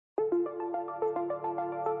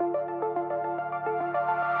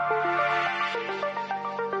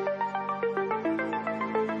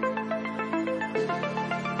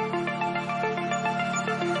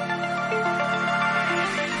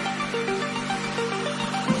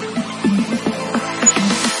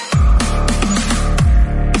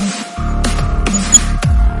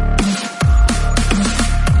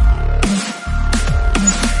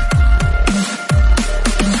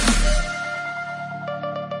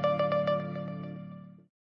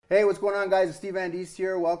Hey, what's going on, guys? It's Steve Van Deest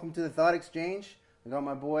here. Welcome to the Thought Exchange. I got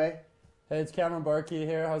my boy. Hey, it's Cameron Barkey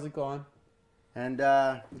here. How's it going? And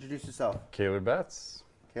introduce yourself. Kaylor Betts.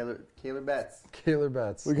 Kaylor Betts. Kaylor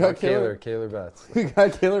Betts. We got Kaylor Betts. We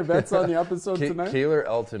got Kaylor Betts on the episode tonight. Kaylor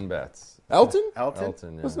Elton Betts. Elton?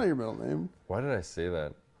 Elton, yeah. That's not your middle name. Why did I say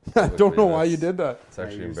that? I don't know why you did that. It's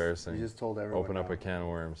actually embarrassing. You just told everyone. Open up a can of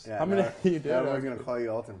worms. Yeah, How many you did? Now we're going to call you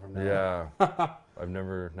Elton from now on. Yeah. I've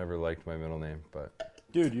never liked my middle name, but...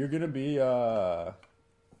 Dude, you're going to be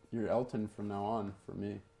you're Elton from now on for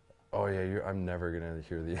me. Oh, yeah, I'm never going to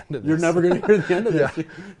hear the end of this. You're never going to hear the end of this. Yeah.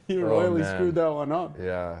 You Oh, royally man. screwed that one up.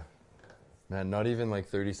 Yeah. Man, not even like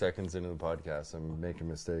 30 seconds into the podcast, I'm making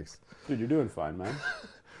mistakes. Dude, you're doing fine, man.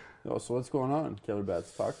 So what's going on, Kaylor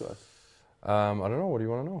Betts? Talk to us. I don't know. What do you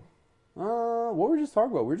want to know? What were we just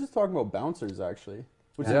talking about? We were just talking about bouncers, actually,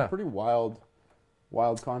 which is Yeah. a pretty wild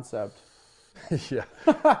concept. Yeah.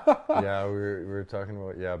 Yeah, we were talking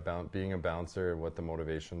about being a bouncer and what the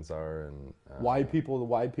motivations are and Why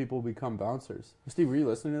people become bouncers. Steve, were you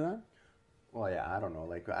listening to that? Well, yeah, I don't know.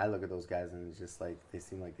 Like, I look at those guys and it's just like, they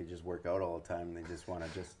seem like they just work out all the time and they just want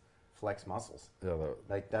to just flex muscles. yeah,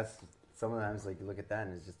 Like, that's, sometimes, like, you look at that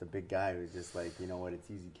and it's just a big guy who's just like, you know what,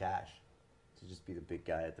 it's easy cash to just be the big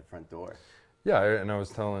guy at the front door. Yeah, and I was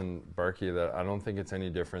telling Barkey that I don't think it's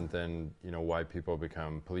any different than, why people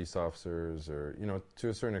become police officers or, to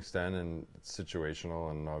a certain extent, and it's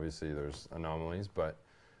situational, and obviously there's anomalies, but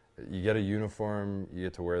you get a uniform, you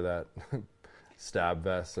get to wear that stab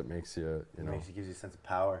vest that makes you, Gives you a sense of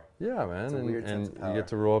power. Yeah, man, It's a weird sense and of power. you get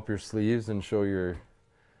to roll up your sleeves and show your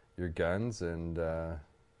guns, and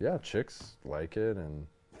yeah, chicks like it, and,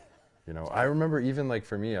 I remember even, like,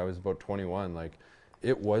 for me, I was about 21, like,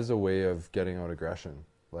 it was a way of getting out aggression.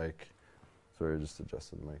 Like, sorry, I just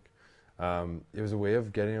adjusted the mic. It was a way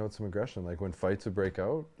of getting out some aggression. Like, when fights would break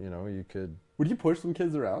out, you could... Would you push some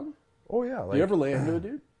kids around? Oh, yeah. Like, Do you ever lay into a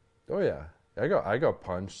dude? Oh, yeah. I got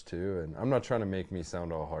punched, too, and I'm not trying to make me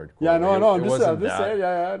sound all hardcore. Yeah, no, It I'm just saying,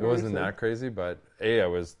 yeah. It wasn't that crazy, but, I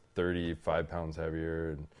was 35 pounds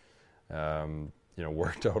heavier and,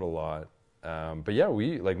 worked out a lot. But, yeah,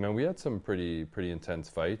 we had some pretty intense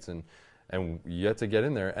fights, and you have to get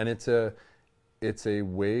in there, and it's a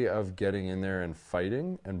way of getting in there and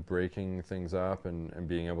fighting and breaking things up and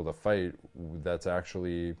being able to fight. That's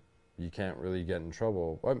actually, you can't really get in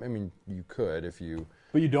trouble. Well, I mean, you could if you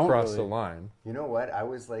But you don't cross really. the line. You know what? I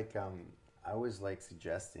was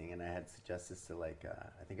suggesting, and I had suggested to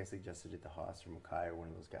I think I suggested it to Haas or Mukai or one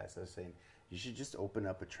of those guys. I was saying you should just open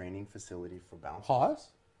up a training facility for bouncers.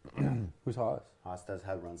 Haas? Who's Haas? Haas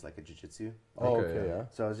runs like a jiu-jitsu. Oh, Okay, okay, yeah. yeah.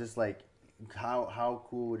 So I was just like, how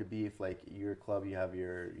cool would it be if like your club, you have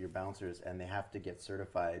your bouncers and they have to get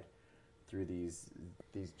certified through these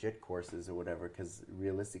JIT courses or whatever, because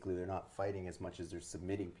realistically they're not fighting as much as they're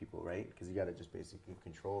submitting people, right? Because you got to just basically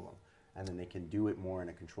control them, and then they can do it more in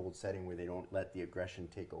a controlled setting where they don't let the aggression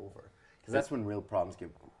take over. Because that's when real problems get,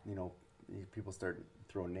 people start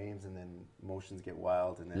throwing names and then emotions get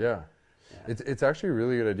wild and then Yeah. It's actually a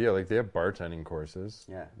really good idea. Like, they have bartending courses,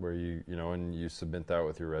 Yeah. where and you submit that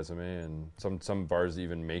with your resume, and some bars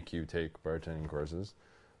even make you take bartending courses.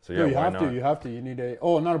 So yeah, No, you why have not? to. You have to. You need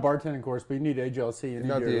not a barterding course, but you need AGLC. You need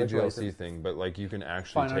Not your the liquor AGLC license. thing, but like you can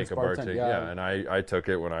actually Finance take a bartend, bartending. yeah. Yeah, and I took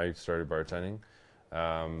it when I started bartending.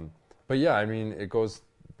 But yeah, I mean, it goes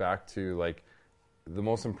back to like the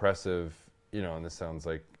most impressive, and this sounds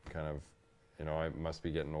like kind of, I must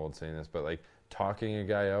be getting old saying this, but like talking a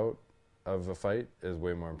guy out of a fight is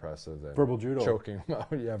way more impressive than Verbal judo. choking him out.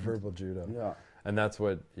 Yeah, verbal judo. Yeah. And that's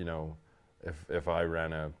what, if I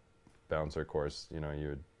ran a bouncer course, you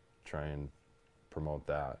would try and promote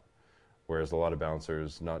that. Whereas a lot of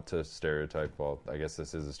bouncers, not to stereotype, well, I guess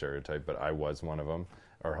this is a stereotype, but I was one of them,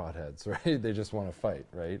 are hotheads, right? They just want to fight,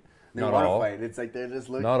 right? they Not want all. to fight. It's like they're just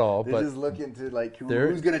looking. Not all, They're but just looking to like there-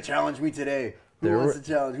 who's going to challenge me today. Who There wants were- to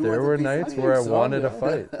challenge? Who There wants were a piece of nights me? where I so, wanted to yeah.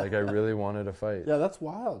 fight. Like, I really wanted to fight. Yeah, that's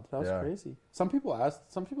wild. That's Yeah. crazy. Some people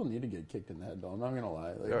need to get kicked in the head, though. I'm not gonna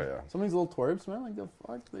lie. Like, Oh, yeah. Some of these little twerps, man, like the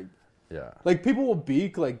fuck, Yeah. like people will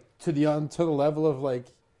beak like to the level of like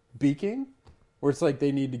beaking, where it's like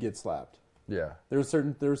they need to get slapped. Yeah. There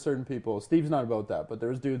were certain people. Steve's not about that, but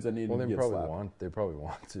there's dudes that need Well, to they get probably slapped. want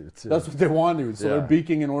to, too. That's what they want to. So Yeah. they're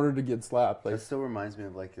beaking in order to get slapped. Like That still reminds me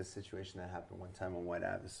of like this situation that happened one time on White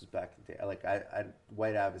Ave. This was back in the day. Like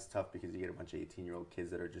White Ave is tough because you get a bunch of 18-year-old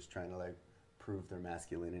kids that are just trying to like prove their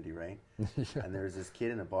masculinity, right? Yeah. And there was this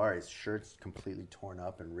kid in a bar. His shirt's completely torn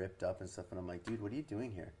up and ripped up and stuff. And I'm like, dude, what are you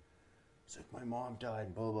doing here? He's like, my mom died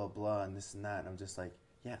and blah blah blah and this and that. And I'm just like,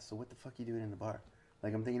 yeah. So what the fuck are you doing in the bar?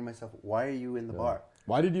 Like I'm thinking to myself, why are you in the bar?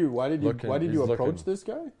 why did you Looking- approach looking. this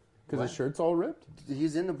guy? Because What? his shirt's all ripped?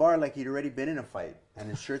 He's in the bar like he'd already been in a fight, and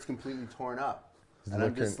his shirt's completely torn up. He's And I'm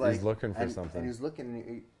looking- just like, he's looking for and something. he was looking.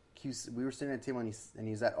 And we were sitting at a table, and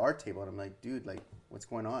he's at our table, and I'm like, dude, like, what's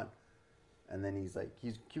going on? And then he's like,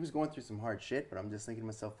 he was going through some hard shit, but I'm just thinking to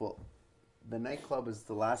myself, well, the nightclub is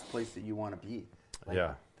the last place that you want to be. Like,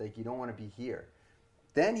 Yeah. Like, you don't want to be here.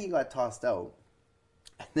 Then he got tossed out.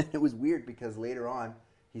 And then it was weird because later on,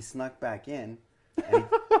 he snuck back in. And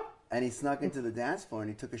and he snuck into the dance floor, and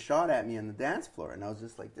he took a shot at me on the dance floor. And I was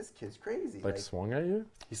just like, this kid's crazy. Like swung at you?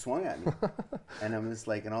 He swung at me. And I'm just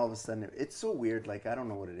like, and all of a sudden, it's so weird. Like, I don't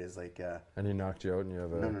know what it is. Like, And he knocked you out and you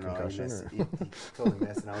have a no, he concussion? missed. or- He totally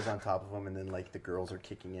missed. And I was on top of him, and then, like, the girls were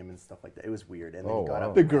kicking him and stuff like that. It was weird. And then Oh, he got wow.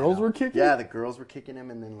 up. The and ran girls out. were kicking? Yeah, the girls were kicking him,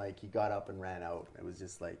 and then, like, he got up and ran out. It was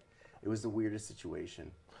just like, it was the weirdest situation.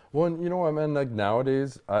 Well, and you know what, man? Like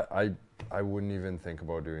nowadays, I wouldn't even think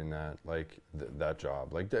about doing that, like that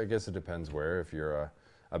job. Like I guess it depends where. If you're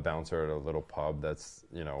a bouncer at a little pub, that's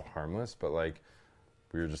harmless. But like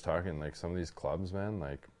we were just talking, like some of these clubs, man,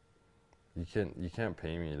 like you can't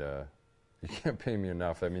pay me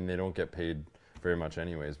enough. I mean, they don't get paid very much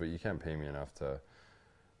anyways, but you can't pay me enough to.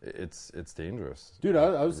 It's dangerous, Dude,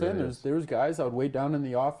 I was It saying really is. there was guys I would wait down in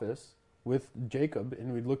the office with Jacob,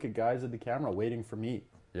 and we'd look at guys at the camera waiting for me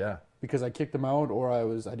Yeah. because I kicked them out or I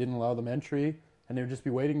didn't allow them entry, and they would just be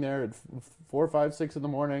waiting there at 4, 5, 6 in the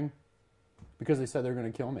morning because they said they were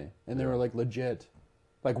going to kill me, and they Yeah. were like legit.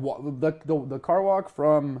 Like the car walk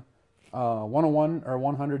from 101 or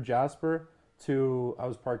 100 Jasper to I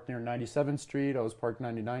was parked near 97th Street, I was parked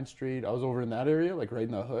 99th Street, I was over in that area, like right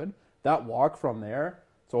in the hood. That walk from there,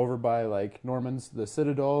 it's over by like Norman's, the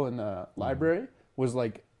Citadel and the library, was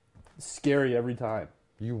like scary every time.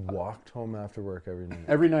 You walked home after work every night.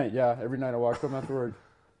 Every night, yeah, every night I walked home after work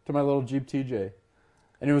to my little Jeep TJ,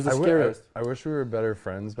 and it was the I scariest. I wish we were better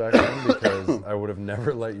friends back then because I would have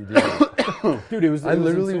never let you do that. Dude, it was. I it was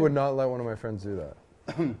literally insane. would not let one of my friends do that.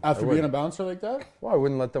 After I being would. a bouncer like that. Well, I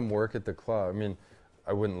wouldn't let them work at the club. I mean,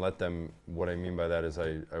 I wouldn't let them. What I mean by that is I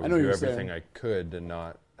would know what do you're everything saying. I could to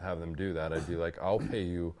not have them do that. I'd be like, I'll pay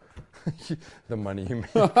you the money you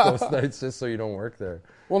make those nights just so you don't work there.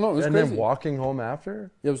 Well, no, it was And crazy. then walking home after?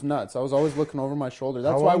 It was nuts. I was always looking over my shoulder.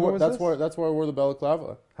 That's How why. I long wore, ago was that's this? why. That's why I wore the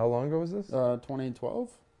balaclava. How long ago was this? 2012.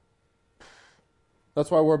 That's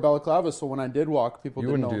why I wore balaclava. So when I did walk, people You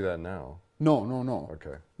didn't wouldn't know. do that now. No, no, no,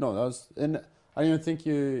 Okay. no. That was, and I didn't even think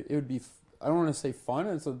it would be. I don't want to say fun.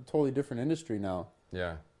 It's a totally different industry now.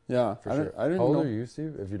 Yeah, Yeah, for I sure. didn't, I didn't How old know. are you,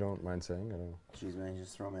 Steve? If you don't mind saying, I don't know. Jeez, man, you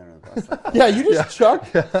just throw me under the bus. Like that. Yeah, you just chucked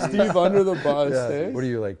Steve under the bus. eh? What are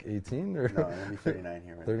you, like 18 or No, I'm gonna be 39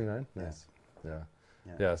 here. Right 39? Yeah. Nice. Yeah.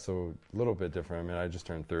 Yeah. Yeah, so a little bit different. I mean, I just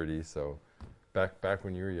turned 30, so back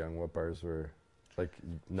when you were young, what bars were, like,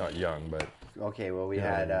 not young, but Okay, well, we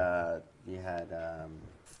Yeah. had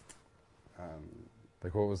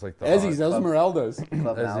like what was like the Ezzy's odd- Esmeraldas.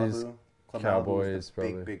 Club Ezzy's, Malibu. Club Cowboys, Malibu was the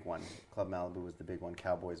probably. big one. Club Malibu was the big one.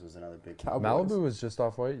 Cowboys was another big one. Cowboys. Malibu was just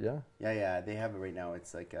off white, yeah. Yeah, they have it right now.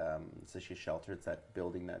 It's like it's actually a shelter. It's that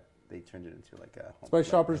building that they turned it into like a home. It's by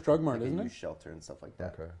Shoppers Drug Mart, like isn't a it? youth shelter and stuff like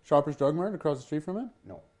that. Okay. Shoppers Drug Mart across the street from it.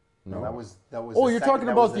 No. No. that was. Oh, the you're second- talking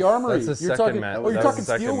that about was the Armory. That's the You're second talking. Ma- Oh, you're that was talking the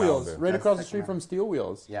second Steel Wheels, Malibu. right That's across the the street second from Steel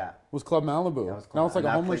Wheels. Yeah. Was Club Malibu. That was Now it's like and a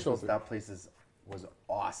that homeless place was- shelter. That place was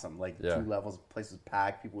awesome. Like Yeah. 2 levels. Place was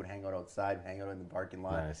packed. People would hang out outside, hang out in the parking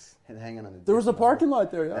lot, Nice. and hang out on the. There was a different levels. parking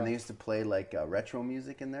lot there. And they Yeah. used to play like retro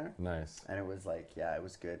music in there, Nice. and it was like, yeah, it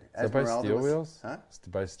was good. Is that by Esmeralda Steel was- Wheels? Huh?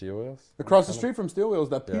 By Steel Wheels? Across the street from Steel Wheels,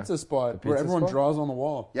 that Yeah. pizza spot The where pizza everyone spot? draws on the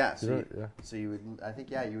wall. Yeah, so Yeah, yeah. so you would, I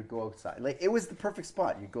think, yeah, you would go outside. Like it was the perfect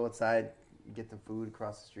spot. You'd go outside, you get the food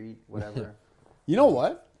across the street, whatever. You know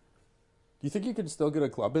what? Do you think you could still get a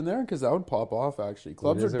club in there? Because that would pop off. Actually,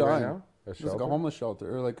 clubs What is are it right dying. now? A It's like a shelter? homeless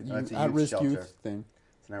shelter or like it's a youth at-risk shelter. youth thing.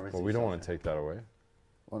 It's never. Well, we don't want to take that away.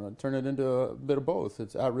 Want to turn it into a bit of both.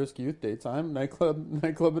 It's at-risk youth daytime, nightclub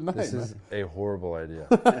at night. This man. is a horrible idea.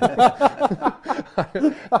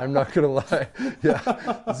 I'm not gonna lie.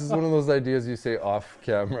 Yeah, this is one of those ideas you say off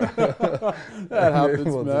camera. That happens,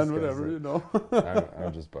 We'll man. discuss Whatever, it. you know.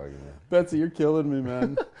 I'm just bugging you. Betsy, you're killing me,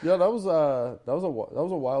 man. Yeah, that was a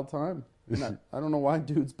wild time. And I don't know why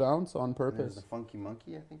dudes bounce on There's purpose. the Funky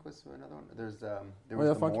Monkey, I think was another one. There Oh was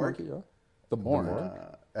yeah, the Funky Morgue. Monkey, yeah. The Morgue. Morgue?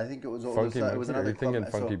 I think it was. Funky it Monkey. was Are another you thinking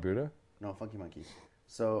club. Funky so, Buddha? No, Funky Monkey.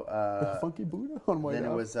 So Funky Buddha on White then it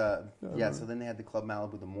Ave. was so then they had the Club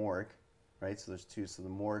Malibu, the Morgue, right? So there's 2. So the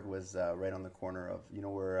Morgue was right on the corner of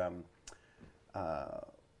where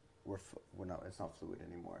we're not, it's not Fluid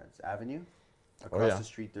anymore, it's Avenue. Across yeah. the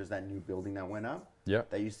street there's that new building that went up. Yeah,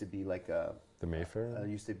 That used to be like a the Mayfair.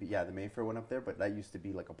 the Mayfair went up there, but that used to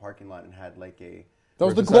be like a parking lot and had like a That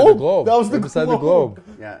was Right the beside Globe. Globe. That was the Right beside the Globe.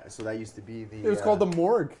 Globe. Yeah, so that used to be the. It was called the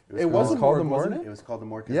morgue. It called- wasn't called morgue, the wasn't morgue? It it? was called the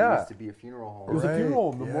morgue because Yeah. it used to be a funeral home. It was a Right.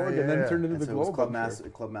 funeral home, the Yeah, morgue, yeah, and then yeah. turned into And the so it was Globe. Club, I'm sure.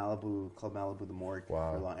 Club Malibu, the morgue.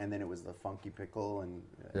 Wow. For long, and then it was the Funky Pickle and.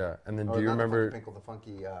 Yeah, and then or do you not the remember? Funky Pickle, the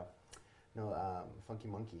Funky, Funky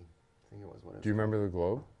Monkey. I think it was what it was. Do you remember the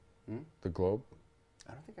Globe? Hmm? The Globe.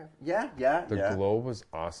 I don't think I. Yeah. The Globe was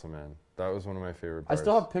awesome, man. That was one of my favorite I parts.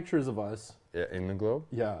 still have pictures of us. Yeah, in the Globe.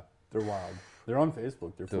 Yeah, they're wild. They're on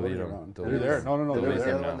Facebook. They're Delete floating 'em. around. Delete They're there. 'em. No, There they're was the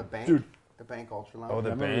there. other now. one, the bank. Dude. The bank Ultra Lounge. Oh, the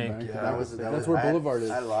I remember the bank. bank. Yeah, That was That's where I had- Boulevard is.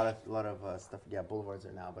 I had a lot of stuff. Yeah, Boulevard's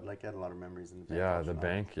there now, but like I had a lot of memories in the bank. Yeah, Ultra the Lounge.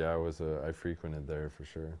 bank. Yeah, I frequented there for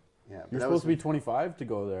sure. Yeah, but You're that supposed to was- be 25 to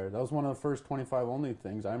go there. That was one of the first 25 only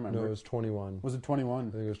things I remember. No, it was 21. Was it I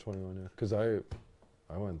 21? think it was 21. Yeah, because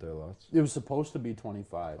I went there lots. It was supposed to be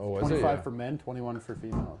 25. Oh, was it? 25 Yeah. for men, 21 for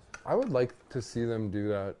females. I would like to see them do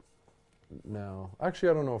that now. Actually,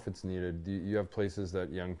 I don't know if it's needed. You have places that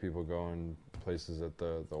young people go and places that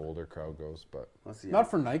the older crowd goes, but let's see, Not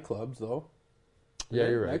for nightclubs though. yeah,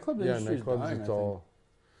 you're right. Nightclub yeah, industry is nightclubs. dying, It's I all.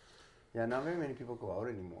 Yeah, not very many people go out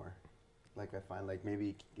anymore. Like I find, like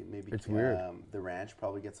maybe It's weird. The Ranch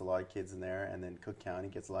probably gets a lot of kids in there, and then Cook County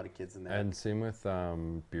gets a lot of kids in there. And same with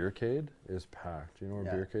Beercade is packed. Do you know where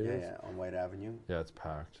yeah, Beercade yeah, is? yeah, on White Avenue. Yeah, it's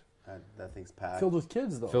packed. That thing's packed. Filled with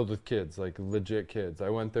kids though. Filled with kids, like legit kids. I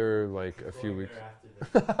went there like a few weeks.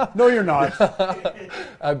 No, you're not.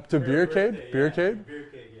 To Beercade? Beercade?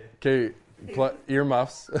 Okay,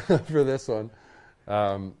 earmuffs for this one.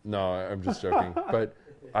 No, I'm just joking. But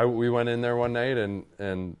we went in there one night,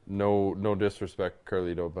 and no disrespect,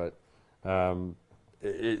 Carlito, but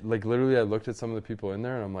like literally, I looked at some of the people in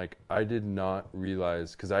there, and I'm like, I did not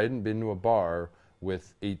realize, because I hadn't been to a bar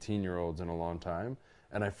with 18-year-olds in a long time,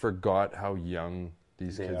 and I forgot how young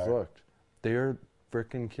these They kids are. looked. They are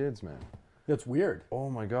freaking kids, man. That's weird. Oh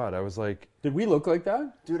my god, I was like, Did we look like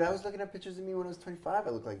that? Dude, I was looking at pictures of me when I was 25. I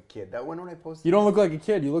looked like a kid. That one when I posted. You don't look like a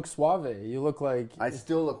kid. You look suave. You look like. I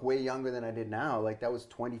still look way younger than I did now. Like that was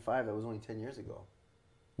 25. That was only 10 years ago.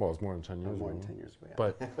 well, it's more than 10 years More ago. than 10 years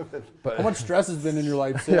ago. Yeah. But How much stress has been in your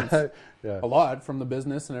life since? yeah. A lot from the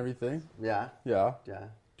business and everything. yeah, Yeah. yeah.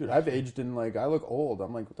 Dude, I've aged in like I look old.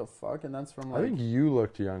 I'm like, what the fuck? And that's from I like think you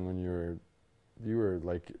looked young when you were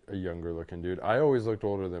like a younger looking dude. I always looked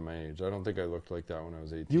older than my age. I don't think I looked like that when I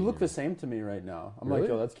was 18. you look the same to me right now. I'm like,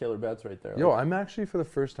 Really? yo, that's Kaylor Betts right there. Yo, Like, I'm actually for the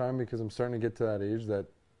first time, because I'm starting to get to that age,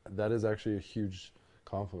 that is actually a huge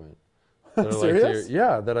compliment. That I like to Serious? hear-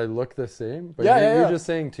 yeah, that I look the same. But Yeah, you're, yeah, you're yeah. just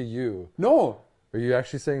saying to you. no. Are you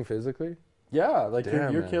actually saying physically? Yeah, like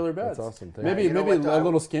Damn, you're man. Kaylor Betts. That's awesome. Thank Maybe you. You know maybe what, a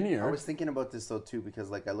little I skinnier. was thinking about this though too because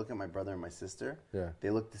like I look at my brother and my sister. Yeah. They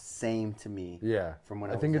look the same to me. Yeah. From when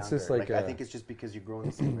I, I was think it's just younger. like I a- think it's just because you grow in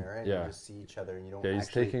the same era and Yeah. you just see each other and you don't. Yeah, he's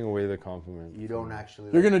actually, taking away the compliment. You don't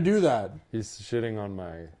actually. You're like, gonna do that. He's shitting on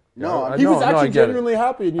my. No, I- I'm- He no, was no, I actually get it. genuinely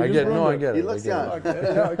happy, and you I just get it. No, I ruined get it. He I looks get it. young.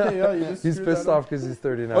 Okay, yeah, okay, yeah. You just He's screwed pissed that off up. because he's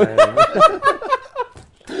 39.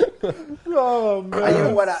 Oh man, You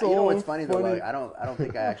know what? that's You know so what's funny though? funny. Like, I don't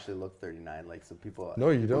think I actually look 39. Like some people. No,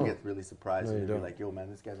 you people don't. Get really surprised No, and you be don't. like, "Yo, man,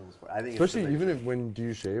 this guy's almost 40." I think Especially it's just, even if when do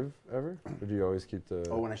you shave ever, or do you always keep the?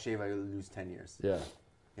 Oh, when I shave, I lose 10 years. Yeah,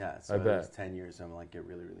 Yeah, so I I bet. lose 10 years. So I'm like, get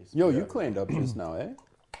really, really. Yo, screwed you up. cleaned up just now, eh?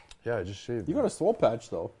 yeah. I just shaved. You got a soul patch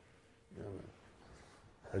though,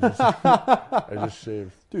 I just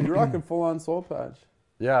shaved. dude. You're rocking full on soul patch.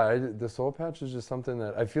 Yeah, the soul patch is just something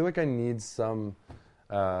that I feel like I need some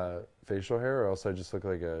facial hair, or else I just look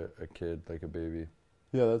like a kid, like a baby.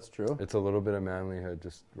 Yeah, that's true. It's a little bit of manlyhood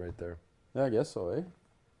just right there. Yeah, I guess so, eh?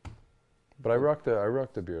 But I rock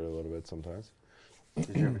the beard a little bit sometimes.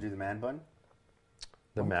 Did you ever do the man bun?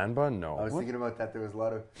 The man bun, no. I was thinking about that. There was a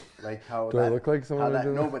lot of like how. Do I look like someone How who that,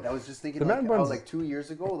 did no, that? but I was just thinking The like man how bun's- like 2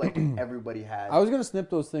 years ago, like everybody had. I was gonna snip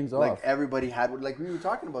those things like off. everybody had like we were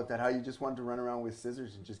talking about that how you just wanted to run around with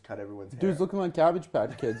scissors and just cut everyone's hair. Dude's looking like Cabbage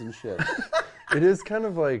Patch Kids and shit. It is kind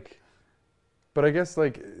of like, but I guess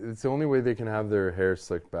like it's the only way they can have their hair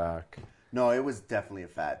slicked back. No, it was definitely a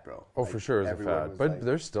fad, bro. Oh, Like, for sure, it's a everyone fad. was But like-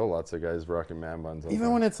 there's still lots of guys rocking man buns. out Even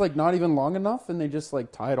there. when it's like not even long enough, and they just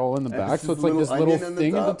like tie it all in the And back, it's so just it's like this little little onion on the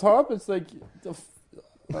thing at the top. It's like,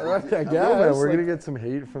 I guess. No, man, we're like, gonna get some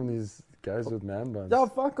hate from these guys with man buns. No,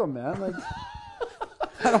 fuck them, man. Like,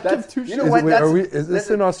 I don't give two you shits. know what? Wait, That's- is this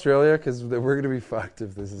listen- in Australia? Because we're gonna be fucked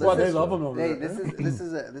if this is. Well, in they Australia. love them over Hey, there.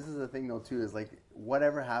 this is a thing though too. Is like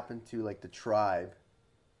whatever happened to like the tribe,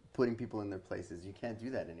 putting people in their places. You can't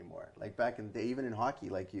do that anymore. Like back in the day, even in hockey,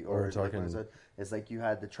 like you We're like talking- when it's like you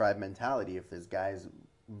had the tribe mentality. If there's guys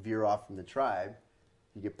veer off from the tribe,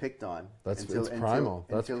 you get picked on. It's primal.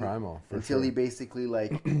 That's primal, for Until sure. he basically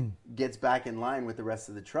like gets back in line with the rest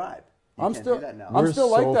of the tribe. You I'm can't still do that now. I'm We're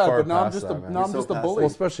still like so that, far but now I'm past just that, a man. now I'm We're just so a past bully. Well,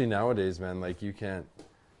 especially nowadays, man. Like you can't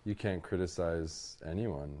criticize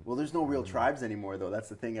anyone. Well, there's no real tribes anymore, though. That's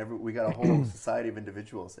the thing. We got a whole society of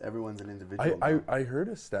individuals. Everyone's an individual. now. I heard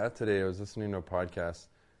a stat today. I was listening to a podcast.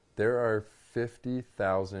 There are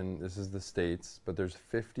 50,000. This is the States, but there's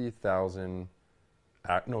 50,000.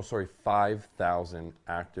 5,000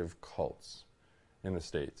 active cults in the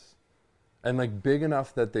States, and like big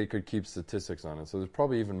enough that they could keep statistics on it. So there's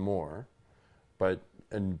probably even more,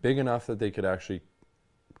 and big enough that they could actually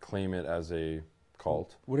claim it as a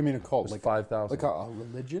cult. What do you mean a cult? There's Like 5,000. like a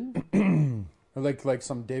religion? Or like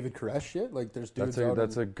some David Koresh shit? Like there's dudes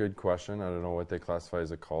That's a good question. I don't know what they classify as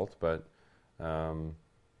a cult, but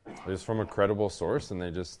it's from a credible source, and they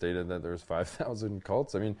just stated that there's 5,000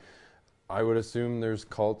 cults. I mean, I would assume there's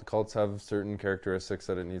cults have certain characteristics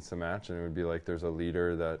that it needs to match, and it would be like there's a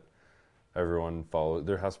leader that everyone follows.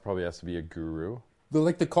 There probably has to be a guru.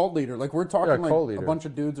 the cult leader. Like we're talking cult like leader. a bunch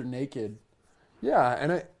of dudes are naked Yeah,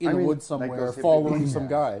 and in the mean, woods somewhere those hippies. following some Yeah.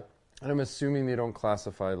 guy. And I'm assuming they don't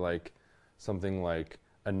classify like something like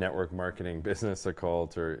a network marketing business a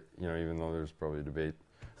cult, or even though there's probably a debate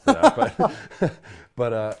for that,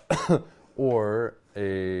 but or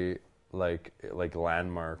a like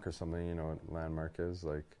Landmark or something. You know what Landmark is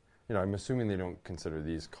like. I'm assuming they don't consider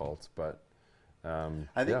these cults, but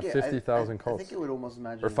I think 50,000 I cults. think it would almost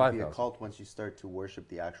imagine Or it would be a 5,000. cult once you start to worship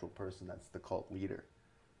the actual person that's the cult leader,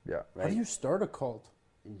 Yeah, right? How do you start a cult?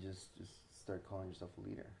 You just start calling yourself a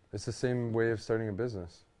leader. it's the same way of starting a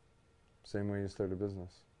business. Same way you start a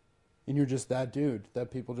business. And you're just that dude that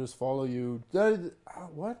people just follow you.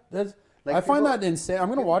 What? Like I find people- that insane. I'm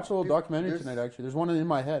gonna watch a little documentary there's- tonight. Actually, there's one in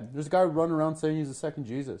my head. There's a guy running around saying he's the second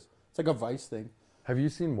Jesus. It's like a Vice thing. Have you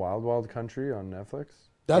seen Wild Wild Country on Netflix?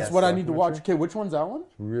 That's Yes, what I need to watch. documentary. Okay, which one's that one?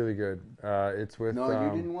 Really good. It's with. No,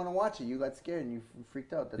 you didn't want to watch it. You got scared and you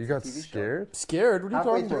freaked out. That's You a got TV show. scared? Scared? What are you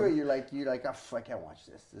Halfway talking through about? it, you're like, oh, I can't watch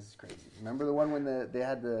this. This is crazy. Remember the one when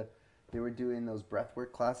they were doing those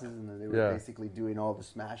breathwork classes and they were Yeah. basically doing all the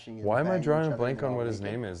smashing. And Why am I banging drawing each a other blank and they're on all what his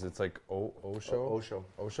naked. name is? It's like Osho. Osho.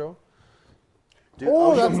 Osho. Dude,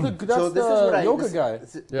 Oh, Osho- that's the yoga guy.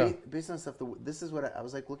 Yeah. Based on stuff, this is what I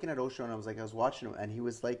was like looking at Osho, and I was watching him, and he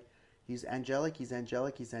was like, he's angelic,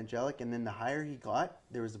 and then the higher he got,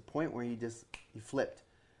 there was a point where he flipped,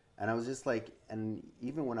 and I was just like, and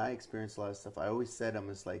even when I experienced a lot of stuff, I always said, I'm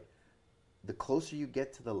just like, the closer you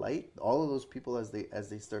get to the light, all of those people as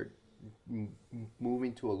they start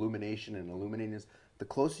moving to illumination and illuminating us, the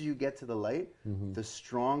closer you get to the light, the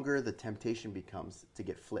stronger the temptation becomes to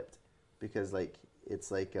get flipped. Because like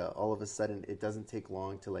it's like all of a sudden it doesn't take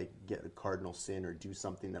long to like get a cardinal sin or do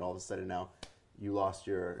something that all of a sudden now you lost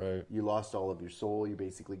all of your soul. You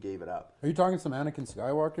basically gave it up. Are you talking some Anakin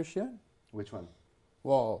Skywalker shit? Which one?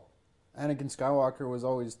 Well, Anakin Skywalker was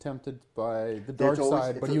always tempted by the There's dark always-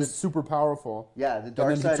 side, but it's he a- was super powerful. Yeah, the And dark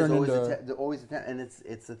then he side is turned always into- always and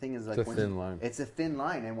it's the thing is like It's a when thin line. It's a thin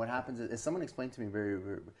line, and what happens is someone explained to me very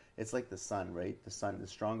it's like the sun, right? The sun, the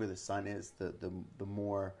stronger the sun is, the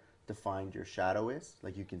more defined your shadow is.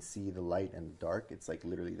 Like you can see the light and the dark. It's like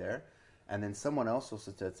literally there. And then someone else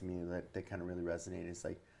also said to me that kind of really resonated. It's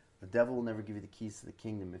like the devil will never give you the keys to the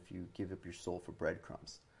kingdom if you give up your soul for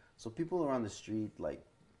breadcrumbs. So people are on the street like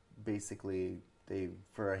basically they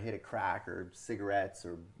for a hit of crack or cigarettes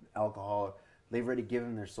or alcohol, they've already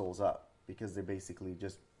given their souls up because they're basically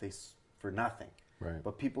just for nothing. Right.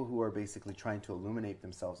 But people who are basically trying to illuminate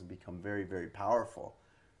themselves and become very, very powerful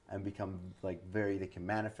and become like they can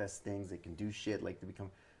manifest things, they can do shit, like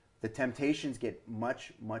the temptations get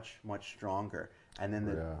much, much, much stronger. And then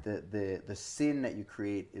the sin that you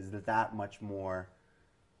create is that much more,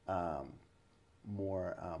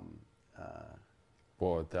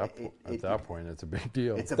 Well, at that point, it's a big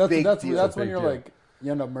deal. it's a That's big that's deal. that's when big you're deal. like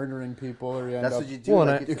you end up murdering people or you end That's up what you do. Well,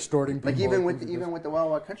 like and it's- extorting people. Like even Like, with the Wild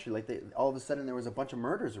Wild Country, like all of a sudden there was a bunch of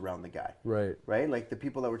murders around the guy. Right. Right. Like the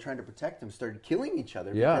people that were trying to protect him started killing each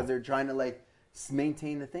other Yeah. because they're trying to like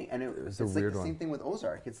maintain the thing. And it's a like weird the same one. thing with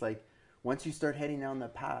Ozark. It's like once you start heading down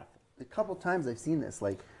that path, a couple times I've seen this.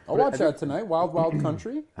 Like I'll watch that tonight. Wild Wild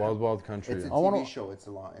Country. Wild Wild Country. it's a It's I wanna- TV show. It's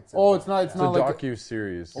a long. It's Not. It's a not like docu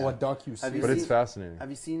series. a docu Have you But series. it's fascinating. Have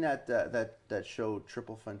you seen that show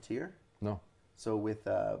Triple Frontier? No. So with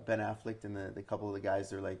Ben Affleck and the couple of the guys,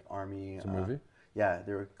 they're like army. It's a movie? Yeah,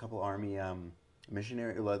 there were a couple army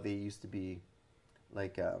missionary. Well, they used to be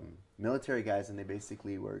like military guys, and they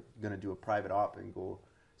basically were gonna do a private op and go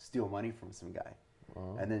steal money from some guy,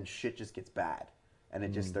 and then shit just gets bad, and it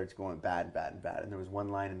just starts going bad and bad and bad. And there was one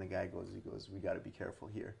line, and the guy goes, "We got to be careful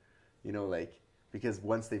here," like because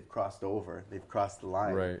once they've crossed the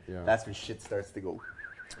line. Right, yeah. That's when shit starts to go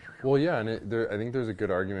Well, yeah, and I think there's a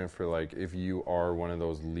good argument for like if you are one of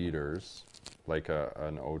those leaders, like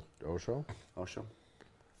an Osho. Osho.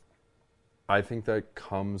 I think that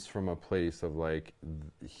comes from a place of like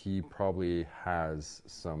he probably has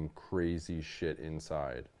some crazy shit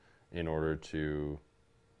inside in order to.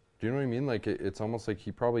 Do you know what I mean? Like it's almost like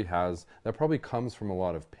he probably has that. Probably comes from a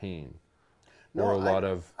lot of pain, or a lot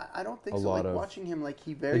of. I don't think so. Like watching him, like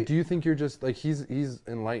he very. Like, do you think you're just like he's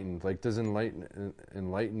enlightened? Like, does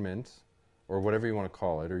enlightenment, or whatever you want to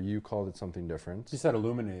call it, or you called it something different? You said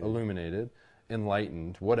illuminated. Illuminated,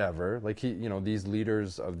 enlightened, whatever. Like these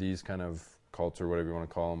leaders of these kind of cults or whatever you want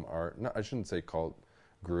to call them are. No, I shouldn't say cult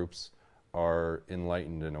groups are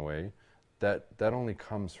enlightened in a way. That only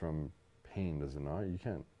comes from pain, does it not? You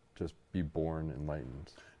can't just be born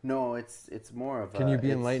enlightened. No, it's more of. Can you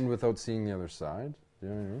be enlightened without seeing the other side? Do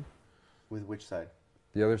you know what I mean? With which side?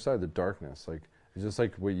 The other side, the darkness. Like it's just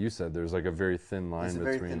like what you said. There's like a very thin line between.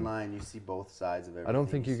 It's a very thin line. You see both sides of everything. I don't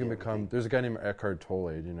think you can become. There's a guy named Eckhart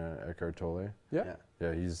Tolle. Do you know Eckhart Tolle? Yeah.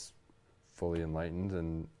 Yeah, he's fully enlightened,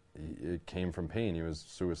 and it came from pain. He was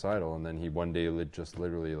suicidal, and then he one day just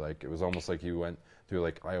literally like it was almost like he went through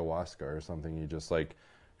like ayahuasca or something. He just like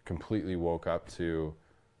completely woke up to,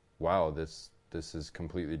 wow, this is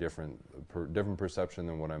completely different perception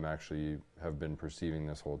than what I'm actually have been perceiving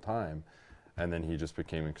this whole time, and then he just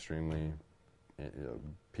became extremely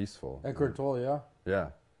peaceful. Eckhart Tolle, yeah. Yeah,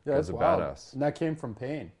 that's a wild. badass. And that came from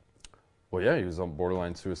pain. Well, yeah, he was on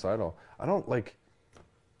borderline suicidal. I don't like.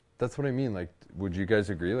 That's what I mean. Like, would you guys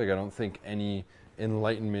agree? Like, I don't think any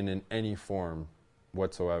enlightenment in any form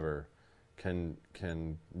whatsoever can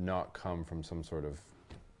not come from some sort of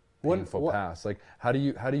painful past. Like, how do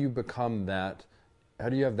you become that? How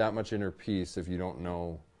do you have that much inner peace if you don't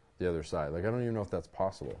know the other side? Like, I don't even know if that's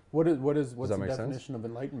possible. What's the definition of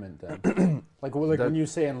enlightenment then? When you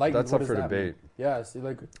say enlightenment, that's up for debate. Yeah, see,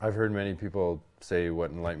 like I've heard many people say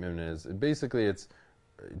what enlightenment is. Basically, it's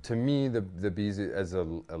to me the as a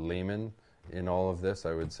layman in all of this,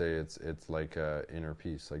 I would say it's like inner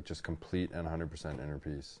peace, like just complete and 100% inner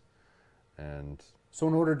peace, and so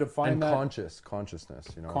in order to find that consciousness,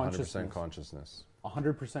 100% consciousness.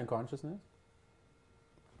 100% consciousness.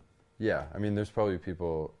 Yeah, I mean, there's probably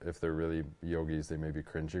people, if they're really yogis, they may be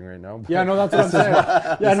cringing right now. Yeah, no, that's what I'm saying.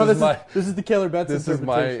 Yeah, no, this is the Killer Betts interpretation. This is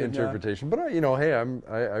my interpretation. Yeah. But, hey,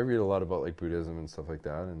 I read a lot about, like, Buddhism and stuff like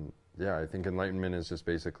that. And, yeah, I think enlightenment is just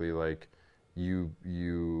basically, like, you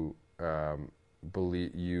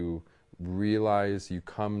believe, you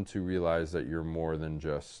come to realize that you're more than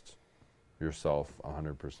just yourself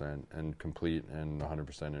 100% and complete and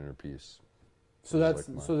 100% inner peace.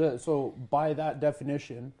 So by that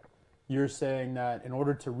definition, you're saying that in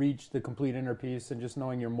order to reach the complete inner peace and just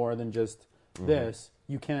knowing you're more than just this,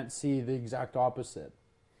 you can't see the exact opposite.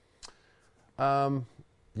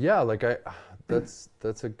 Yeah, like that's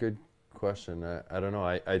a good question. I don't know.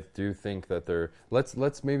 I do think that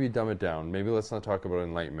let's maybe dumb it down. Maybe let's not talk about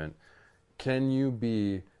enlightenment. Can you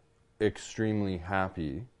be extremely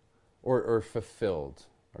happy or fulfilled?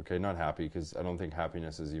 Okay, not happy, because I don't think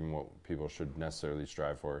happiness is even what people should necessarily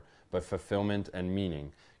strive for, but fulfillment and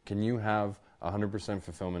meaning. Can you have 100%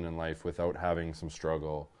 fulfillment in life without having some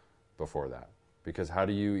struggle before that? Because how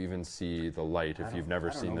do you even see the light if you've never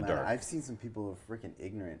seen the dark? I've seen some people who are freaking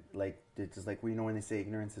ignorant. Like, it's just like, when they say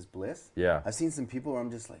ignorance is bliss? Yeah. I've seen some people where I'm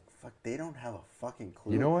just like, fuck, they don't have a fucking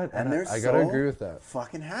clue. You know what? And they're I gotta agree with that.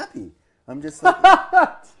 Fucking happy. I'm just like,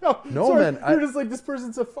 man. You're just like, this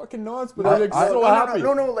person's a fucking nonce, but they're like so happy.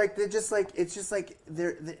 No, like they're just like, it's just like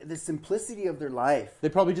the simplicity of their life. They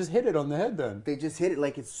probably just hit it on the head then. They just hit it,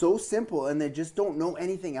 like it's so simple, and they just don't know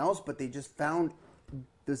anything else, but they just found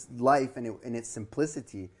this life in its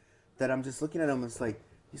simplicity that I'm just looking at them. It's like,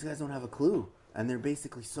 these guys don't have a clue, and they're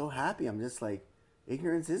basically so happy. I'm just like,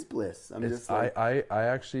 ignorance is bliss. I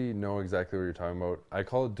actually know exactly what you're talking about. I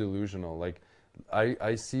call it delusional. Like,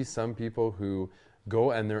 I see some people who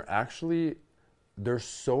go and they're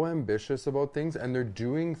so ambitious about things, and they're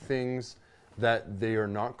doing things that they are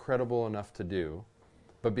not credible enough to do,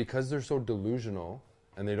 but because they're so delusional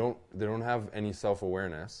and they don't have any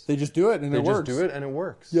self-awareness, they just do it and it works. They just do it and it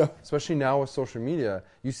works. Yeah. Especially now with social media,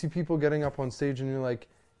 you see people getting up on stage and you're like,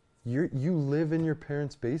 you live in your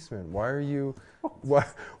parents' basement. Why are you? Why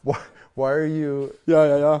are you?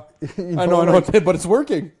 Yeah. I know, but it's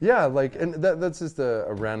working. Yeah, like, and that's just a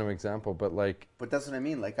random example, but like. But that's what I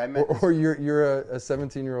mean. Like I met. Or you're a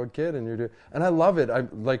 17-year-old kid and you're doing, and I love it. I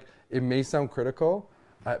like. It may sound critical,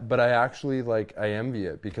 but I actually I envy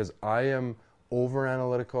it because I am over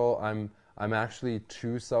analytical. I'm actually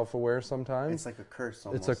too self-aware sometimes. It's like a curse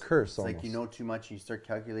almost. It's a curse almost. It's like you know too much, you start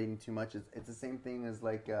calculating too much. It's the same thing as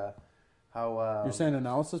like How You're saying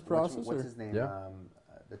analysis process what's or his name? Yeah.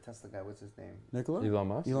 The Tesla guy. What's his name? Nicola? Elon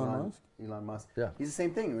Musk. Elon Musk? Elon Musk. Yeah. He's the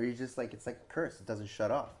same thing. Where he's just like, it's like a curse. It doesn't shut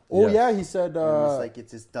off. Oh Yes. yeah, he said. It's like it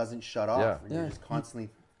just doesn't shut off. Yeah. And you're Yeah. just constantly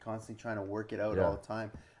trying to work it out Yeah. all the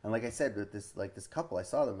time. And like I said, with this couple, I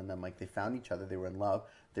saw them and then like they found each other. They were in love.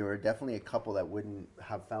 They were definitely a couple that wouldn't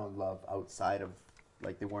have found love outside of,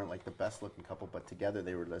 like, they weren't like the best looking couple, but together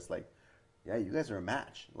they were just like, yeah, you guys are a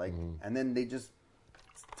match. Like, and then they just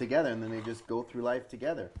together, and then they just go through life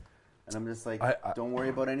together. And I'm just like, don't worry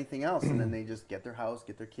about anything else. And then they just get their house,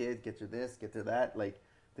 get their kid, get their this, get their that. Like,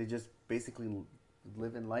 they just basically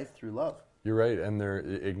live in life through love. You're right, and their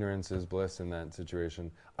ignorance is bliss in that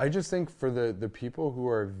situation. I just think for the people who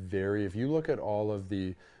are if you look at all of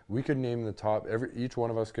we could name the top, each one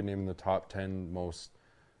of us could name the top 10 most,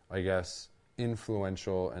 I guess,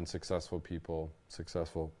 influential and successful people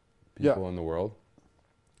in the world.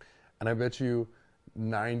 And I bet you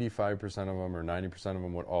 95% of them or 90% of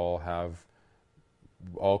them would all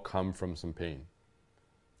come from some pain.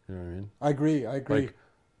 You know what I mean? I agree. Like,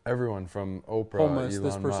 everyone from Oprah, Homeless, Elon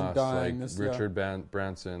this person Musk, dying, like this, Richard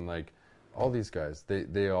Branson, like all these guys,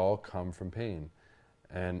 they all come from pain.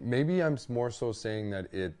 And maybe I'm more so saying that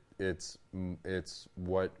it's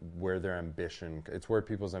where their ambition, it's where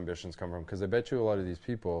people's ambitions come from. Because I bet you a lot of these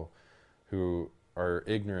people who are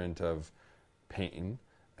ignorant of pain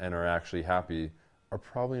and are actually happy are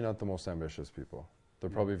probably not the most ambitious people. They're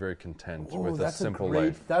probably very content with a simple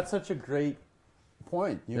life. That's such a great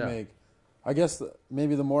point you Yeah. make. I guess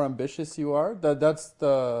maybe the more ambitious you are, that's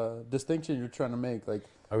the distinction you're trying to make. Like,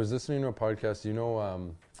 I was listening to a podcast. You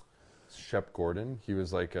know, Shep Gordon. He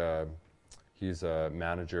was like he's a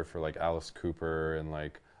manager for like Alice Cooper and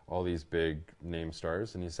like all these big name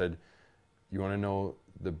stars. And he said, "You want to know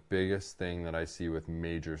the biggest thing that I see with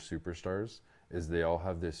major superstars is they all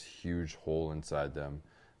have this huge hole inside them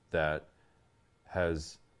that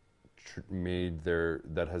has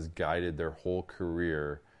guided their whole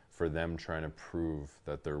career for them trying to prove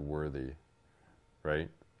that they're worthy, right?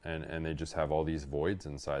 And they just have all these voids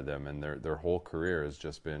inside them, and their whole career has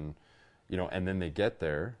just been, and then they get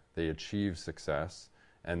there, they achieve success,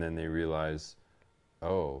 and then they realize,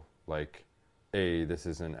 oh, like, A, this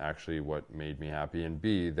isn't actually what made me happy, and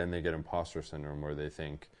B, then they get imposter syndrome where they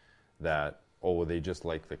think that, oh, well, they just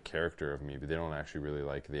like the character of me, but they don't actually really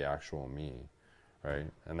like the actual me, right?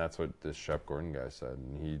 And that's what this Shep Gordon guy said,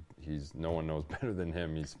 and he's no one knows better than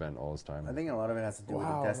him. He spent all his time. I think a lot of it has to do with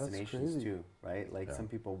Wow, the that's destinations crazy. too, right? Like, some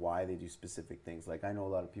people, why they do specific things. Like, I know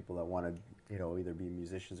a lot of people that want to, either be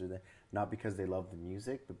musicians or not because they love the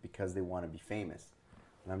music, but because they want to be famous.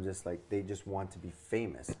 And I'm just like, they just want to be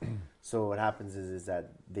famous. So what happens is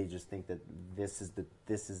that they just think that this is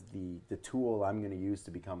the tool I'm going to use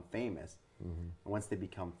to become famous. And once they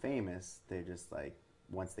become famous, they just like,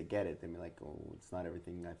 once they get it, they're like, oh, it's not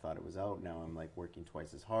everything I thought it was out. Now I'm like working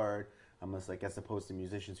twice as hard. I'm just like, as opposed to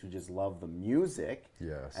musicians who just love the music,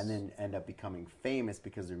 Yes. and then end up becoming famous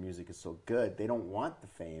because their music is so good. They don't want the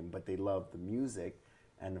fame, but they love the music,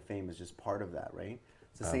 and the fame is just part of that, right?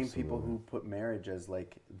 It's the same people Absolutely. who put marriage as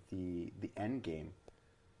like the end game.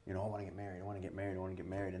 I want to get married, I want to get married, I want to get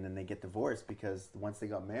married, and then they get divorced because once they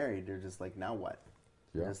got married, they're just like, now what?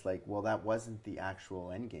 Yeah. They're just like, well, that wasn't the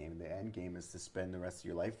actual end game. The end game is to spend the rest of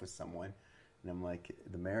your life with someone. And I'm like,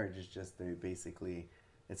 the marriage is just basically,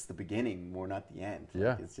 it's the beginning, more not the end. Like,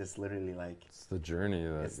 Yeah. it's just literally like, It's the journey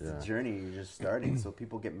it's the journey. You're just starting. So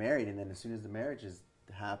people get married, and then as soon as the marriages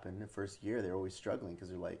happen, the first year, they're always struggling because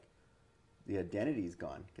they're like, the identity's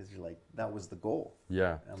gone because you're like, that was the goal.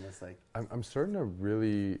 Yeah. And I'm just like, I'm starting to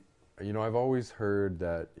really, I've always heard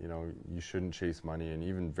that, you shouldn't chase money, and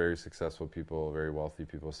even very successful people, very wealthy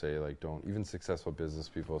people say, like, even successful business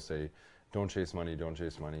people say, don't chase money, don't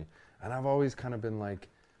chase money. And I've always kind of been like,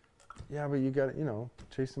 yeah, but you got,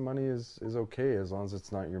 chasing money is okay as long as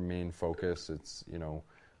it's not your main focus. It's,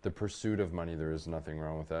 the pursuit of money, there is nothing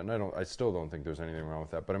wrong with that. And I still don't think there's anything wrong with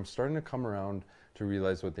that, but I'm starting to come around to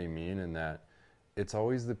realize what they mean, and that it's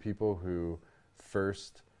always the people who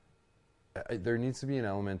first, there needs to be an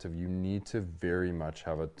element of, you need to very much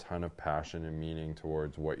have a ton of passion and meaning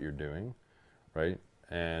towards what you're doing, right?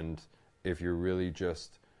 And if you're really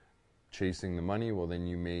just chasing the money, well, then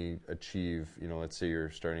you may achieve, let's say you're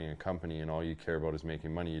starting a company and all you care about is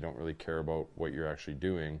making money, you don't really care about what you're actually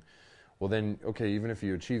doing. Well, then, okay, even if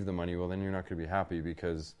you achieve the money, well, then you're not going to be happy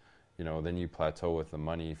because, then you plateau with the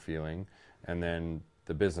money feeling, and then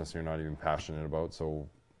the business you're not even passionate about, so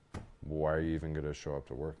why are you even going to show up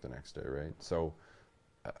to work the next day, right? So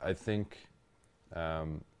I think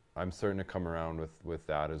I'm starting to come around with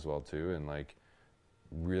that as well too, and like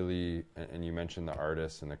really, and you mentioned the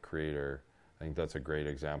artist and the creator, I think that's a great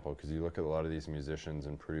example because you look at a lot of these musicians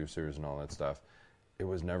and producers and all that stuff. It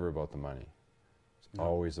was never about the money. It's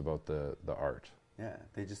always about the art. Yeah,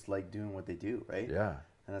 they just like doing what they do, right? Yeah.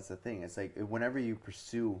 And that's the thing. It's like whenever you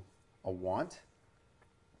pursue a want,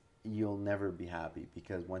 you'll never be happy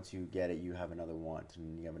because once you get it, you have another want,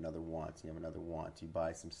 and you have another want, and you have another want. You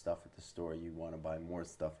buy some stuff at the store, you want to buy more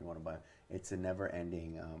stuff, you want to buy. It's a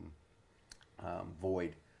never-ending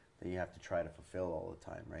void that you have to try to fulfill all the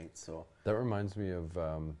time, right? So that reminds me of.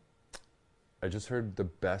 I just heard the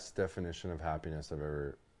best definition of happiness I've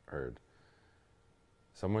ever heard.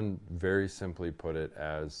 Someone very simply put it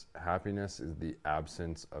as happiness is the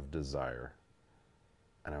absence of desire.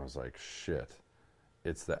 And I was like, shit.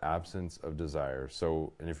 It's the absence of desire.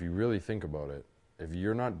 So, and if you really think about it, if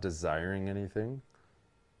you're not desiring anything,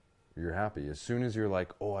 you're happy. As soon as you're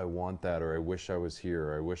like, oh, I want that, or I wish I was here,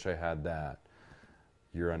 or I wish I had that,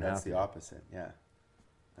 you're unhappy. that's the opposite, yeah.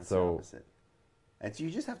 That's So- the opposite. And so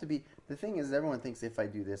you just have to be, the thing is, everyone thinks if I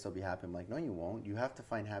do this, I'll be happy. I'm like, no, you won't. You have to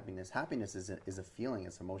find happiness. Happiness is a feeling,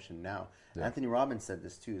 it's emotion now. Yeah. Anthony Robbins said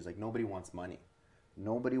this too. He's like, nobody wants money.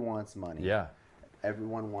 Nobody wants money. Yeah.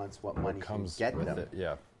 Everyone wants what money can comes get with them. it,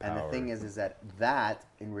 yeah. And the Power. thing is that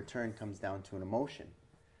in return comes down to an emotion.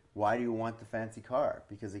 Why do you want the fancy car?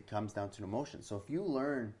 Because it comes down to an emotion. So if you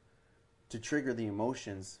learn to trigger the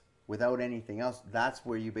emotions without anything else, that's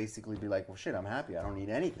where you basically be like, well, shit, I'm happy. I don't need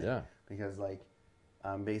anything. Yeah. Because like,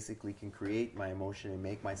 basically can create my emotion and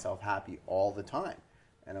make myself happy all the time.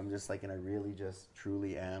 And I'm just like, and I really just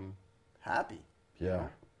truly am happy. you Yeah. know?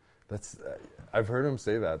 That's, I've heard him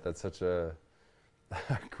say that. That's such a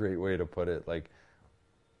great way to put it. Like,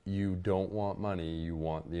 you don't want money, you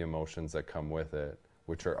want the emotions that come with it,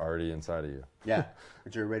 which are already inside of you. Yeah,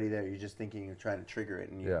 but you're already there. You're just thinking of trying to trigger it,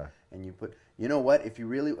 and you Yeah. and you put. You know what? If you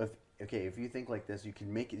really, if you think like this, you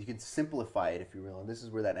can make it. You can simplify it if you will. And this is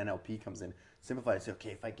where that NLP comes in. Simplify it. Say,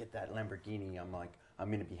 okay, if I get that Lamborghini, I'm like, I'm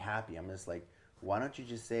gonna be happy. I'm just like, why don't you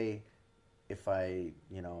just say, if I,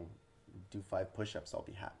 do 5 push-ups, I'll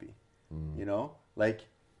be happy. You know, like.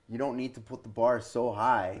 You don't need to put the bar so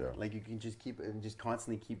high. Yeah. Like you can just keep it and just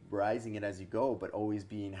constantly keep rising it as you go, but always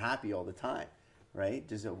being happy all the time, right?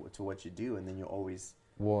 Just to what you do, and then you always.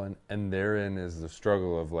 Well, and therein is the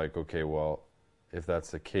struggle of like, okay, well, if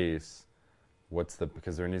that's the case,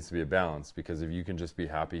 because there needs to be a balance. Because if you can just be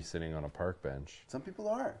happy sitting on a park bench, Some people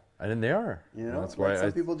are, and then they are, that's why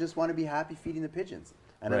some people just want to be happy feeding the pigeons,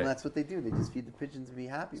 and Right. then that's what they do. They just feed the pigeons and be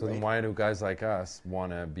happy. So right? then why do guys like us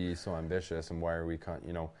want to be so ambitious, and why are we,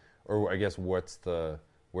 or I guess where's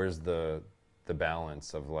the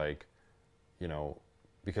balance of like,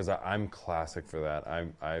 because I'm classic for that.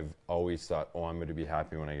 I've always thought, oh, I'm going to be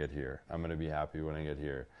happy when I get here. I'm going to be happy when I get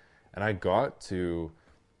here. And I got to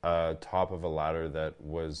top of a ladder that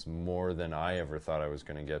was more than I ever thought I was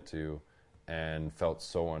going to get to, and felt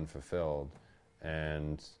so unfulfilled.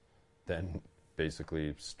 And then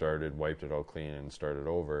basically wiped it all clean and started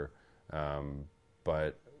over.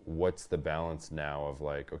 But what's the balance now of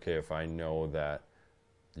like, okay, if I know that,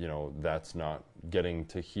 that's not getting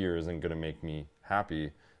to here isn't going to make me happy,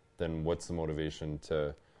 then what's the motivation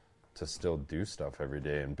to still do stuff every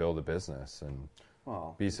day and build a business and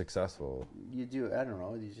Well, be successful? you do. I don't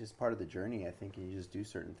know. It's just part of the journey. I think you just do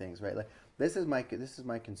certain things, right? Like this is my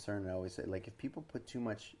concern. I always say, like, if people put too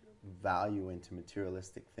much value into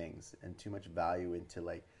materialistic things and too much value into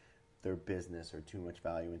like their business or too much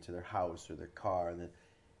value into their house or their car, then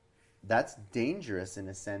that's dangerous in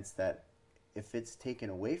a sense that if it's taken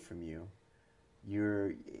away from you,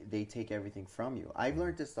 they take everything from you. I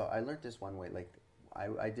learned this one way. Like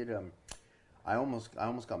I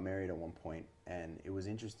almost got married at one point, and it was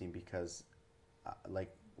interesting because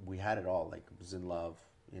like we had it all. Like, was in love.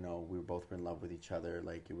 We were both in love with each other.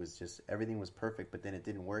 Like, it was just, everything was perfect, but then it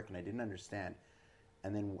didn't work, and I didn't understand.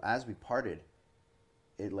 And then as we parted,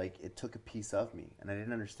 it took a piece of me, and I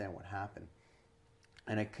didn't understand what happened.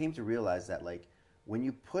 And I came to realize that, like, when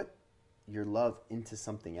you put your love into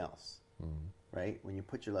something else, right? When you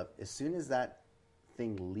put your love, as soon as that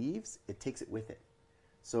thing leaves, it takes it with it.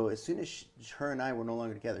 So as soon as her and I were no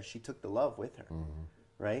longer together, she took the love with her,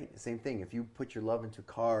 right? Same thing. If you put your love into a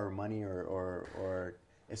car or money or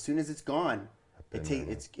as soon as it's gone,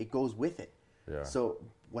 it goes with it. Yeah. So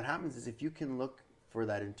what happens is, if you can look for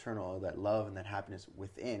that internal, that love and that happiness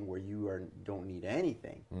within, where you don't need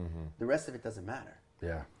anything, the rest of it doesn't matter.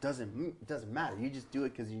 Yeah. It doesn't matter. You just do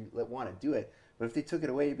it because you want to do it. But if they took it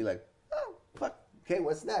away, you'd be like, oh, fuck. Okay,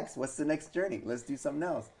 what's next? What's the next journey? Let's do something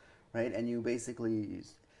else, right? And you basically,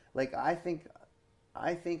 like, I think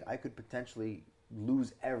I could potentially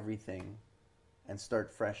lose everything and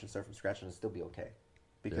start fresh and start from scratch and still be okay,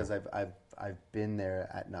 because I've been there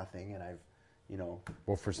at nothing, and I've you know.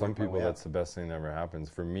 Well, for some work my people, way up. that's the best thing that ever happens.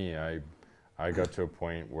 For me, I got to a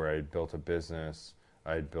point where I built a business,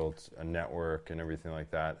 I had built a network and everything like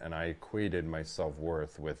that, and I equated my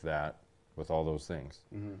self-worth with that, with all those things.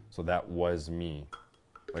 So that was me.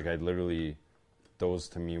 Like I literally, those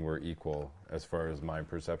to me were equal as far as my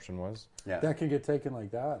perception was. Yeah. That can get taken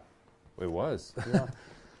like that. It was. Yeah.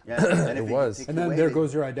 Yeah. And if It you was. take And then away there the-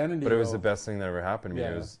 goes your identity. But it was though. the best thing that ever happened to me.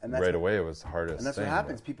 Yeah. It was And that's right what- away. It was the hardest And that's thing. what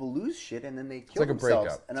happens. People lose shit and then they kill like a themselves.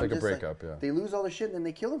 breakup. And It's I'm like a just breakup, yeah. They lose all their shit and then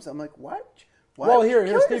they kill themselves. I'm like, what? Why Well, would you here,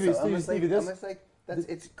 kill Stevie, yourself? I'm Stevie, just Stevie, like, this- I'm just like,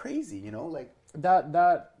 it's crazy, you know? Like,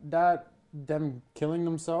 that them killing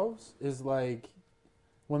themselves is like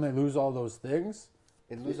when they lose all those things.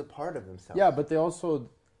 they lose a part of themselves. Yeah, but they also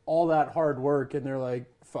all that hard work and they're like,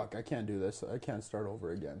 fuck, I can't do this. I can't start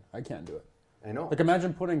over again. I can't do it. I know. Like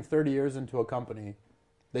imagine putting 30 years into a company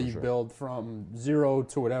that you sure. build from zero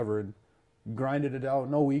to whatever and grinded it out,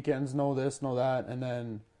 no weekends, no this, no that, and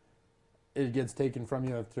then it gets taken from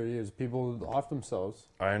you after 30 years. People off themselves.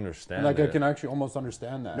 I understand. And like I it. can actually almost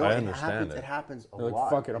understand that. No, I it understand happens. it. It happens a They're like, lot.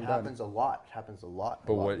 "Fuck it, I'm it done." happens a lot. It happens a lot.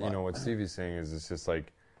 But a lot, what lot. what Stevie's saying is, it's just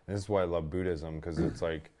like, and this is why I love Buddhism, because it's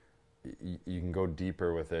like you can go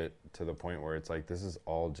deeper with it to the point where it's like this is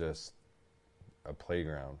all just a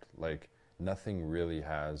playground. Like nothing really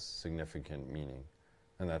has significant meaning,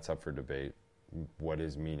 and that's up for debate. What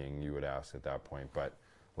is meaning? You would ask at that point, but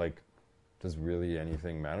like, does really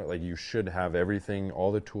anything matter? Like you should have everything,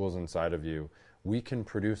 all the tools inside of you. We can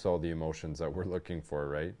produce all the emotions that we're looking for,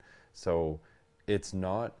 right? So it's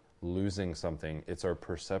not losing something, it's our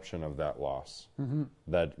perception of that loss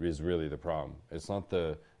that is really the problem. It's not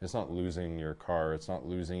losing your car, it's not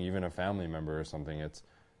losing even a family member or something. It's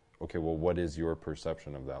okay, well, what is your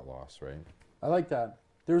perception of that loss, right? I like that.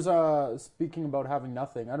 There's speaking about having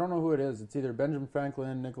nothing. I don't know who it is. It's either Benjamin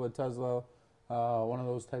Franklin, Nikola Tesla, one of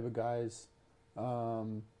those type of guys.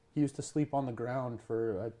 He used to sleep on the ground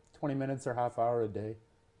for 20 minutes or half hour a day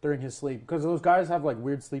during his sleep because those guys have like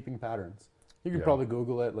weird sleeping patterns. You could Yeah. probably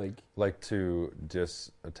Google it. Like to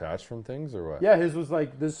disattach from things or what? Yeah, his was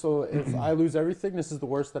like this. So if I lose everything, this is the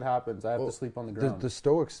worst that happens. I have Well, to sleep on the The, ground. the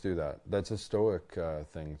Stoics do that. That's a Stoic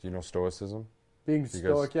thing. Do you know Stoicism? Being guys-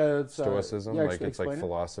 stoic, yeah, it's Stoicism, yeah, like it's like explain it.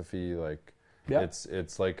 philosophy, like Yeah.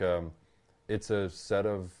 it's like it's a set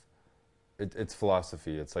of it's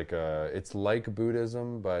philosophy. It's like it's like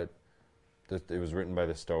Buddhism, but it was written by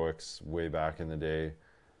the Stoics way back in the day,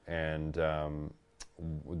 and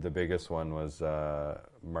the biggest one was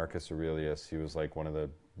Marcus Aurelius. He was like one of the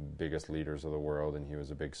biggest leaders of the world, and he was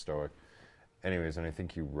a big Stoic. Anyways, and I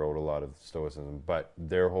think he wrote a lot of Stoicism, but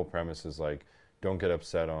their whole premise is like, don't get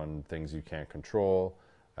upset on things you can't control.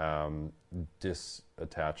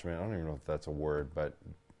 Disattachment. I don't even know if that's a word, but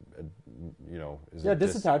is Yeah, it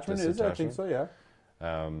disattachment is. I think disattachment? so. Yeah.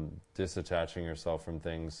 Disattaching yourself from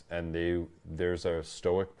things, and there's a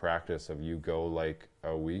Stoic practice of you go like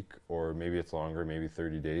a week, or maybe it's longer, maybe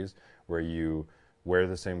 30 days, where you wear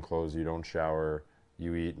the same clothes, you don't shower,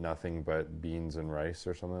 you eat nothing but beans and rice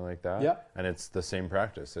or something like that. Yeah. And it's the same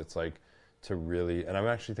practice. It's like to really, and I'm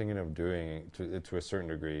actually thinking of doing it to a certain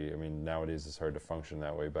degree. I mean, nowadays it's hard to function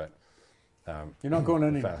that way, but You're not going on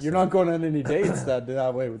any. Fasting. You're not going on any dates that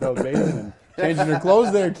way without bathing and changing your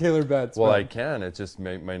clothes. There, Killer Bets. well, man. I can. It just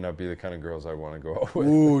might not be the kind of girls I want to go out with.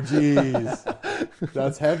 Ooh, jeez,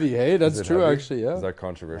 that's heavy. Hey, that's Is it true. heavy? Actually, yeah. Is that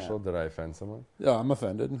controversial? Did I offend someone? Yeah, I'm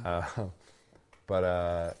offended.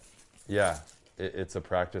 But yeah, it's a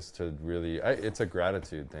practice to really. It's a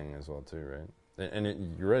gratitude thing as well too, right?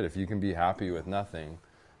 And you're right. If you can be happy with nothing,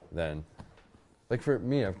 then, like for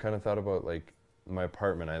me, I've kind of thought about like my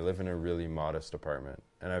apartment. I live in a really modest apartment,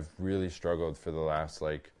 and I've really struggled for the last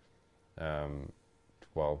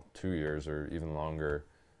 2 years or even longer,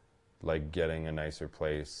 like getting a nicer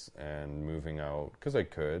place and moving out because I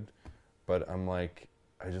could, but I'm like.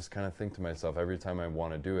 I just kind of think to myself every time I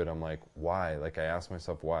want to do it, I'm like, why? Like I ask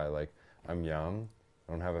myself why. Like I'm young,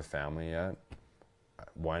 I don't have a family yet.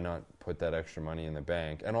 Why not put that extra money in the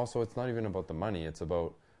bank? And also, it's not even about the money. It's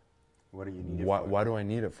about What do you need it why, for? why do I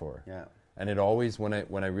need it for? Yeah. And it always, when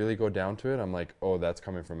I really go down to it, I'm like, oh, that's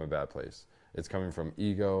coming from a bad place. It's coming from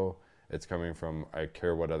ego. It's coming from I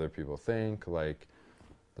care what other people think. Like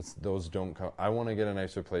those don't come. I want to get a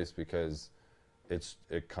nicer place because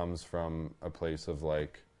it comes from a place of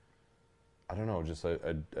like, I don't know, just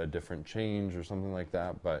a different change or something like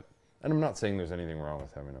that. And I'm not saying there's anything wrong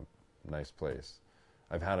with having a nice place.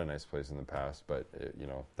 I've had a nice place in the past, but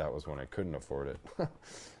that was when I couldn't afford it.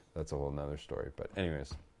 That's a whole nother story. But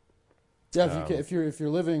anyways, Yeah, if you're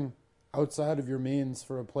living outside of your means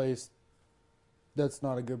for a place, that's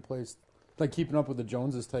not a good place like keeping up with the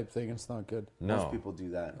Joneses type thing. It's not good. No. Most people do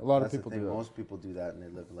that. A lot of That's the people thing, do that. Most people do that, and they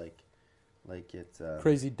live like it's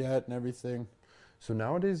Crazy debt and everything. So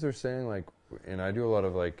nowadays they're saying like, and I do a lot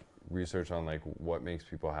of like research on like what makes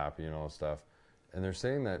people happy and all this stuff, and they're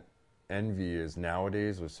saying that envy is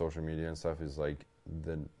nowadays with social media and stuff is like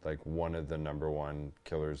one of the number one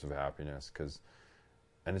killers of happiness.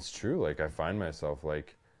 And it's true. Like I find myself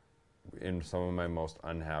like in some of my most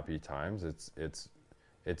unhappy times, it's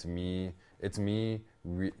me,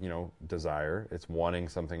 desire. It's wanting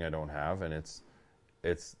something I don't have, and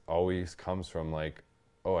it's always comes from like,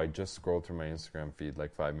 oh, I just scrolled through my Instagram feed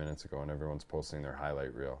like 5 minutes ago, and everyone's posting their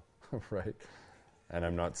highlight reel, right? And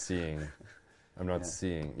I'm not seeing.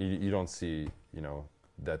 You don't see,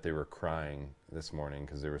 that they were crying this morning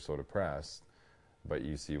because they were so depressed, but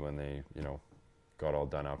you see when they, got all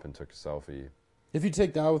done up and took a selfie. If you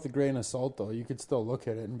take that with a grain of salt, though, you could still look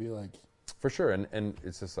at it and be like, For sure, and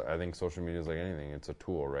it's just, I think social media is like anything. It's a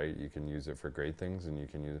tool, right? You can use it for great things, and you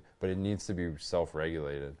can use it, but it needs to be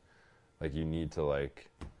self-regulated. Like it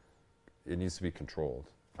needs to be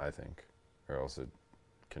controlled, I think, or else it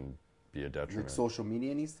can be a detriment. like social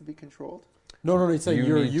media needs to be controlled. no, it's like You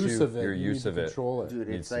your need use to- of it. your you use need of to it. control it. Dude,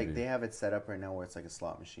 Needs it's to like be. they have it set up right now where it's like a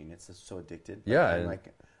slot machine. It's just so addicted. Yeah, and and-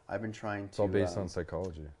 like I've been trying to. It's all based on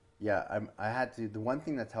psychology. Yeah, I had to. The one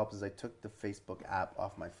thing that's helped is I took the Facebook app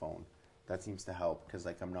off my phone. That seems to help because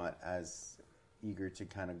like I'm not as eager to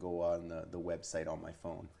kind of go on the website on my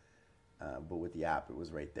phone. But with the app, it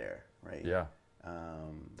was right there, right? Yeah,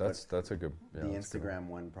 But that's a good. Yeah, the that's a good Instagram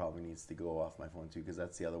one probably needs to go off my phone too because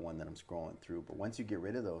that's the other one that I'm scrolling through. But once you get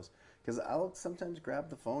rid of those, because I'll sometimes grab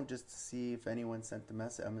the phone just to see if anyone sent the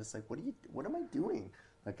message. I'm just like, what am I doing?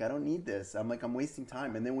 Like I don't need this. I'm wasting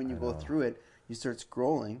time. And then when you go through it, you start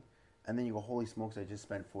scrolling, and then you go, holy smokes! I just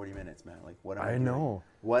spent 40 minutes, man. Like what am I doing? know.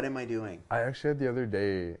 What am I doing? I actually had the other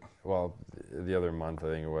day, well, the other month I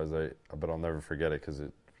think it was, but I'll never forget it because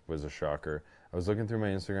it was a shocker. I was looking through my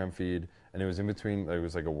Instagram feed, and it was in between, it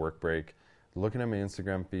was like a work break, looking at my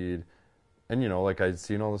Instagram feed, and like I'd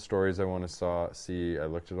seen all the stories I want to see, I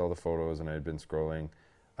looked at all the photos, and I had been scrolling.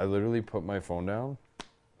 I literally put my phone down,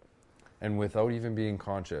 and without even being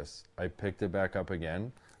conscious, I picked it back up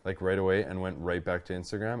again, like right away, and went right back to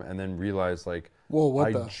Instagram, and then realized like, Whoa, what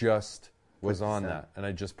I the? just was Put this on down. that, and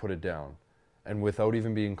I just put it down, and without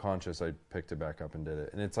even being conscious, I picked it back up and did it.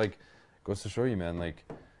 And it's like, goes to show you, man, like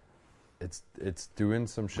it's doing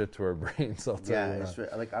some shit to our brains. I'll tell Yeah, you it's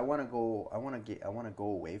that. like I want to go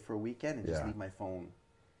away for a weekend and just Yeah. leave my phone.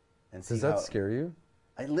 And see Does that how, scare you?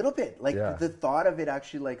 A little bit, like Yeah. the thought of it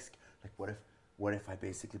actually, like what if I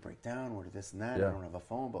basically break down, or this and that? Yeah. I don't have a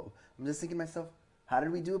phone, but I'm just thinking to myself, how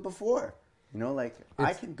did we do it before? Like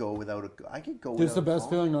I could go without It's the best phone.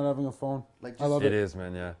 feeling not having a phone. Like, I love It it. is,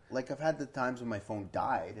 man. Yeah. Like I've had the times when my phone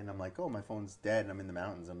died, and I'm like, oh, my phone's dead, and I'm in the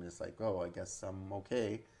mountains. I'm just like, oh, I guess I'm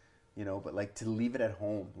okay, But like to leave it at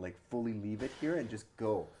home, like fully leave it here and just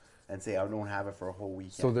go and say I don't have it for a whole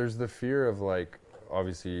weekend. So there's the fear of like,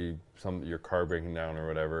 obviously, your car breaking down or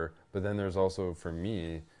whatever. But then there's also, for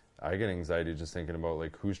me, I get anxiety just thinking about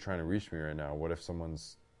like who's trying to reach me right now. What if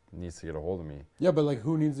someone's needs to get a hold of me? Yeah, but like,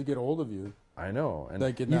 who needs to get a hold of you? I know, and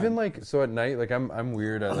Like, in even that- like so at night, like I'm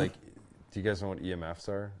weird at like. Do you guys know what EMFs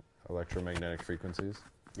are? Electromagnetic frequencies.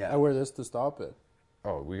 yeah, I wear this to stop it.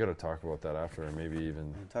 Oh, we got to talk about that after, or maybe even.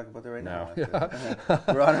 we can talk about that right Now. now.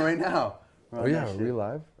 We're on it right now. We're Oh on yeah, that are we shit.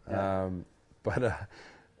 live? Yeah. But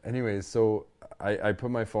anyways, so I put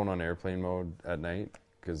my phone on airplane mode at night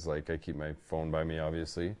because like I keep my phone by me,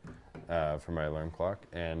 obviously, for my alarm clock.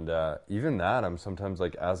 And even that, I'm sometimes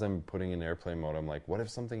like, as I'm putting in airplane mode, I'm like, what if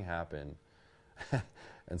something happened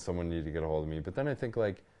and someone needed to get a hold of me? But then I think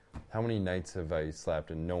like, how many nights have I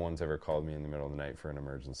slept and no one's ever called me in the middle of the night for an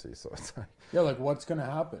emergency? So it's like, Yeah, like what's gonna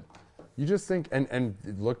happen? you just think, and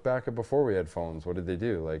look back at before we had phones. What did they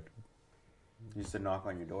do? Like, You used to knock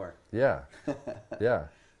on your door. yeah, yeah.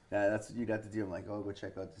 Yeah, that's what you'd have to do. I'm like, oh, go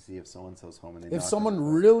check out to see if so and so's home. And they If knock on someone the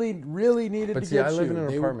door. really needed But to see, get I live you, in an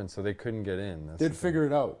they apartment, so they couldn't get in. That's the they'd thing. figure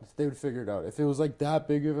it out. They would figure it out. If it was like that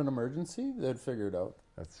big of an emergency, they'd figure it out.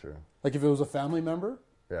 That's true. Like if it was a family member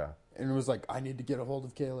Yeah, and it was like, I need to get a hold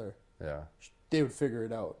of Kaylor, yeah, they would figure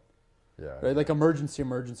it out. yeah. Right? Like emergency,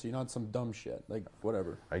 not some dumb shit. Like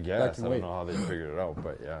whatever. I That guess can I wait. don't know how they figured it out,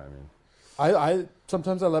 but yeah, I mean, I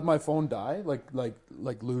sometimes I let my phone die,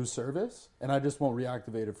 like lose service, and I just won't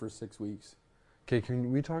reactivate it for 6 weeks. okay.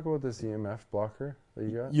 Can we talk about this EMF blocker that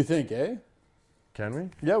you got? You think, eh? Can we?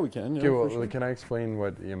 Yeah, we can. Yeah, Okay, well, for sure. can I explain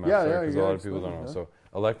what EMFs Yeah, are? yeah, Because you a lot gotta of people don't know. explain,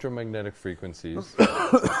 So, electromagnetic frequencies,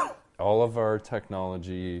 all of our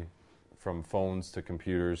technology, from phones to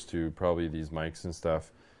computers to probably these mics and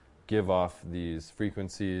stuff, give off these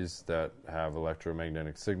frequencies that have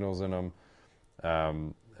electromagnetic signals in them.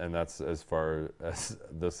 And that's as far as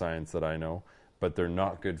the science that I know. But they're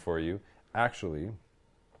not good for you. Actually,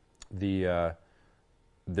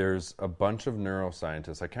 there's a bunch of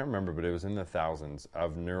neuroscientists, I can't remember, but it was in the thousands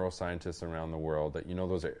of neuroscientists around the world that,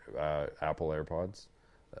 those Apple AirPods?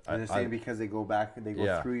 They're saying because they go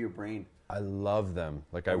through your brain. I love them.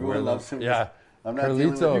 Like I Everyone wear them. loves them. Yeah. I'm not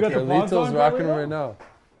dealing with You got the pods Carlito's on, rocking them Carlito? right now.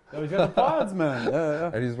 Oh, he's got the pods, man.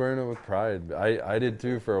 Yeah. And he's wearing it with pride. I did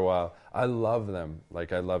too for a while. I love them.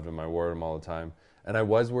 Like I loved them. I wore them all the time. And I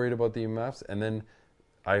was worried about the EMFs. And then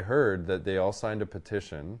I heard that they all signed a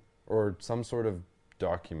petition or some sort of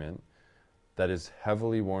document that is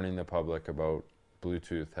heavily warning the public about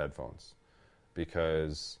Bluetooth headphones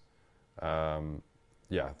because, the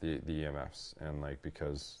EMFs and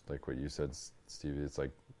because what you said, Stevie, it's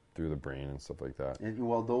through the brain and stuff like that. And,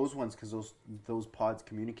 well, those ones, because those pods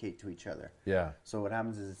communicate to each other. Yeah. So what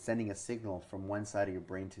happens is it's sending a signal from one side of your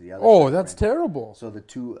brain to the other. Oh, side of that's the brain. terrible. So the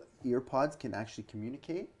two ear pods can actually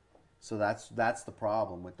communicate. So that's the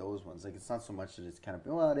problem with those ones. It's not so much that it's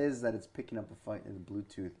it is that it's picking up the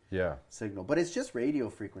Bluetooth signal, but it's just radio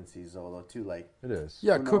frequencies though too. It is.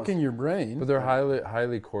 Yeah, who cooking knows? your brain. But they're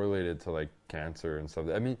highly correlated to cancer and stuff.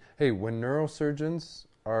 I mean, hey, when neurosurgeons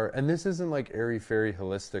are, and this isn't airy-fairy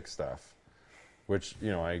holistic stuff, which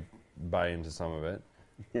I buy into some of it,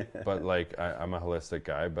 but I'm a holistic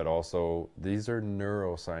guy, but also these are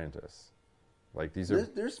neuroscientists. These are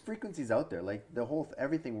there's frequencies out there. The whole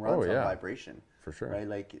everything runs on vibration. For sure.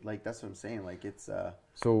 Right? That's what I'm saying. It's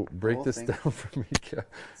so break whole this thing. down for me.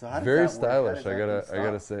 So how does Very that work? stylish. How does that I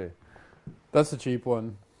gotta say. That's the cheap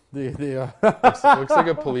one. Looks like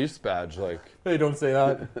a police badge. Hey, don't say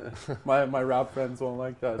that. my rap friends won't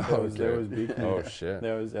like that. They always beat me. Oh shit.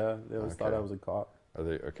 They always thought I was a cop. Are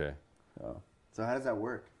they okay? Yeah. So how does that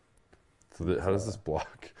work? So how does this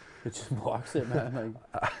block? It just blocks it, man.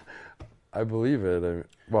 I believe it. I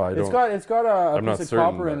don't. It's got a I'm not piece of certain,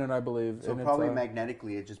 copper in but- it, I believe. So and probably it's,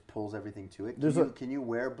 magnetically, it just pulls everything to it. Can you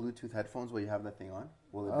wear Bluetooth headphones while you have that thing on?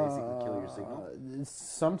 Will it basically kill your signal?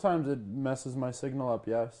 sometimes it messes my signal up.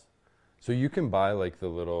 Yes. So you can buy the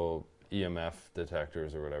little EMF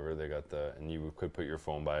detectors or whatever. They got and you could put your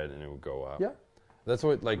phone by it and it would go up. Yeah. That's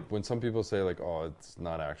what when some people say oh, it's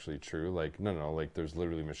not actually true. No, there's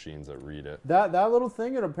literally machines that read it. That little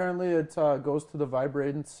thing, it goes to the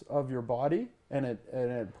vibrance of your body, and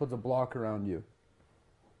it puts a block around you.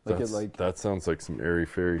 That sounds like some airy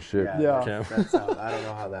fairy shit. Yeah. Cam. I don't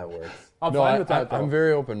know how that works. I'm No, fine with that. I'm though.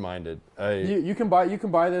 very open-minded. You can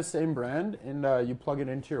buy this same brand, and you plug it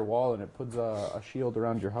into your wall, and it puts a shield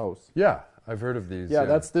around your house. Yeah, I've heard of these. Yeah,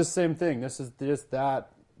 that's this same thing. This is just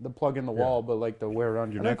the plug in the wall, but the wear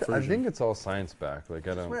around your neck I version. think it's all science backed. I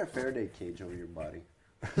Just don't. wear a Faraday cage over your body.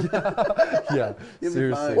 Yeah, You'll be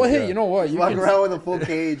seriously. fine. well, hey, yeah. you know what? Just walk around with a full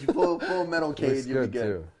cage, full metal cage. Looks You'll be good good.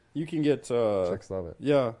 too. You can get Chicks love it.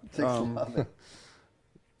 yeah. Chicks love it.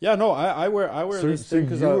 Yeah, no, I wear this thing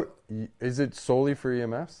because is it solely for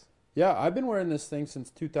EMFs? yeah, I've been wearing this thing since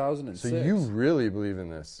 2006. So you really believe in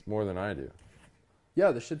this more than I do?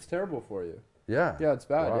 yeah, the shit's terrible for you. Yeah. Yeah, it's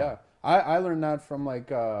bad. Wow. Yeah, I learned that from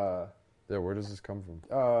Yeah. Where does this come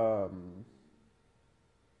from?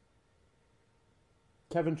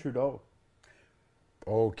 Kevin Trudeau.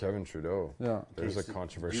 Oh, Kevin Trudeau. Yeah. There's Okay, a so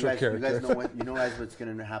controversial you character. guys know what's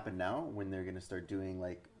going to happen now when they're going to start doing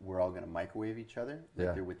we're all going to microwave each other.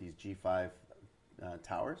 Yeah. They're with these G5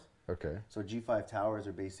 towers. Okay. So G5 towers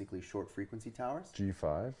are basically short frequency towers.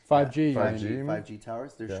 G5. 5G. Yeah, 5G. 5G, you mean? 5G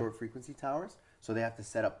towers. They're Yeah. short frequency towers. So they have to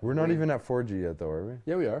set up. We're not even at 4G yet, though, are we?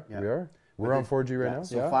 Yeah, we are. Yeah. We are. We're But on 4G right now.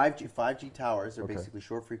 So Yeah. 5G towers are Okay. basically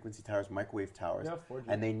short frequency towers, microwave towers, Yeah, 4G.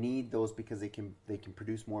 and they need those because they can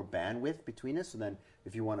produce more bandwidth between us. So then,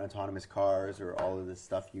 if you want autonomous cars or all of this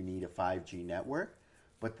stuff, you need a 5G network.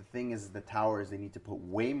 But the thing is, the towers they need to put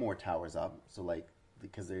way more towers up. So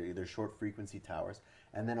because they're short frequency towers,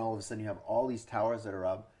 and then all of a sudden you have all these towers that are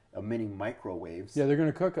up emitting microwaves. Yeah, they're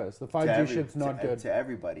gonna cook us. The 5G shit's not good. To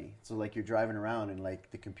everybody. So you're driving around and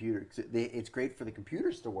the computer, it's great for the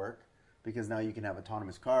computers to work because now you can have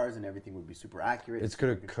autonomous cars and everything would be super accurate. It's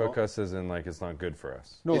going to cook us as in it's not good for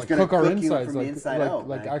us. No, It's like gonna cook our you insides, from the inside out,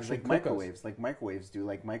 man, 'cause actually cook us. microwaves, like microwaves do,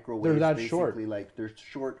 microwaves. They're that basically, short. they're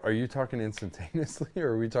short. Are you talking instantaneously or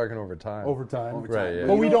are we talking over time? Over time. Over Right, time. yeah.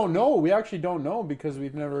 But we You know- don't know. We actually don't know because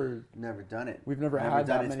we've never. Never done it. We've never had done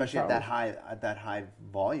that it, many especially at towers. that high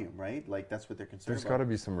volume, right? That's what they're concerned There's about. got to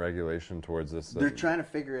be some regulation towards this. They're trying to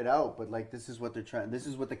figure it out, but this is what they're trying. This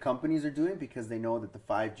is what the companies are doing because they know that the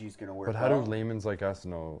 5G is going to work. But how do layman's like us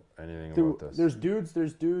know anything Dude, about this?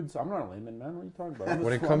 there's dudes. I'm not a layman, man. What are you talking about?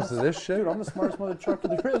 When it comes to this shit, dude, I'm the smartest mother trucker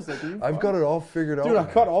there is. Like, I've got it all figured out. Dude, I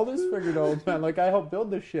man. got all this figured out, man. Like, I helped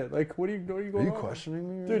build this shit. Like, what are you going Are you on?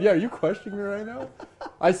 questioning me? Dude, yeah, are you questioning me right now?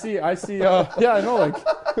 I see, yeah, I know, like,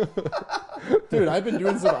 dude, I've been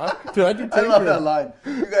doing some, dude, I do I love that tinkering. line.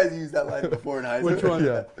 You guys used that line before in high school. Which one?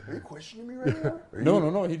 Yeah. Are you questioning me right now?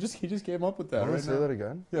 No, he just came up with that Want right to say now. that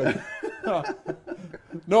again? Yeah.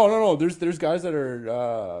 No. There's guys that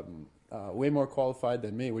are way more qualified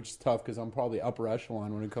than me, which is tough because I'm probably upper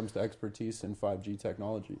echelon when it comes to expertise in 5G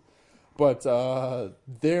technology. But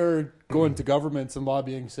they're going to governments and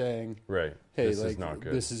lobbying, saying, Right. "Hey, this like, is not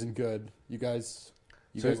good. this isn't good. You guys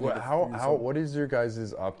So need to figure how something." what is your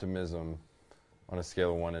guys' optimism on a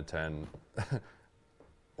scale of 1 to 10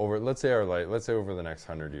 over let's say over the next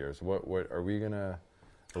 100 years? What are we gonna?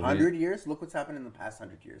 100 years? Look what's happened in the past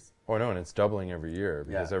 100 years. Oh no, and it's doubling every year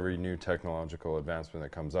because Yeah. every new technological advancement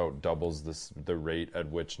that comes out doubles the rate at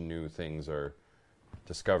which new things are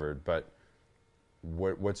discovered. But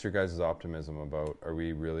what's your guys' optimism about? Are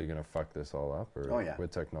we really gonna fuck this all up, or Oh, yeah.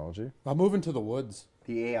 with technology? I'm moving to the woods.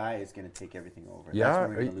 The AI is going to take everything over. Yeah, That's when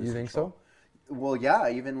we're gonna you lose think control. Well, yeah,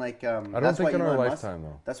 even like I don't that's think why in our Elon Musk- lifetime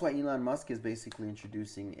though. That's why Elon Musk is basically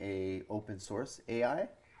introducing a open source AI,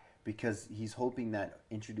 because he's hoping that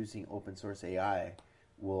introducing open source AI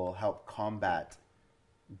will help combat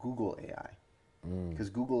Google AI, because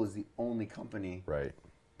Google is the only company Right.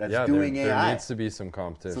 that's yeah, doing there AI. needs to be some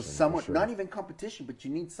competition. So for someone, sure. not even competition, but you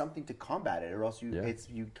need something to combat it, or else Yeah.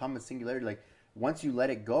 you come a singularity. Like once you let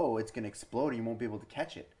it go, it's going to explode, and you won't be able to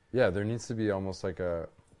catch it. Yeah, there needs to be almost like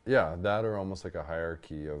that or almost like a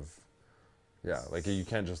hierarchy of, like you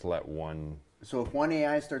can't just let one. So if one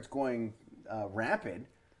AI starts going rampant,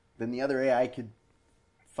 then the other AI could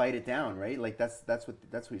fight it down, right? Like that's what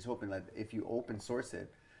he's hoping. That if you open source it,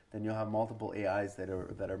 then you'll have multiple AIs that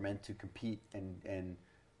are meant to compete and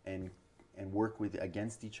work with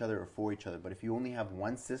against each other or for each other. But if you only have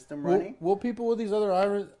one system running, Will people with these other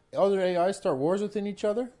AIs start wars within each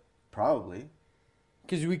other? probably,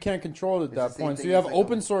 Because we can't control it at It's that the same point. So thing you have as like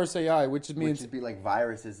open a- source AI, which which means would be like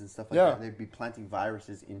viruses and stuff like Yeah. that. They'd be planting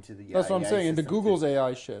viruses into the that's what I'm AI saying. Into system Google's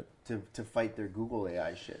AI shit. to fight their Google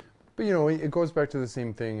AI shit. But it goes back to the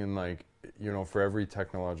same thing in like, for every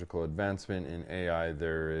technological advancement in AI,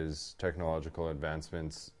 there is technological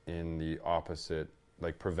advancements in the opposite,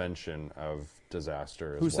 like prevention of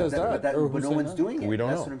disaster. Who as says well. that? Or But who's no saying one's that? doing it. We don't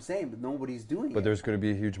That's know. what I'm saying. But nobody's doing it. But there's going to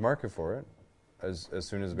be a huge market for it as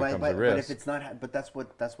soon as it becomes a But risk. if it's not, but that's what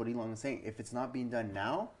Elon is saying. If it's not being done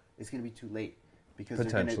now, it's going to be too late because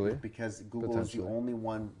Potentially. because Google is the Potentially. only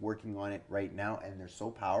one working on it right now, and they're so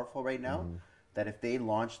powerful right now Mm-hmm. that if they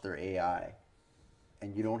launch their AI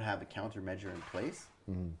and you don't have a countermeasure in place,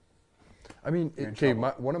 I mean, You're in okay,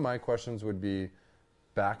 trouble. one of my questions would be,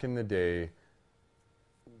 back in the day,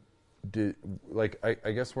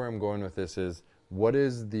 I guess where I'm going with this is, what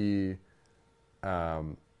is the,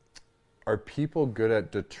 are people good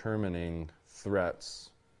at determining threats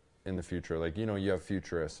in the future? Like, you have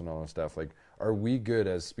futurists and all that stuff. Like, are we good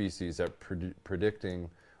as species at predicting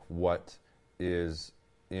what is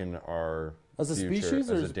in our As a future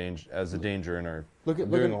species, or as a danger in our? Look at-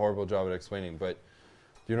 I'm look doing at- a horrible job at explaining, but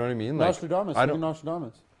do you know what I mean? Like, Nostradamus. I Look at don't.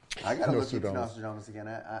 Nostradamus. I got to look into Nostradamus. Nostradamus again.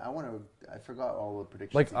 I want to. I forgot all the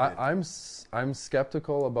predictions. Like he did. I'm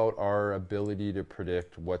skeptical about our ability to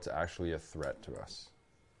predict what's actually a threat to us,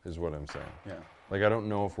 is what I'm saying. Yeah. Like, I don't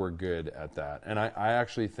know if we're good at that, and I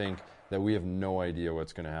actually think that we have no idea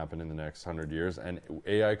what's going to happen in the next 100 years, and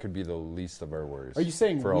AI could be the least of our worries. Are you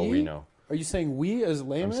saying for all we know? Are you saying we as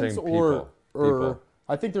laymen, saying or people.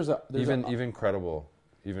 I think there's Even credible,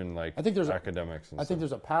 even like I think there's academics. I think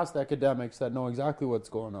there's a past academics that know exactly what's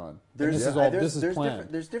going on. And There's this is all there's, this is there's planned.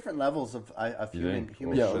 different, there's different levels of You human think?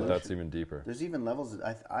 human Oh, shit, evolution. that's even deeper. There's even levels.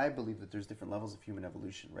 I believe that there's different levels of human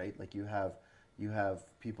evolution, right? Like you have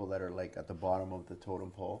people that are like at the bottom of the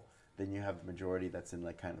totem pole. Then you have the majority that's in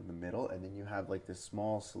like kind of the middle, and then you have like this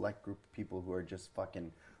small select group of people who are just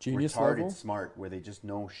fucking Genius retarded level? smart, where they just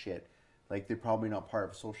know shit. Like they're probably not part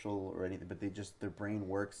of social or anything, but their brain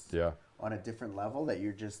works Yeah. on a different level that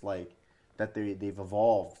you're just like that they've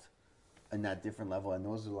evolved in that different level, and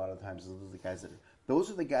those are a lot of times those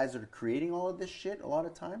are the guys that are creating all of this shit a lot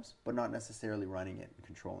of times, but not necessarily running it and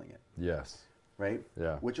controlling it, Yes. right?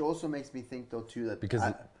 Yeah. Which also makes me think though too that Because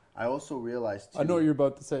I also realized too, I know what you're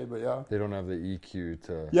about to say, but yeah. They don't have the EQ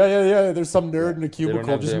to. Yeah. There's some nerd in a They don't cubicle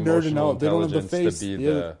have just the nerding emotional out. They don't have the intelligence face. to be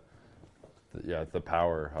Yeah. the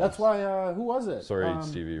powerhouse. That's why. Who was it? Sorry,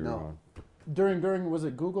 Stevie. no. Ron. During was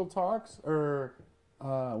it Google Talks or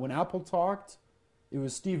when Apple talked? It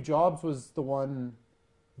was Steve Jobs was the one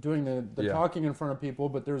doing the Yeah. talking in front of people,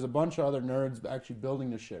 but there's a bunch of other nerds actually building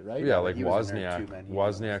the shit, right? Yeah, but like he was a nerd Wozniak. too, man. He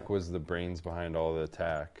Wozniak was the brains behind all the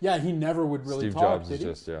tech. Yeah, he never would really Steve talk, Jobs did is he?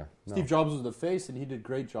 just no. Steve Jobs was the face, and he did a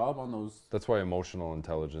great job on those. That's why emotional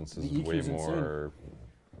intelligence is The EQ's way insane. more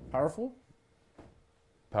Powerful?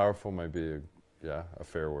 powerful. Might be a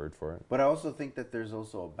fair word for it. But I also think that there's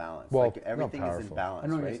also a balance. Well, Like not everything is in powerful. I balance,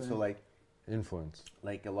 know what you're right? So saying. Influence.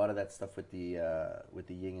 like a lot of that stuff with the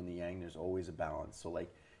yin and the yang, there's always a balance. So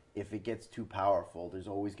like if it gets too powerful, there's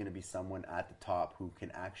always going to be someone at the top who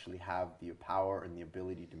can actually have the power and the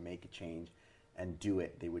ability to make a change and do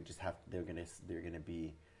it. They would just have they're going to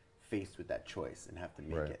be faced with that choice and have to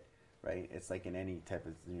make Right. it, right? It's like in any type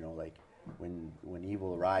of, like when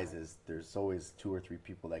evil arises, there's always 2 or 3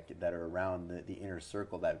 people that are around the inner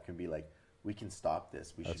circle that can be like, we can stop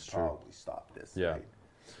this. We That's should true. probably stop this. Yeah. Right?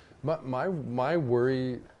 My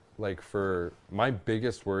worry, like for my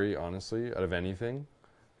biggest worry, honestly, out of anything,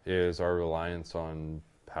 is our reliance on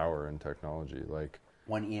power and technology. Like,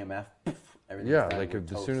 One EMF, everything's yeah, done like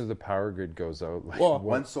with as soon as the power grid goes out, like, Well,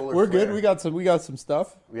 one solar We're flare. good. We got some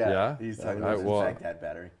stuff. Yeah? He's I- talking I- about his well- Baghdad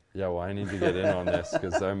battery. yeah, well, I need to get in on this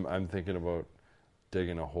because I'm thinking about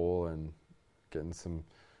digging a hole and getting some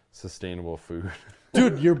sustainable food.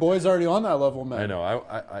 Dude, your boy's already on that level, man. I know.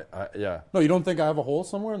 I yeah. No, you don't think I have a hole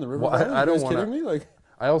somewhere in the river? Well, I Valley? You don't guys wanna- kidding me? Like,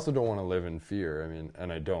 I also don't want to live in fear. I mean,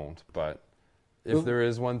 and I don't. But if Well- there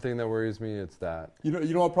is one thing that worries me, it's that. you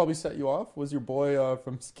know what probably set you off was your boy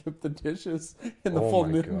from Skip the Dishes in the Oh full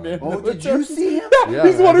my mid. God. mid- Oh, did you see him? Yeah,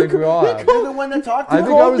 He's man, one I who think we all have. You're the one that talked to I him?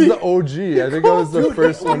 think I was me. the OG. I think I was the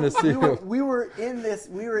first one to see him. We were in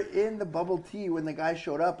the bubble tea when the guy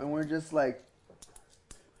showed up, and we're just like,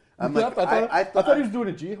 I'm like, I thought he was doing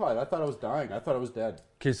a jihad. I thought I was dying. I thought I was dead.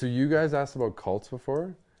 Okay, so you guys asked about cults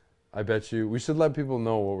before. I bet you we should let people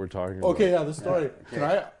know what we're talking about. Okay, yeah, the story. Okay. Can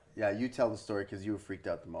I? Yeah, you tell the story because you were freaked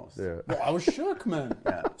out the most. Yeah. Well, I was shook, man.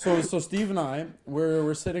 Yeah. So Steve and I,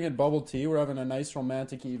 we're sitting at bubble tea. We're having a nice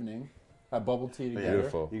romantic evening at bubble tea But together.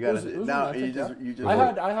 Beautiful. You It got was now. romantic, You just.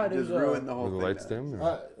 I had you his, just ruined the whole Were the thing. lights now. dim?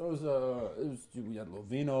 or- it was we had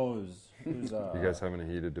Lovino. It was You guys having a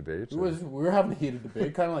heated debate? we were having a heated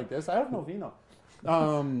debate, kind of like this. I have no vino.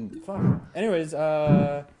 Fuck. Anyways,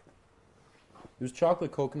 it was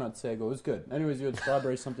chocolate coconut sago. It was good. Anyways, you had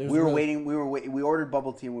strawberry something. It was We were really- waiting. We ordered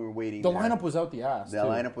bubble tea. and We were waiting. The lineup was out the ass. The too.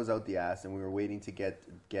 lineup was out the ass, and we were waiting to get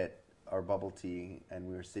our bubble tea, and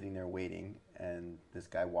we were sitting there waiting, and this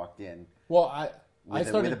guy walked in Well, I with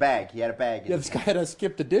started. a bag. He had a bag. Yeah, this guy had a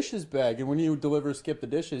skip the dishes bag, and when you deliver skip the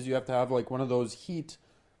dishes, you have to have like one of those heat.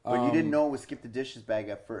 But you didn't know it was Skip the Dishes bag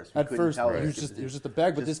at first. We At couldn't first, tell it was Skip just the it was Dishes. just a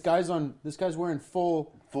bag. But Just this guy's wearing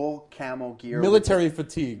full full camo gear, military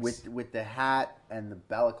fatigues, with the hat and the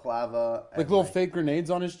balaclava, like and little fake grenades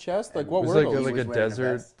on his chest. Like and what It was were like, those? like a He was wearing a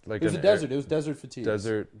desert, vest. like It was a an desert. It was desert fatigues.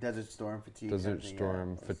 desert storm fatigue. kind of desert thing,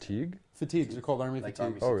 storm yeah. fatigue. Fatigues. They're called army Like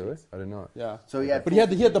fatigues. army Oh, really? I didn't know it. Yeah. So he had, But he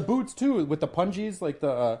had the boots too, with the pungies, like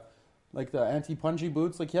the anti-pungy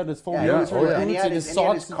boots. Like he had his full yeah, Yeah, military oh, yeah. and he boots had and his his, and he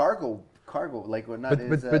had his socks. cargo, like well, not But-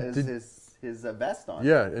 his, but his, did- his vest on.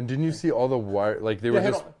 Yeah, and didn't you see all the wire? Like they were Yeah,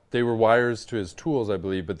 just they were wires to his tools, I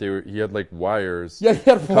believe, but he had like wires. Yeah, he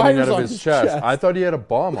had coming wires out of on his his chest. chest. I thought he had a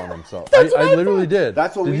bomb on himself. That's what I I literally thought. did.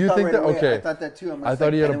 That's what did we you thought think right that? away. Okay, I thought that too. I'm I just thought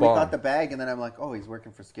like, he had and a then we bomb. thought the bag, and then I'm like, oh, he's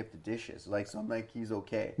working for Skip the Dishes. Like, so I'm like, he's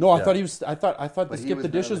okay. No, I Yeah. thought he was. I thought the But he skip was the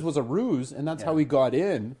dishes nervous. was a ruse, and that's Yeah. how he got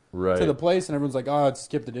in Right. to the place. And everyone's like, "Oh, it's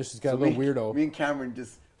skip the dishes guy, a So little me, weirdo." Me and Cameron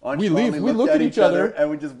just We leave, nonchalantly we looked look at each other. and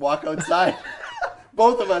we just walk outside.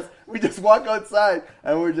 Both of us, we just walk outside,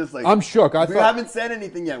 and we're just like, I'm shook. we haven't said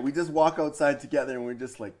anything yet. We just walk outside together, and we're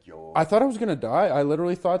just like, yo. I thought I was gonna die. I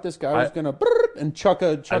literally thought this guy was I- gonna and chuck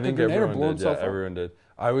a I think grenade or everyone blow did. himself Yeah, up. everyone did.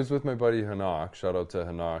 I was with my buddy Hanak. Shout out to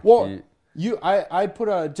Hanak. Well, I put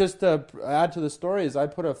a just to add to the story is I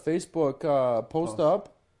put a Facebook post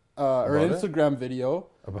up or About it? Instagram video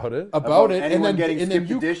About it. about it, and anyone then getting and then Skip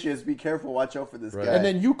the you Dishes, be careful, watch out for this Right. guy. and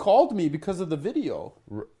then you called me because of the video.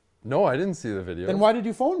 No, I didn't see the video. Then why did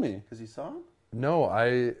you phone me? because you saw him, No,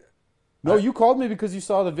 No, you called me because you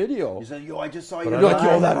saw the video. you said, yo, I just saw But you. I You're don't like,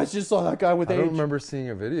 know. yo, that I just saw that guy with I don't age. remember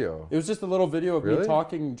seeing a video. It was just a little video of me Really?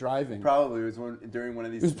 talking and driving. Probably it was during one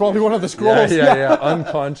of these. It was probably one of the Yeah, scrolls. yeah.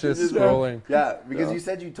 Unconscious scrolling. Yeah, because you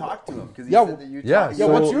said you talked to him. Because you Yeah, said that you Yeah, talked. Yeah,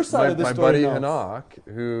 so what's your side my, of the my story buddy now? Hanak,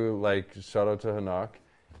 who like shout out to Hanak.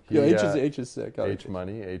 Yo, H is sick. H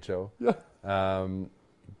money, HO. Yeah.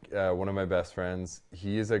 One of my best friends.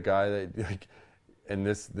 He is a guy that like and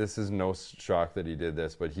this is no shock that he did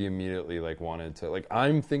this, but he immediately like wanted to, like,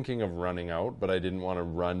 I'm thinking of running out, but I didn't want to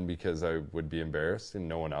run because I would be embarrassed, and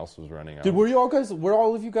no one else was running out. Dude, were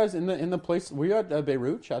all of you guys in the place? Were you at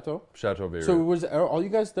Beirut Chateau? Chateau Beirut. So was all you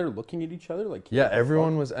guys there looking at each other like? Yeah,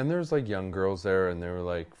 everyone was, and there's like young girls there, and they were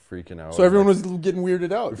like freaking out. So everyone was getting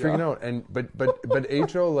weirded out. freaking out, and but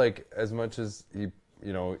Ho, like, as much as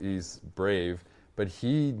he's brave, but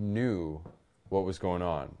he knew what was going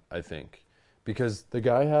on, I think, because the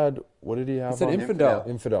guy had, what did he have? He said on? infidel.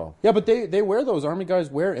 Infidel. Yeah, but they wear those. Army guys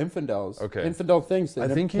wear infidels. Okay. Infidel things. I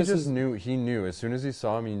think he just knew. He knew as soon as he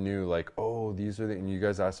saw him. He knew, like, oh, these are the. And you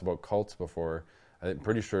guys asked about cults before. I'm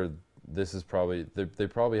pretty sure this is probably they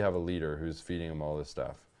probably have a leader who's feeding him all this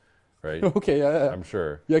stuff, right? Okay, yeah. I'm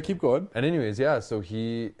sure. Yeah, keep going. And anyways, yeah. So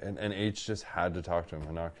he and H just had to talk to him.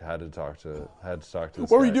 Hanak had to talk to this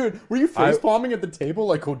What were guy. you doing? Were you face palming at the table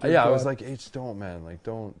like? Oh, dear Yeah, God. I was like, H, don't, man, like,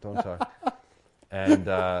 don't talk. And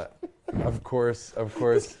of course,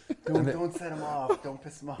 Don't set him off. Don't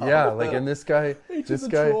piss him off. yeah, like, and this guy, H is a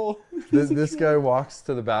troll. this guy walks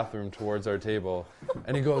to the bathroom towards our table,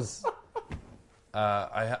 and he goes,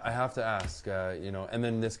 I have to ask, and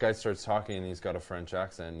then this guy starts talking, and he's got a French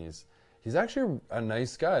accent. And he's actually a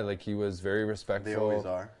nice guy. Like, he was very respectful. They always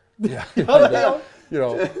are. Yeah,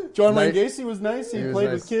 John Wayne nice- Gacy was nice. He was played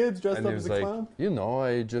nice. with kids, dressed And up he as was a like, clown.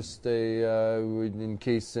 I just, in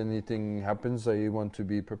case anything happens, I want to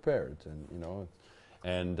be prepared,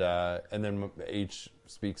 and then H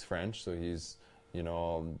speaks French, so he's,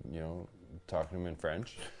 talking to him in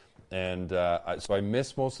French, and so I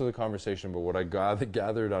missed most of the conversation, but what I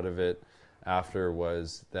gathered out of it after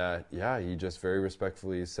was that, yeah, he just very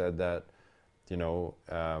respectfully said that,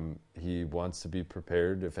 he wants to be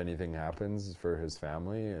prepared if anything happens for his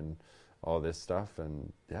family and all this stuff,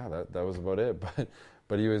 and yeah, that was about it.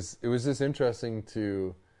 But it was just interesting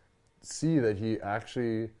to see that he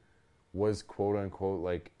actually was, quote unquote,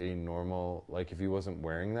 like a normal, like, if he wasn't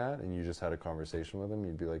wearing that and you just had a conversation with him,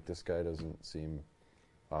 you'd be like, this guy doesn't seem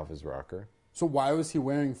off his rocker. So why was he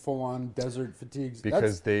wearing full-on desert fatigues?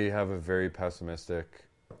 Because they have a very pessimistic.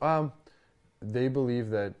 They believe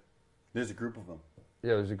that. There's a group of them.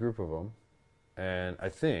 Yeah, there's a group of them, and I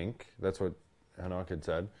think that's what Hanak had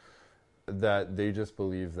said. That they just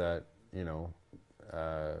believe that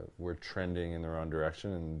we're trending in the wrong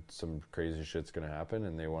direction, and some crazy shit's going to happen,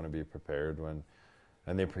 and they want to be prepared when.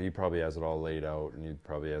 And he probably has it all laid out, and he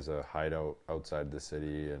probably has a hideout outside the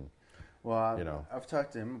city, and. Well, I've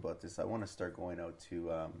talked to him about this. I want to start going out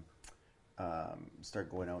to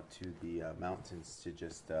the mountains to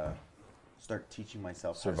just start teaching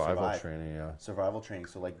myself how to survive. Training, yeah. Survival training.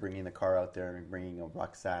 So, like, bringing the car out there and bringing a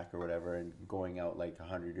rucksack or whatever, and going out like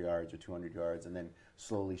 100 yards or 200 yards, and then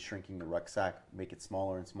slowly shrinking the rucksack, make it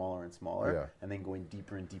smaller and smaller and smaller, Yeah. and then going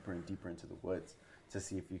deeper and deeper and deeper into the woods to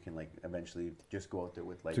see if you can, like, eventually just go out there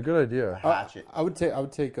with, like, It's a good idea. a hatchet. I would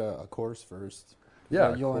take a course first.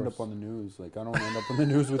 Yeah, you'll of end up course. on the news. Like, I don't want to end up on the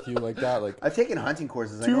news with you like that. Like, I've taken hunting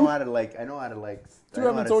courses. Two I know how to two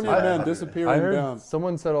Hamiltonian men disappearing I heard down.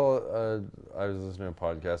 someone said I was listening to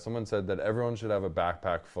a podcast. Someone said that everyone should have a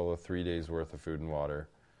backpack full of 3 days worth of food and water,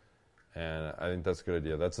 and I think that's a good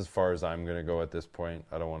idea. That's as far as I'm going to go at this point.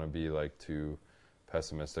 I don't want to be like too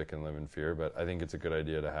pessimistic and live in fear, but I think it's a good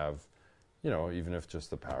idea to have, even if just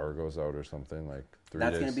the power goes out or something, like 3 days.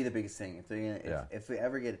 That's going to be the biggest thing. If we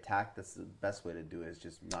ever get attacked, that's the best way to do it. Is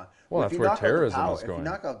just not. Well, if that's you where knock out the terrorism power, is going. If you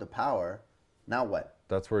knock out the power, now what?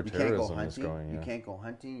 That's where You can't go terrorism is hunting. going. Yeah. You can't go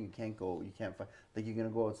hunting. You can't go. You can't. Like, you're gonna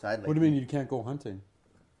go outside. Like, What do you mean you can't go hunting?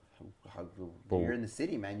 You're in the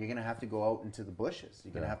city, man. You're gonna have to go out into the bushes.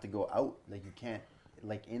 You're gonna have to go out. Like, you can't.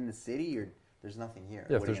 Like, in the city, there's nothing here.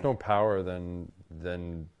 Yeah, if What are there's you no power,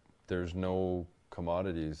 then there's no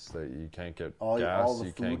commodities that you can't get all gas. the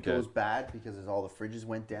You food can't goes get. bad because all the fridges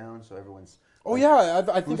went down, so everyone's. Oh yeah,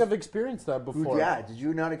 I think I've experienced that before. Yeah, did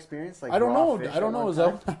you not experience like? I don't raw know. fish I don't at know. one Is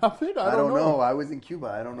that time? what happened? I don't know. I was in Cuba.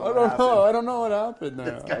 I don't know. I what don't happened. know. I don't know what happened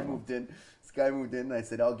there. This guy moved in. And I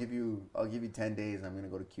said, I'll give you 10 days. I'm gonna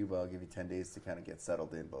go to Cuba. I'll give you 10 days to kind of get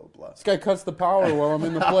settled in. Blah blah blah. This guy cuts the power while I'm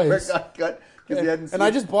in the place. Got cut because he hadn't. And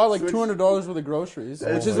I just bought like switched- $200 worth of groceries, Yeah,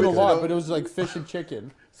 which isn't a switched it lot, over. but it was like fish and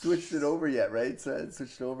chicken. switched it over yet, right? So I hadn't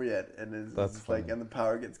switched it over yet, and That's it's like, funny. and the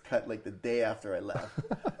power gets cut like the day after I left,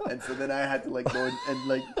 and so then I had to like go and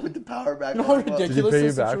like put the power back. You know how on. Did you ridiculous pay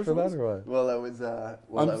this back for situation that was? or what?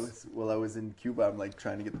 Well, I was in Cuba. I'm like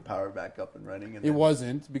trying to get the power back up and running. And It then-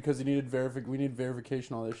 wasn't because we needed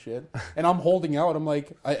verification, all this shit. And I'm holding out. I'm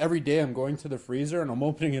like, every day I'm going to the freezer and I'm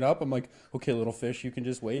opening it up. I'm like, okay, little fish, you can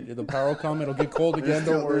just wait. The power will come. It'll get cold again. There's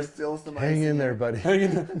Don't worry. still some Hang ice in there, buddy. Hang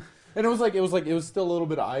in there. And it was still a little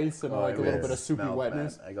bit of ice and like it a little was bit of soupy smelled,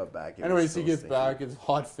 wetness. man. I got back. It Anyways, was he so gets stinky. back. It's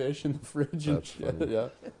hot fish in the fridge and That's shit. funny. Yeah,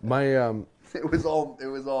 My It was all. it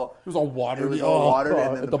was all watered. It was all watered,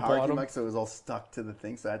 and then at the the power bottom. came back, so it was all stuck to the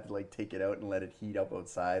thing. So I had to like take it out and let it heat up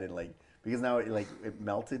outside, and like because now it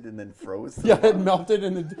melted and then froze. to the Yeah, it bottom. melted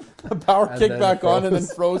and the power And kicked then back on and then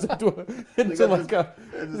froze. froze into It's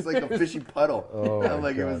just like a fishy puddle. Oh I'm my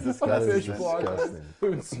like, it was God. disgusting. That fish is block. disgusting.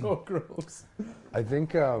 It was so gross. I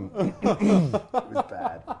think It was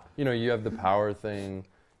bad. you know, you have the power thing,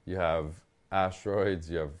 you have asteroids,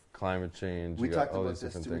 you have climate change, We you got talked all about these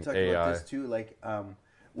this different too. We things. talked AI. about this too. Like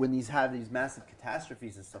when these have these massive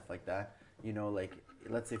catastrophes and stuff like that. You know, like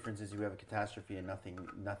let's say for instance you have a catastrophe and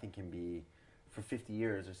nothing can be for 50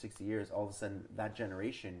 years or 60 years. All of a sudden that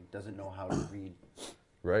generation doesn't know how to read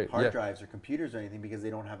Right. hard Yeah. drives or computers or anything because they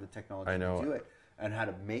don't have the technology I know. to do it and how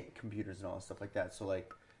to make computers and all that stuff like that. So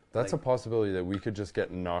like That's like, a possibility that we could just get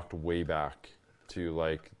knocked way back to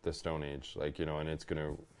like the Stone Age, like, you know, and it's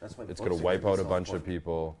gonna That's why it's books gonna are wipe gonna out be a so bunch of important.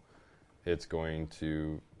 people. It's going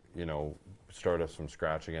to, you know, start us from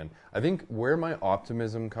scratch again. I think where my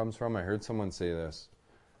optimism comes from, I heard someone say this.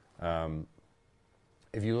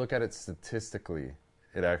 If you look at it statistically,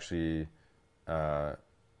 it actually, I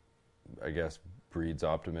guess, breeds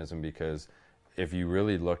optimism because if you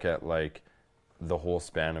really look at like the whole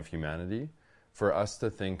span of humanity, for us to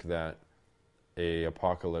think that a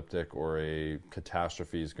apocalyptic or a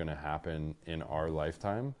catastrophe is going to happen in our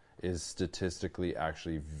lifetime is statistically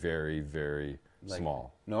actually very, very Like,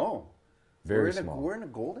 small. No. Very we're in small. We're in a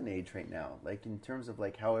golden age right now. Like in terms of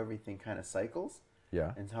like how everything kind of cycles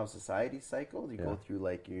Yeah. and how society cycles. You Yeah. go through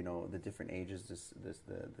like, you know, the different ages,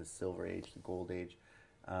 the silver age, the gold age.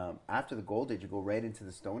 After the gold age, you go right into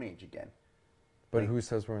the stone age again. But like- who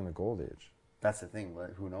says we're in the gold age? That's the thing.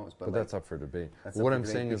 Like, who knows? But like, that's up for debate. that's What up I'm for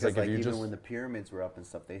saying debate is like because, if you even just when the pyramids were up and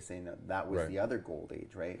stuff, they saying that was Right. the other gold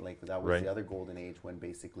age, right? Like that was Right. the other golden age when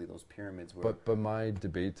basically those pyramids were. But my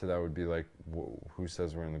debate to that would be like, who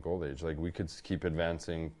says we're in the gold age? Like we could keep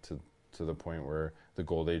advancing to the point where the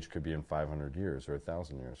gold age could be in 500 years or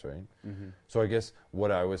 1,000 years, right? Mm-hmm. So I guess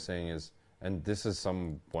what I was saying is, and this is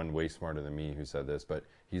someone way smarter than me who said this, but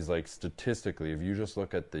he's like statistically, if you just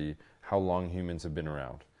look at how long humans have been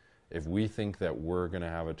around, if we think that we're going to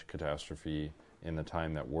have a catastrophe in the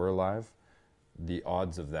time that we're alive, the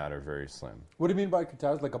odds of that are very slim. What do you mean by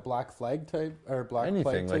catastrophe? Like a black flag type or black plague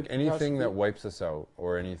Anything, type like anything that catastrophe? wipes us out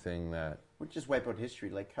or anything that Would just wipe out history.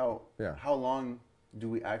 Like how Yeah. how long do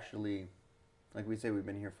we actually, like we say we've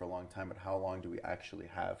been here for a long time, but how long do we actually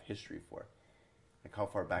have history for? Like how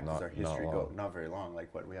far back does Not- our history not go? long. Not very long.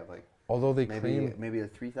 Like what we have like although they maybe claim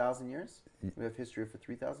 3,000 years. We have history for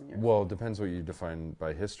 3,000 years. well, it depends what you define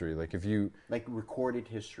by history. Like if you Like recorded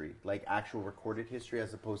history, like actual recorded history,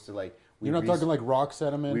 as opposed to like You're not talking like rock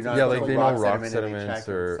sediment. we're not Yeah, talking like they rock know rock sediment and they sediments check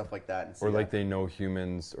and or- stuff like that, and see or like that. they know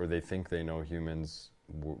humans or they think they know humans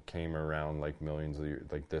came around like millions of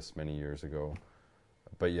years, like this many years ago.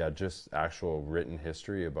 But yeah, just actual written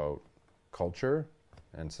history about culture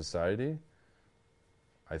and society.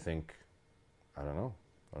 I think, I don't know.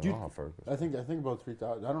 I don't Do you- know how far it goes. I think about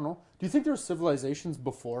 3,000. I don't know. Do you think there were civilizations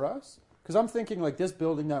before us? Because I'm thinking like this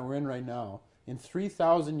building that we're in right now. In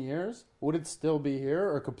 3,000 years, would it still be here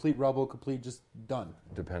or complete rubble, complete just done?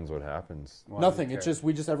 Depends what happens. Well, I Nothing. don't It's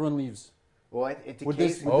care. just everyone leaves. Well, it Would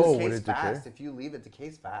decays, this- it Oh, decays would it decay? fast. If you leave, it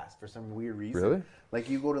decays fast for some weird reason. Really? Like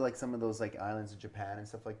you go to like some of those like islands of Japan and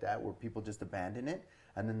stuff like that, where people just abandon it,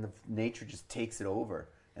 and then the nature just takes it over,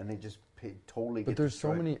 and they just totally. But get there's so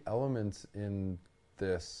destroyed. many elements in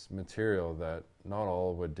this material that not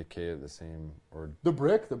all would decay at the same or The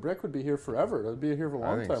brick would be here forever. It would be here for a I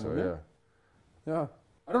long think time, so, wouldn't yeah. it? Yeah.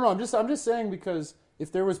 I don't know. I'm just saying because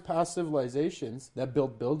if there was past civilizations that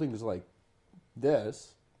built buildings like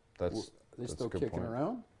this, That's are they that's still a good kicking point.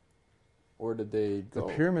 around, or did they The go?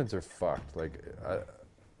 pyramids are fucked. Like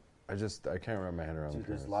I can't wrap my head around Dude, the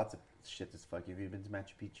there's pyramids. lots of shit that's fuck. Have you been to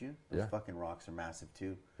Machu Picchu? Those Yeah. fucking rocks are massive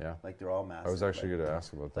too. Yeah. Like they're all massive. I was actually like, going to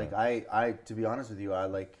ask about that. Like I to be honest with you,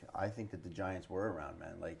 I think that the giants were around,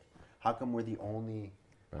 man. Like how come we're the only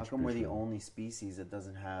Machu the Picchu. only species that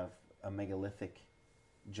doesn't have a megalithic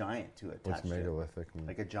giant to attach What's to it? megalithic mean?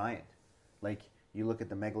 Like a giant. Like you look at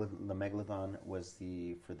the megalodon was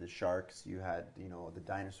for the sharks. You had, you know, the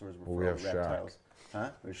dinosaurs were Well, for we all the have Shaq. reptiles. Huh?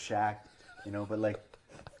 It was Shaq, you know,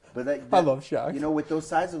 but that, I love Shaq. You know, with those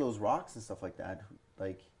size of those rocks and stuff like that,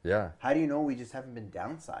 like yeah. how do you know we just haven't been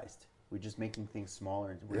downsized? We're just making things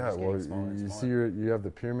smaller and we're Yeah, just well, getting smaller and you smaller. see, you have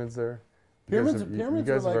the pyramids there. Pyramids- you pyramids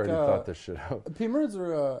guys are have like, already thought this shit out. Pyramids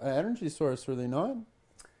are an energy source, are they not?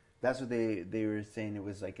 That's what they were saying. It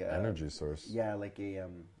was like a Energy source. Yeah, like a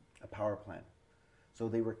power plant. So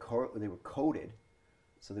they were coated.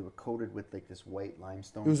 So they were coated with like this white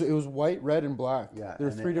limestone. It was white, red, and black. Yeah, There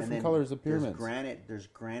were three different colors of pyramids. There's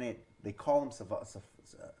granite. They call them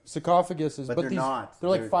Sarcophaguses, but but they're these, not. They're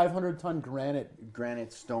like They're- 500-ton granite.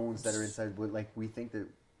 granite stones that are inside. Like we think that.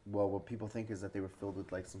 Well, what people think is that they were filled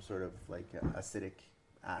with like some sort of like acidic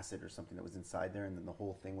acid or something that was inside there, and then the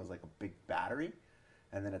whole thing was like a big battery.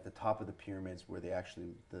 And then at the top of the pyramids, where they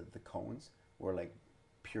actually the cones were like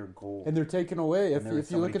pure gold. And they're taken away. If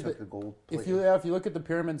you look at took the gold if plate. you look at the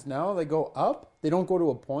pyramids now, they go up. They don't go to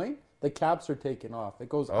a point. The caps are taken off. It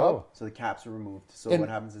goes Oh. up, So the caps are removed. So And- what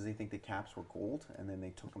happens is they think the caps were gold, and then they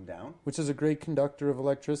took them down. which is a great conductor of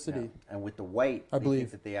electricity. Yeah. And with the white, I they believe.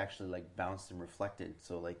 think that they actually like bounced and reflected.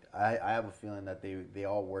 So like I have a feeling that they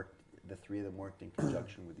all worked. The three of them worked in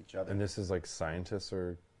conjunction with each other. And this is like scientists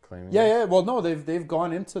are claiming. Yeah, this? yeah. Well, no, they've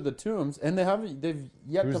gone into the tombs and they've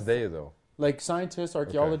yet Who's to they though? like scientists, The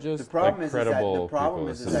archaeologists. problem Like is that credible the problem people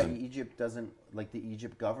is that assisting. Egypt doesn't like the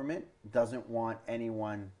Egypt government doesn't want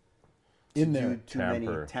anyone In to there. do too many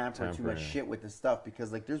Tamper too much in. shit with this stuff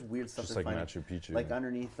because like there's weird stuff Just they're like finding. Machu Picchu. Like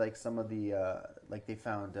underneath like some of the like they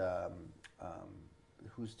found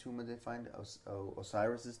whose tomb did they find?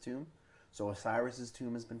 Osiris's tomb. So Osiris's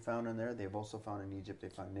tomb has been found in there. They've also found in Egypt. They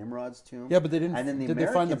found Nimrod's tomb. Yeah, but they didn't. And then Did they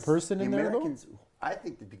find the Americans- person the in there though? Americans, I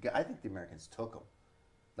think the Americans took them.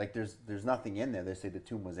 Like there's nothing in there. They say the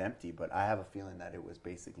tomb was empty, but I have a feeling that it was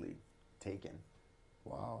basically taken.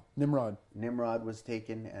 Wow, Nimrod. Nimrod was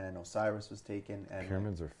taken, and Osiris was taken, and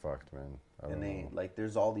Pyramids are fucked, man. I don't and they know. like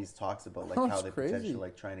there's all these talks about like Oh, how it's they crazy. potentially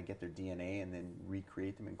like trying to get their DNA and then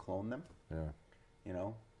recreate them and clone them. Yeah. You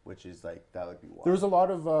know, which is like that would be wild. There was a lot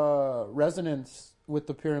of resonance with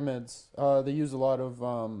the pyramids. They use a lot of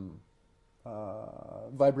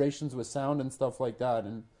vibrations with sound and stuff like that.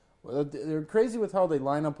 And they're crazy with how they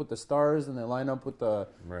line up with the stars and they line up with the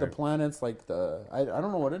Right. planets. Like I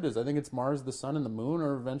don't know what it is. I think it's Mars, the Sun, and the Moon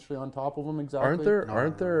are eventually on top of them. Exactly. Aren't there? No,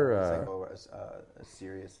 aren't no, there? no, it's like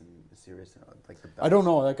Sirius and like the I don't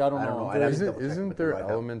know. Like I don't I don't know. know. I'd have to Isn't, double check, isn't but there you're right,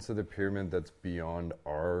 that- elements of the pyramid that's beyond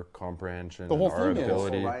our comprehension The whole and our thing is.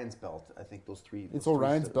 ability? Orion's belt. I think those three. It's those three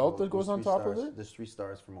Orion's sta- belt that those goes on three top of stars- it? There's 3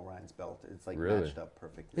 stars from Orion's belt. It's like Really? matched up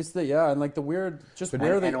perfectly. It's and like the weird, just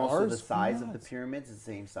where and, they and also are. the is size of the nuts. pyramids is the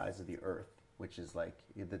same size of the Earth, which is like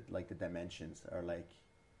the dimensions are like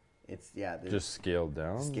it's they're Just scaled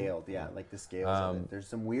down. scaled. Yeah, like the scales. Um, of it. There's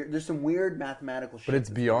some weird mathematical shit. But it's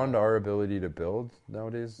that's beyond going on. our ability to build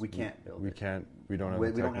nowadays. We can't build We it. can't. We don't have We,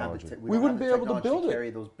 the we don't have technology. the te- We don't wouldn't have be the able to technology build it. carry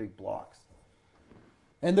those big blocks.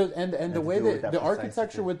 And the to way do it with that that the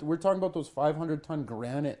architecture precisely. with we're talking about those 500-ton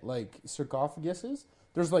granite like sarcophaguses.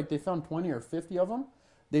 There's like they found 20 or 50 of them.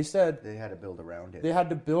 They said They had to build around it. they had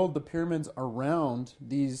to build the pyramids around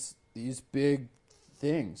these big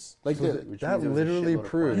things. Like So the, Which that means there was a literally shitload of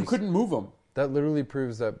proves- you planets. couldn't move them. That literally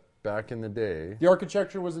proves that back in the day, The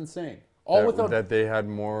architecture was insane. All without that they had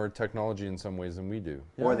more technology in some ways than we do.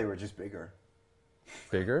 Or Yeah. they were just bigger.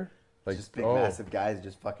 Bigger, like Just big, oh, massive guys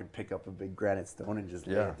just fucking pick up a big granite stone and just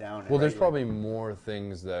lay yeah. it down. Well, there's right? probably more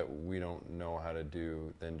things that we don't know how to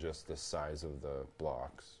do than just the size of the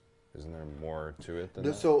blocks. Isn't there more to it than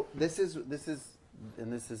that? So this is,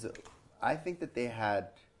 I think that they had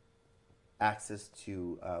access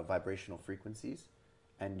to vibrational frequencies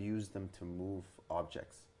and used them to move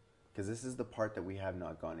objects. Because this is the part that we have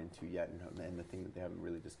not gone into yet, and the thing that they haven't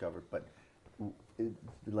really discovered. But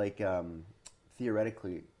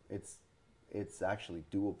theoretically, it's actually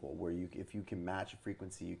doable. Where if you can match a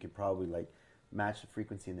frequency, you can probably like match the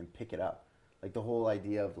frequency and then pick it up. Like the whole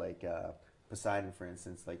idea of like Poseidon, for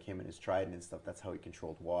instance, like him and his trident and stuff. That's how he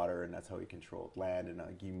controlled water, and that's how he controlled land, and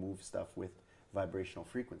he moved stuff with vibrational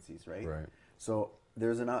frequencies, right? Right. So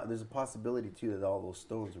there's a possibility too that all those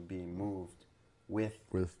stones were being moved with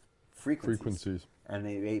frequencies. And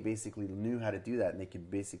they basically knew how to do that, and they could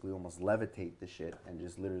basically almost levitate the shit and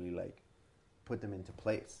just literally like put them into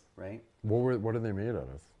place, right? What are they made out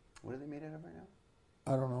of? What are they made out of right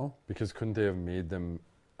now? I don't know. Because couldn't they have made them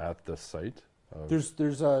at the site? Of, There's I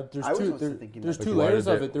was two also thinking there's that. two why layers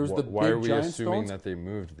did of they- it. There was wh- the why are big we giant assuming stones. that they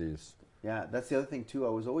moved these? Yeah, that's the other thing too. I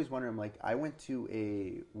was always wondering, like, I went to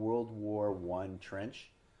a World War I trench,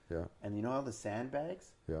 Yeah, and you know how the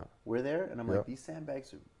sandbags yeah, were there, and I'm Yeah. like, these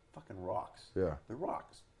sandbags are fucking rocks. yeah. They're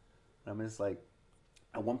rocks. And I'm just like,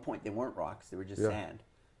 at one point they weren't rocks; they were just Yeah. sand.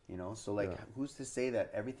 You know, so like, Yeah. who's to say that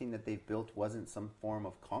everything that they've built wasn't some form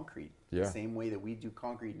of concrete? Yeah. The same way that we do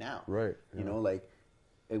concrete now. Right. You yeah. know, like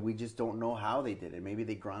we just don't know how they did it. Maybe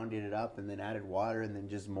they grounded it up and then added water and then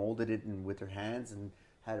just molded it with their hands and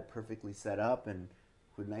had it perfectly set up and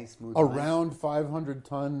with nice smooth lines. Around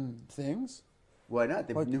 500-ton things. Why not?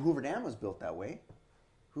 What? New Hoover Dam was built that way.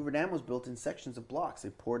 Hoover Dam was built in sections of blocks. They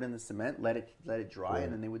poured in the cement, let it dry,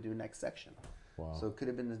 and then they would do a next section. Wow. So it could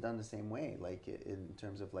have been done the same way, like in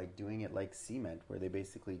terms of like doing it like cement, where they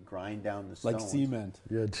basically grind down the stones. Like cement.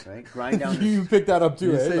 Yeah. Right? Grind down You picked that up too,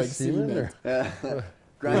 You eh? say Like semen cement.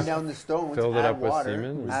 grind down the stones, Filled it add up with water,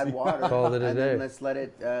 semen? add water, Called it a and day. then let's let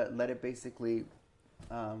it basically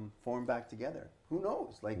form back together. Who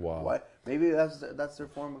knows? Like Wow. what? Maybe that's their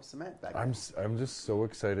form of cement back then. I'm just so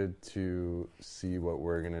excited to see what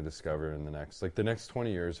we're gonna discover in the next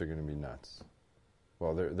 20 years are gonna be nuts.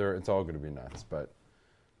 Well, it's all gonna be nuts, but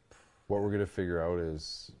what we're gonna figure out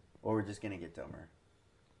is Or we're just gonna get dumber.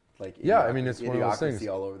 Like Yeah, I mean, it's one of those idiocracy things.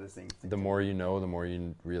 all over this thing. the more you know, the more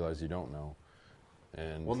you realize you don't know.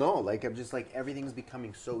 And Well, no, like I'm just like everything's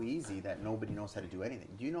becoming so easy that nobody knows how to do anything.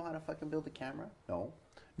 Do you know how to fucking build a camera? No.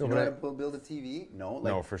 Do No, you know but how to build a TV? No. Like,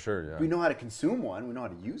 no, for sure, yeah. we know how to consume one. We know how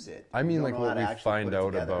to use it. I We mean, don't like know what how to we actually find put it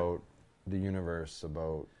out together. about the universe,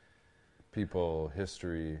 about people,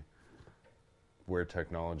 history, where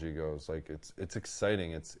technology goes. Like it's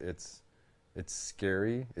exciting. It's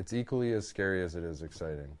scary. It's equally as scary as it is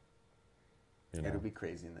exciting. You know? It'll be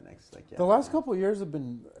crazy in the next like. Yeah, The last couple of years have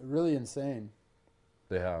been really insane.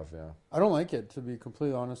 They have, yeah. I don't like it, to be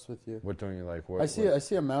completely honest with you. What don't you like? What, I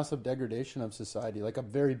see a massive degradation of society, like a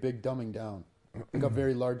very big dumbing down, like a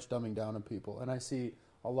very large dumbing down of people, and I see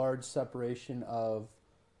a large separation of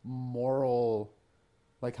moral,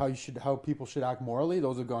 like how people should act morally.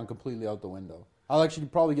 Those have gone completely out the window. I'll actually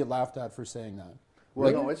probably get laughed at for saying that. Well,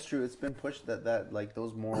 Like- no, it's true. It's been pushed that like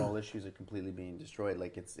those moral issues are completely being destroyed.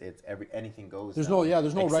 Like it's anything goes. There's now.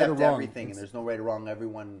 there's no right or Accept wrong. everything, and there's no right or wrong.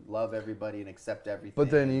 Everyone love everybody and accept everything. But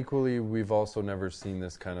then equally, we've also never seen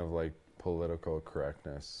this kind of like political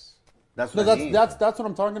correctness. that's No, what I mean. that's what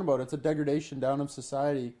I'm talking about. It's a degradation down of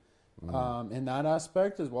society Mm-hmm. in that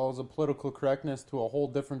aspect, as well as a political correctness to a whole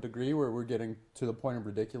different degree, where we're getting to the point of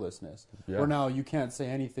ridiculousness. Yeah. Where now you can't say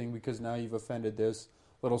anything because now you've offended this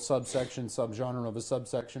little subgenre of a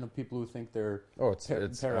subsection of people who think they're Oh, it's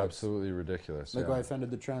parrots. absolutely ridiculous. Like yeah. I offended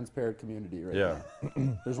the trans parrot community, right? Yeah.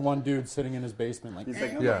 now. There's one dude sitting in his basement, like, He's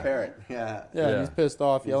like, I'm Yeah. a parrot. Yeah. yeah, Yeah. he's pissed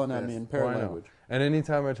off, He's yelling at pissed. me in Well, parrot I know. language. And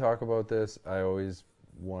anytime I talk about this, I always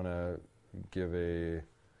want to give a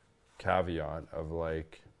caveat of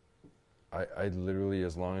like, I literally,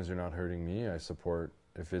 as long as you're not hurting me, I support.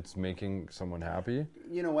 If it's making someone happy,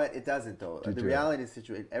 You know what? It doesn't though. Do The it. reality of the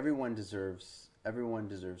situation, everyone deserves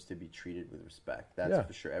to be treated with respect. That's Yeah.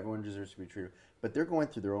 for sure. Everyone deserves to be treated. But they're going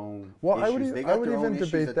through their own well, issues. They got I would their own even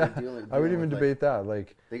issues debate that. they're dealing I would with, even like, debate that.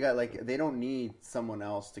 Like, They got like they don't need someone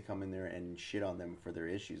else to come in there and shit on them for their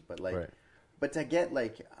issues. But like, Right. but to get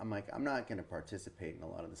like, I'm not going to participate in a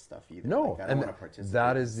lot of the stuff either. no, like, I don't and want to participate.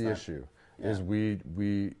 that is the It's not- issue. Yeah. Is we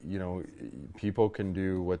you know, people can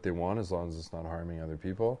do what they want as long as it's not harming other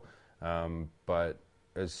people. But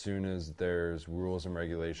as soon as there's rules and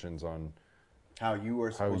regulations on how you were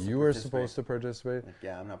how supposed you to are participate. supposed to participate, Like,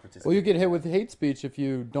 yeah, I'm not participating. Well, you get hit with hate speech if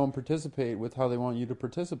you don't participate with how they want you to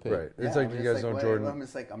participate. right? Yeah, It's like I mean, you guys like, know what- Jordan. I'm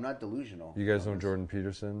just like, I'm not delusional. You guys know I'm just- Jordan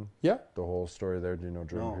Peterson? Yeah. The whole story there. Do you know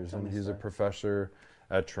Jordan No, tell Peterson? me the He's a story. professor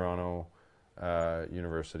at Toronto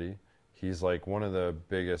University. He's like one of the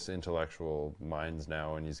biggest intellectual minds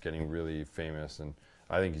now, and he's getting really famous. And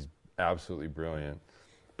I think he's absolutely brilliant.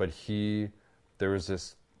 But there was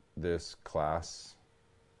this class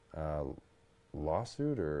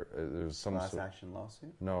lawsuit, or there was some Class sort. action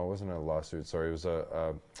lawsuit. No, it wasn't a lawsuit. Sorry, it was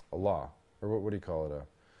a law, or what do you call it?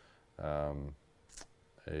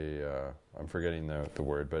 I'm forgetting the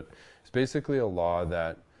word, but it's basically a law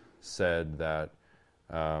that said that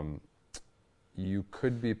you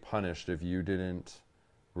could be punished if you didn't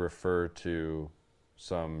refer to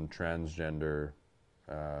some transgender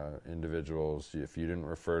individuals, if you didn't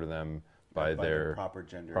refer to them by their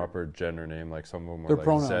proper gender name, like some of them were Their like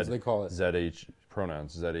pronouns, they call it. ZH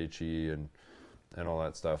pronouns, ZHE, and all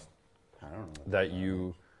that stuff. I don't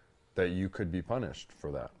know. That you could be punished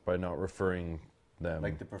for that by not referring them.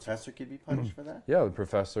 Like the professor could be punished for that. Yeah, the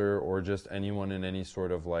professor or just anyone in any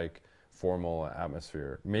sort of like formal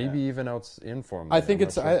atmosphere. Maybe even informal. I think I'm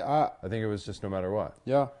it's not sure. I think it was just no matter what.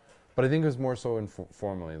 yeah. But I think it was more so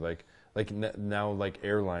informally. Like now, like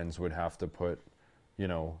airlines would have to put, you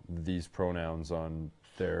know, these pronouns on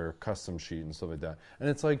their custom sheet and stuff like that. And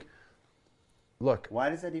it's like, look, Why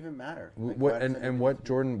does that even matter? Like, what why does that even- what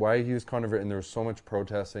Jordan, why he was controversial, and there was so much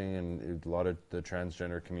protesting, and a lot of the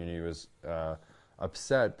transgender community was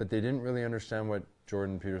upset, but they didn't really understand what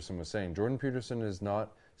Jordan Peterson was saying. Jordan Peterson is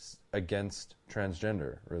not against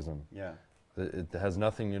transgenderism. Yeah, It has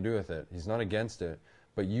nothing to do with it. He's not against it,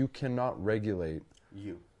 but you cannot regulate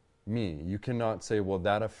me. You cannot say, well,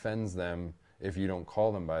 that offends them if you don't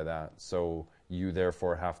call them by that, so you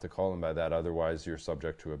therefore have to call him by that, otherwise you're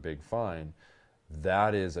subject to a big fine.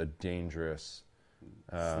 That is a dangerous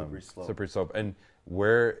slippery slope. And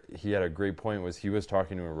where he had a great point was he was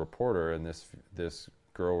talking to a reporter, and this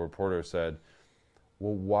girl reporter said,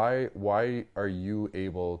 well, why are you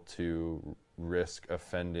able to risk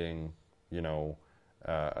offending,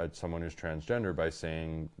 someone who's transgender by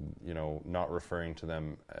saying, not referring to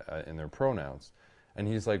them in their pronouns? And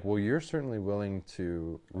he's like, well, you're certainly willing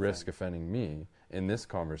to risk offending me in this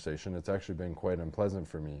conversation. It's actually been quite unpleasant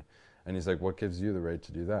for me. And he's like, what gives you the right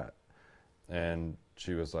to do that? And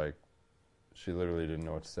she was like, she literally didn't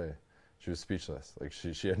know what to say. She was speechless. Like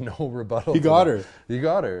she had no rebuttal. He got her. He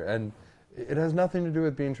got her. And it has nothing to do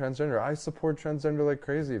with being transgender. I support transgender like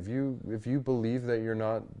crazy. If you believe that you're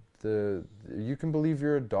not you can believe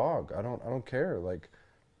you're a dog. I don't care. Like,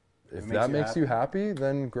 if that makes you happy,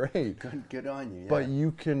 then great. Good on you. Yeah. But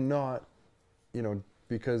you cannot,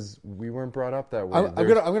 because we weren't brought up that way. I'm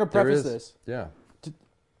gonna preface this. Yeah.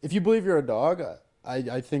 If you believe you're a dog,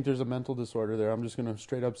 I think there's a mental disorder there. I'm just gonna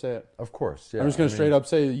straight up say it. Of course. Yeah. I'm just gonna straight up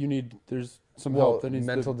say there's some help that needs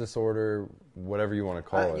mental disorder, whatever you want to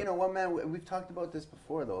call it. You know what, man? We've talked about this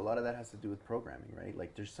before, though. A lot of that has to do with programming, right?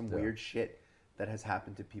 Like, there's some weird shit that has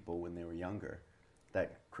happened to people when they were younger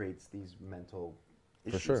that creates these mental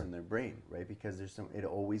issues in their brain, right? Because it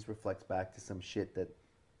always reflects back to some shit that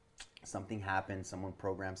something happened, someone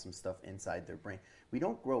programmed some stuff inside their brain. We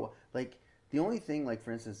don't grow like the only thing, like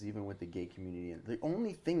for instance, even with the gay community, the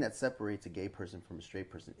only thing that separates a gay person from a straight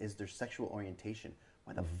person is their sexual orientation.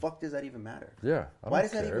 Why the fuck does that even matter? Yeah, why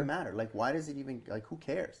does that even matter? Like, why does it even who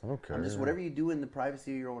cares? I don't care. I'm just whatever you do in the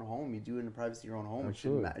privacy of your own home, you do in the privacy of your own home.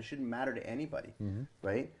 Absolutely. It shouldn't matter to anybody,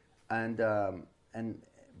 right?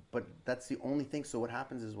 But that's the only thing. So what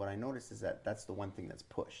happens is, what I notice is that's the one thing that's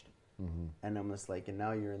pushed. And I'm just like, and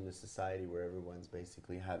now you're in this society where everyone's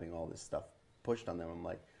basically having all this stuff pushed on them.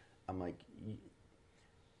 I'm like,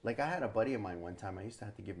 I had a buddy of mine one time. I used to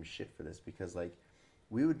have to give him shit for this because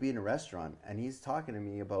we would be in a restaurant and he's talking to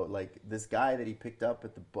me about this guy that he picked up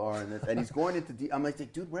at the bar and he's going into I'm like,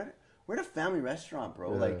 dude, we're at a family restaurant,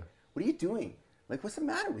 bro. Yeah. Like, what are you doing? Like, what's the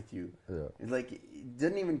matter with you? Yeah. It's like, it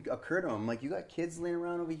didn't even occur to him. Like, you got kids laying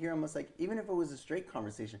around over here. I'm just like, even if it was a straight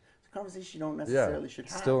conversation, it's a conversation you don't necessarily should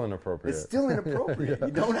have. Still inappropriate. It's still inappropriate.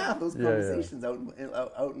 You don't have those conversations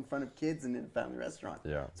out in front of kids and in a family restaurant.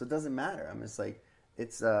 Yeah. So it doesn't matter. I'm just like,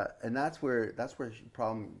 it's and that's where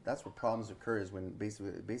problems occur, is when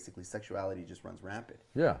basically sexuality just runs rampant.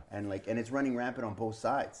 Yeah. And it's running rampant on both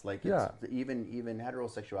sides. Like, even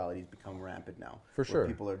heterosexuality has become rampant now. For sure.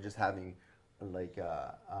 People are just having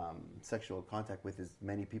sexual contact with as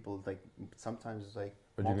many people, sometimes it's like.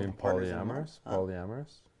 What do you mean, polyamorous?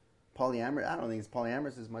 Polyamorous. I don't think it's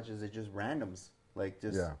polyamorous as much as it's just randoms. Like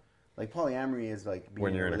polyamory is like being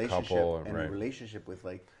when you're in a relationship couple, and a relationship with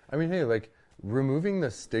I mean, hey, removing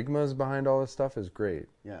the stigmas behind all this stuff is great.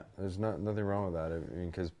 Yeah. There's nothing wrong with that. I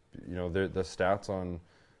mean, because the stats on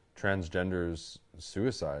transgenders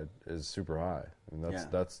suicide is super high. I mean, that's a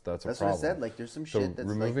problem. That's what I said. There's some shit that's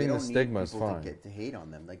removing they the don't stigma need is people fine. to hate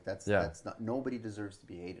on them. That's not, nobody deserves to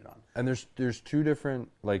be hated on. And there's two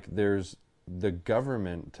different, there's the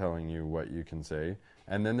government telling you what you can say,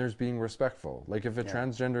 and then there's being respectful. Like, if a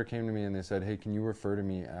transgender came to me and they said, hey, can you refer to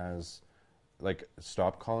me as,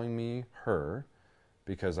 stop calling me her,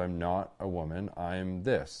 because I'm not a woman, I'm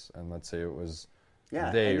this. And let's say it was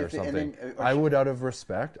they or something. I would, out of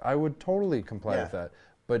respect, I would totally comply with that.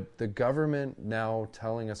 But the government now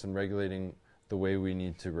telling us and regulating the way we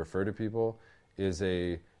need to refer to people is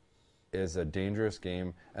a dangerous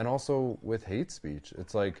game. And also with hate speech,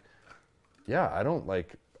 it's I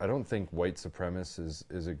don't think white supremacist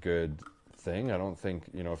is a good thing. I don't think,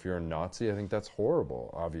 if you're a Nazi, I think that's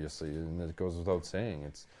horrible, obviously, and it goes without saying.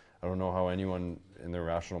 I don't know how anyone in their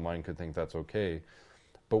rational mind could think that's okay.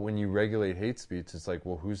 But when you regulate hate speech, it's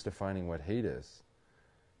well, who's defining what hate is?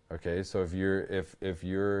 Okay, so if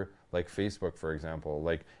you're like Facebook, for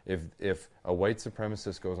example, if a white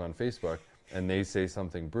supremacist goes on Facebook and they say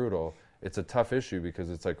something brutal, it's a tough issue, because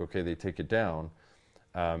it's okay, they take it down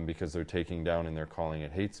because they're taking down and they're calling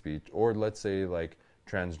it hate speech. Or let's say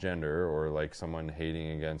transgender, or someone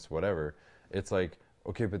hating against whatever. It's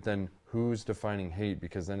okay, but then who's defining hate?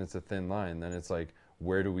 Because then it's a thin line. Then it's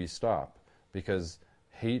where do we stop? Because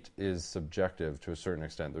hate is subjective to a certain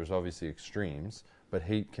extent. There's obviously extremes, but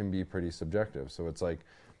hate can be pretty subjective. So it's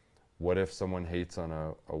what if someone hates on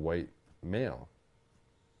a white male?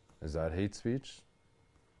 Is that hate speech?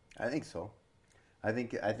 I think so. I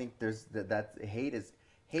think there's that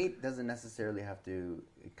hate doesn't necessarily have to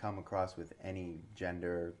come across with any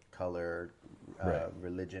gender, color,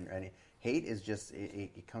 religion, or any. Hate is just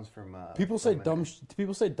it comes from People say from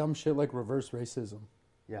people say dumb shit like reverse racism.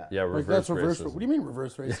 yeah. Yeah, Like reverse that's reverse. racism. What do you mean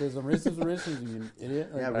reverse racism? Racism, you mean idiot?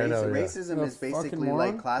 Like, Yeah, I know, yeah. racism You is fucking basically moron.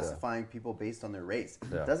 like classifying people based on their race.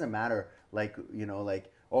 Yeah. It doesn't matter, like, you know,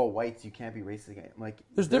 like, oh, whites, you can't be racist against. Like,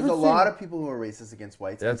 There's there's a different lot thing- of people who are racist against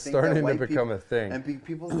whites. Yeah, and it's think that starting to white become people, a thing. and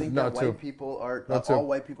people think Not that to- white people are not to- all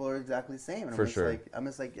white people are exactly the same. And For sure. I'm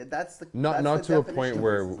just like that's the Not that's the to a definition point of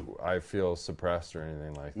where racism. I feel suppressed or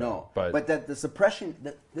anything like that. No, but that the suppression.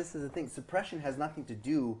 This is the thing. Suppression has nothing to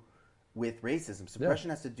do with racism. Suppression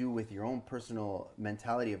has to do with your own personal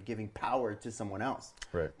mentality of giving power to someone else.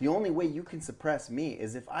 Right. The only way you can suppress me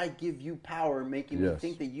is if I give you power, making me Yes.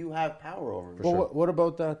 think that you have power over me. well, sure. what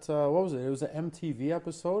about that? What was it? It was an MTV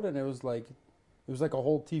episode, and it was like a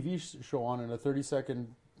whole TV show on it, a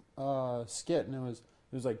 30-second skit, and it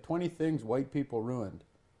was like 20 things white people ruined.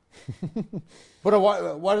 But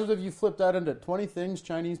why if you flip that into 20 things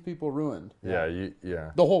Chinese people ruined? Yeah,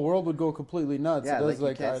 yeah. The whole world would go completely nuts. Yeah, It like does,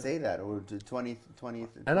 you can't say that. Or to 20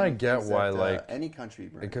 And I get things why, that, like, any country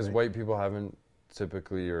brings, Because right? white people haven't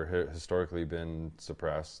typically or historically been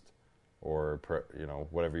suppressed, or you know,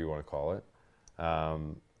 whatever you want to call it.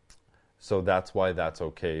 So that's why that's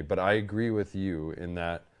okay. But I agree with you in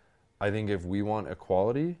that I think if we want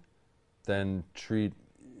equality, then treat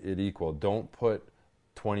it equal. Don't put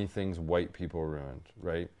 20 things white people ruined,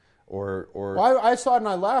 right? Or Well, I saw it and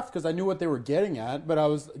I laughed because I knew what they were getting at, but I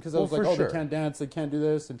was like, for oh, sure. they can't dance, they can't do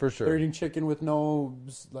this, and For sure. they're eating chicken with no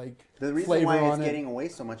like The reason flavor why it's on it. getting away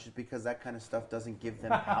so much is because that kind of stuff doesn't give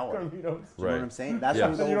them power. Do you know Right. what I'm saying? That's Yeah.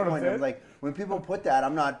 what the You know whole what I'm point of saying? like when people put that,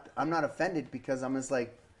 I'm not offended because I'm just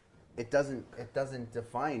like it doesn't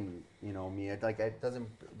define, you know, me. It doesn't.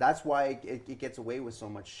 That's why it gets away with so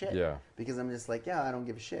much shit. Yeah. Because I'm just like, yeah, I don't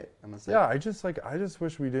give a shit. I'm just yeah, like, I just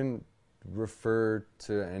wish we didn't refer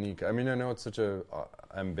to any. I mean, I know it's such a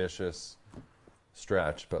ambitious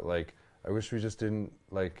stretch, but like, I wish we just didn't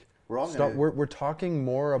like. We're all stop. gonna- We're talking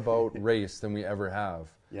more about race than we ever have.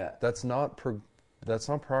 Yeah. That's not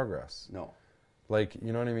progress. no. Like,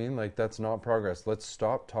 you know what I mean? Like, that's not progress. Let's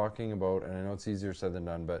stop talking about, and I know it's easier said than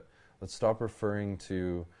done, but let's stop referring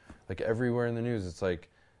to, like, everywhere in the news, it's like,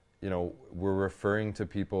 you know, we're referring to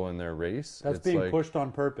people in their race. That's It's being like, pushed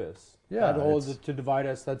on purpose. Yeah, that whole it's- to divide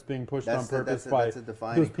us. That's being pushed That's on the- purpose that's a- by that's a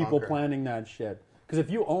divide those and people conquer. planning that shit. Because if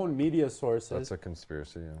you own media sources, That's a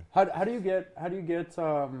conspiracy, yeah. how do you get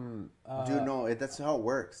Dude, no, that's how it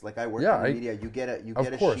works. Like I work Yeah, in the I- media. You get a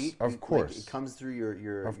Of course, sheet. of you- like, course. it comes through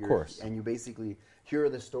your Of course. and you basically here are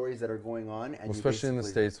the stories that are going on, and you Especially in the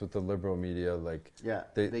basically- States with the liberal media, like, Yeah,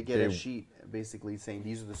 they get a sheet basically saying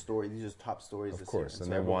these are the stories, these are top stories. of this course, year.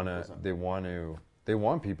 and so everyone goes on. they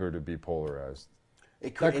want people to be polarized.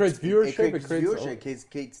 It That creates viewership, It it creates creates- viewership.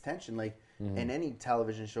 It creates tension. Like Mm-hmm. in any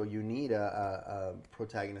television show, you need a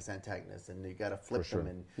protagonist, antagonist, and you got to flip For sure. them.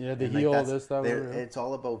 And Yeah, the and heel, that's- this, that, they're- whatever. It's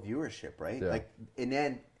all about viewership, right? Yeah. Like in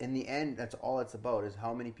the end, that's all it's about is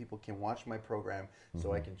how many people can watch my program,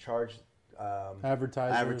 so I Mm-hmm. can charge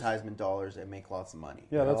Advertisers. advertisement dollars and make lots of money.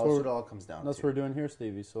 Yeah, that's what what it all comes down That's to. what we're doing here,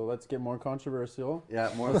 Stevie. So let's get more controversial.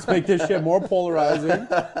 Yeah, more. Let's make this shit more polarizing.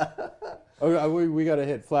 We got to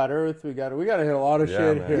hit flat Earth. We got to hit a lot of Yeah,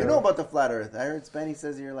 shit man. here. You know about the flat Earth? I heard Spenny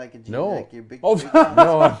says you're like a genius. No. Like you're big. Oh, big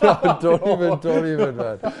No, I'm not. Don't even,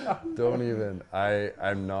 man. Don't even.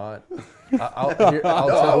 I'm not.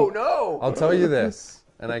 I'll no. I'll tell you this,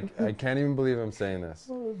 and I can't even believe I'm saying this.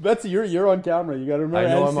 Betsy, you're on camera. You got to remember.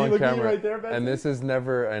 I know and I'm see, on look at you camera, right there, Betsy. and this is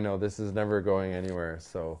never. I know this is never going anywhere.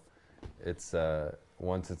 So, it's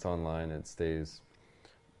once it's online, it stays.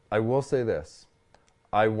 I will say this: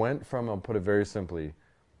 I went from. I'll put it very simply.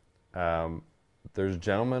 There's a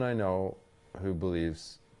gentleman I know who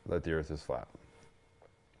believes that the Earth is flat,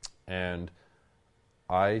 and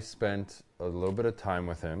I spent a little bit of time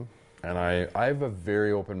with him, and I have a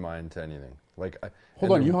very open mind to anything. Like,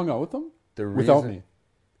 Hold on, you hung out with them the without reason- me.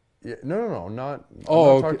 Yeah, no, not.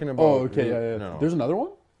 Oh, I'm not okay. talking about. Oh, okay, yeah. No. There's another one.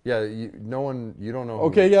 Yeah, no one. You don't know.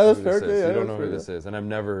 Okay, who, yeah, that's who this fair, is. yeah, you don't that's know who fair, this is, and I'm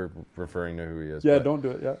never referring to who he is. Yeah, but, don't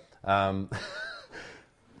do it. Yeah.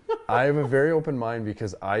 I have a very open mind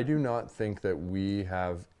because I do not think that we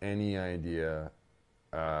have any idea,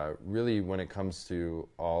 really, when it comes to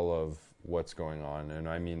all of what's going on, and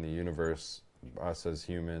I mean the universe, us as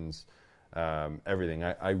humans, everything.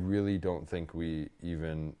 I really don't think we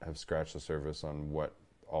even have scratched the surface on what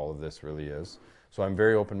all of this really is. So I'm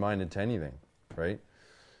very open-minded to anything, right?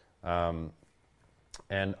 And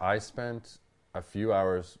I spent a few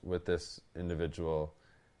hours with this individual,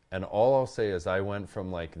 and all I'll say is I went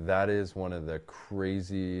from like, that is one of the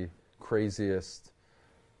craziest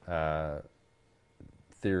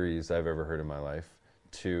theories I've ever heard in my life,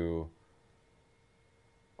 to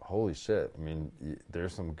holy shit, I mean,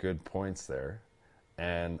 there's some good points there.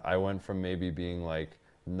 And I went from maybe being like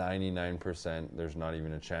 99%, there's not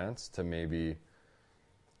even a chance, to maybe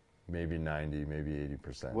 90, maybe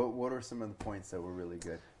 80%. What are some of the points that were really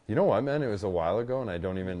good? You know what, man? It was a while ago, and I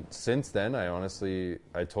don't even... Since then, I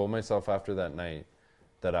told myself after that night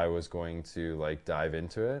that I was going to, like, dive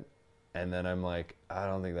into it. And then I'm like, I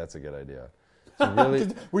don't think that's a good idea. So really,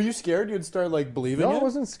 Were you scared you'd start, like, believing no, it? I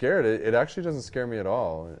wasn't scared. It actually doesn't scare me at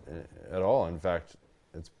all. In fact,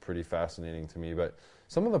 it's pretty fascinating to me. But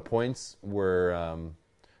some of the points were...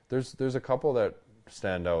 there's a couple that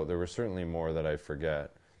stand out. There were certainly more that I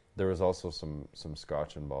forget. There was also some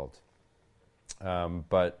scotch involved.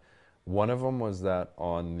 But one of them was that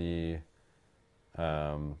on the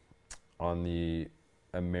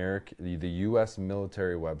U.S.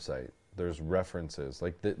 military website, there's references,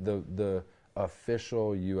 like the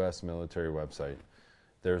official U.S. military website.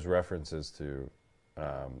 There's references to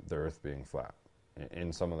the Earth being flat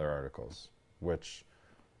in some of their articles, which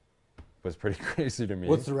was pretty crazy to me.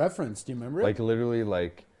 What's the reference? Do you remember it? Like literally,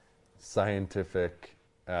 like scientific.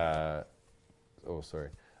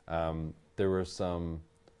 There were some,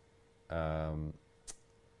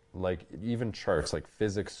 like even charts, like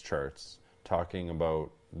physics charts, talking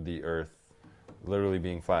about the Earth literally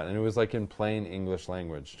being flat, and it was like in plain English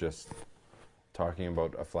language, just talking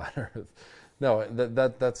about a flat Earth. No,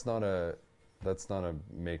 that's not a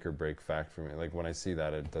make or break fact for me. Like when I see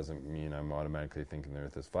that, it doesn't mean I'm automatically thinking the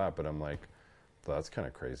Earth is flat, but I'm like, well, that's kind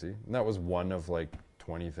of crazy. And that was one of like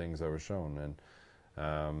 20 things I was shown. And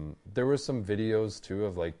there were some videos too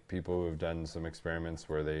of like people who have done some experiments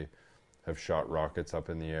where they have shot rockets up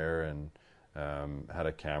in the air and had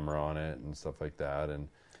a camera on it and stuff like that. And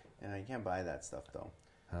you can't buy that stuff though.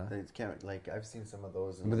 Huh? They can't, like I've seen some of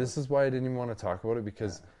those. But this is why I didn't even want to talk about it,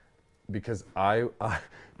 because I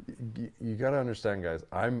you gotta understand, guys.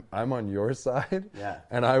 I'm on your side. Yeah.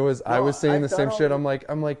 And I was saying I've the same done shit. all I'm like,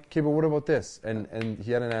 okay, but what about this? And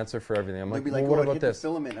he had an answer for everything. I'm They'd like, be well, like, what oh, it about hit this? the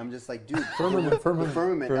filament. I'm just like, dude, Firmament. the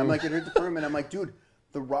firmament. I'm like, it hit the firmament. I'm like, dude,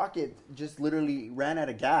 the rocket just literally ran out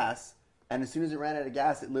of gas. And as soon as it ran out of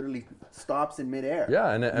gas, it literally stops in midair.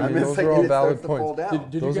 Yeah, and I I'm mean, just those like, are all and it starts valid to fall points. down.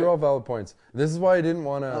 Did Those you are all valid points. This is why I didn't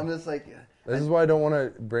want I'm to. just like, This is why I don't want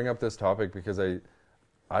to bring up this topic, because I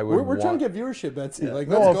would. We're trying to get viewership, Betsy. Yeah. Like,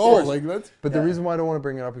 No, let's of go. course. Like, let's. But the Yeah. reason why I don't want to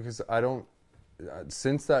bring it up, because I don't.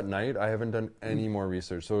 Since that night, I haven't done any more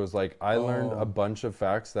research. So it was like I learned a bunch of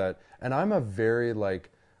facts that, and I'm a very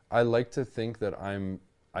like, I like to think that I'm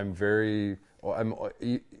very, I'm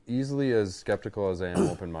easily as skeptical as I am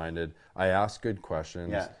open-minded. I ask good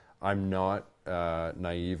questions. Yeah. I'm not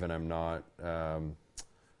naive, and I'm not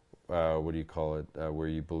what do you call it, where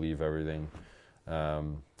you believe everything.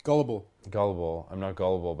 Gullible. Gullible. I'm not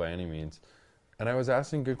gullible by any means. And I was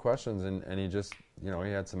asking good questions, and he just, he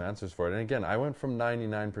had some answers for it. And again, I went from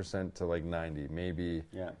 99% to like 90, maybe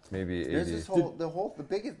 80. There's this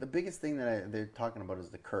the biggest thing that they're talking about is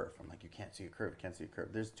the curve. I'm like, you can't see a curve,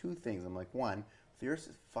 There's two things. I'm like, one, the Earth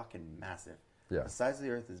is fucking massive. Yeah. The size of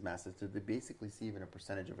the Earth is massive. So to basically see even a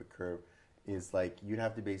percentage of a curve is like, you'd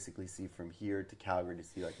have to basically see from here to Calgary to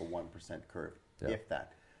see like a 1% curve, if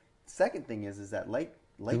that. Second thing is that light.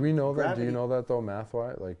 Do we know that? Gravity, Do you know that though,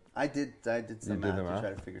 math-wise? Like, I did some did math the to math?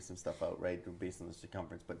 try to figure some stuff out, right, based on the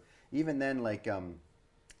circumference. But even then, like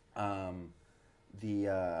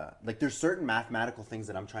there's certain mathematical things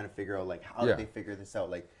that I'm trying to figure out. Like, how did they figure this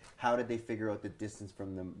out? Like, how did they figure out the distance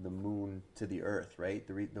from the moon to the Earth? Right,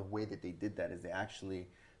 the way that they did that is they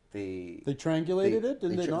Triangulated it,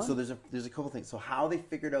 did they not? So there's a couple things. So how they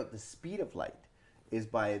figured out the speed of light is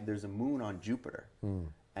there's a moon on Jupiter.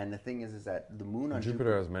 And the thing is that the moon on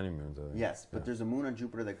Jupiter has many moons, I think. Yes, but there's a moon on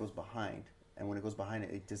Jupiter that goes behind, and when it goes behind it,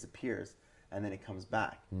 it disappears, and then it comes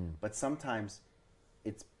back. But sometimes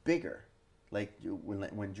it's bigger, like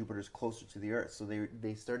when Jupiter's closer to the Earth. So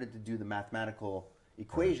they started to do the mathematical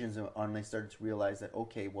equations, and they started to realize that,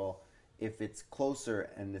 okay, well, if it's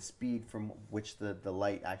closer and the speed from which the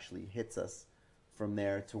light actually hits us from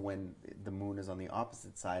there to when the moon is on the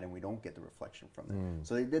opposite side and we don't get the reflection from there.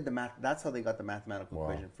 So they did the math. That's how they got the mathematical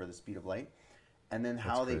equation for the speed of light. And then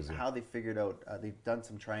how they figured out, they've done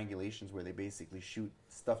some triangulations where they basically shoot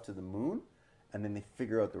stuff to the moon and then they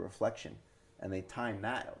figure out the reflection and they time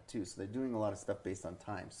that out too. So they're doing a lot of stuff based on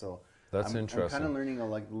time. So That's interesting. I'm kind of learning a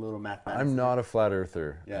little mathematics. I'm not a flat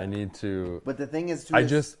earther. Yeah. I need to. But the thing is, too, I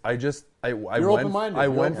You're open-minded. I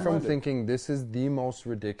You're went from open-minded. thinking this is the most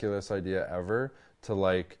ridiculous idea ever to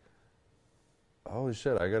like, holy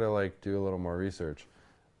shit, I gotta like do a little more research.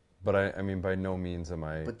 But I mean, by no means am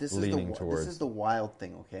I leaning towards. This is the wild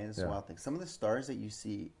thing, okay? This is Yeah. the wild thing. Some of the stars that you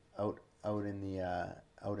see out in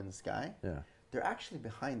the sky, they're actually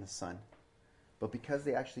behind the sun. But because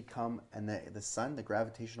they actually come, and the sun, the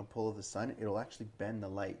gravitational pull of the sun, it'll actually bend the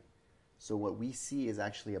light. So what we see is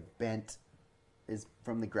actually is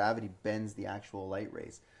from the gravity bends the actual light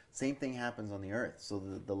rays. Same thing happens on the Earth. So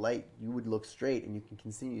the light, you would look straight and you can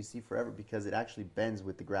continue to see forever because it actually bends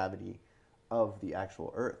with the gravity of the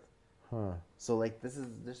actual Earth. Huh. So like there's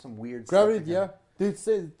some weird Gravity, stuff yeah.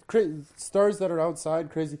 Dude, stars that are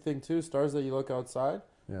outside, crazy thing too. Stars that you look outside,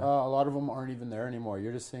 Yeah. a lot of them aren't even there anymore.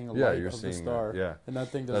 You're just seeing a Yeah, light you're of the seeing star, that, yeah. and that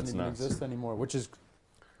thing doesn't That's even nuts. exist anymore, which is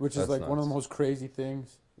That's like one of the nuts. most crazy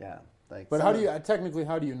things. Yeah. Like But some how of- do you technically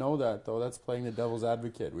how do you know that though? That's playing the devil's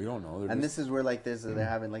advocate. We don't know. They're And just- this is where like they're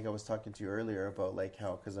having, like I was talking to you earlier about like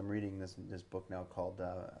how, because I'm reading this book now called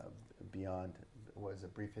Beyond, what is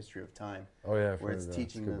it, Brief History of Time, Oh yeah, I've where heard it's of that.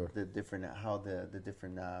 teaching It's a good book. the different how the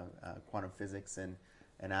different quantum physics and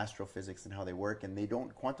astrophysics and how they work, and they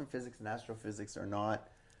don't, quantum physics and astrophysics are not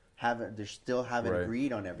they still haven't Right.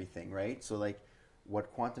 agreed on everything, right? So like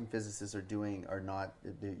what quantum physicists are doing are not,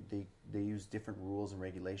 they use different rules and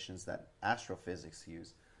regulations that astrophysics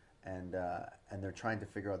use, and they're trying to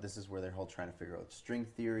figure out, this is where they're whole trying to figure out string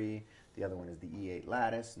theory. The other one is the E8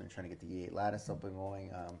 lattice, and they're trying to get the E8 lattice up and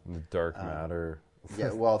going. And the dark matter.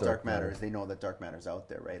 Yeah, well, dark matter is, they know that dark matter is out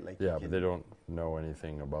there, right? Like you Yeah, can- but they don't know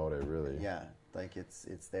anything about it really. Yeah, like it's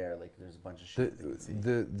there. Like there's a bunch of shit that you can see.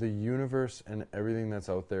 The universe and everything that's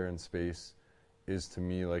out there in space is to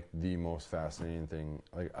me like the most fascinating thing.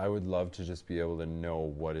 Like I would love to just be able to know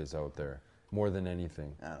what is out there more than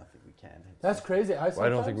anything. I don't think we can. It's- that's crazy. Well, I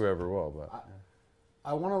don't think we ever will, but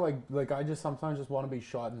I want to like I just sometimes just want to be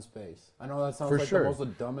shot in space. I know that sounds For like sure. the most the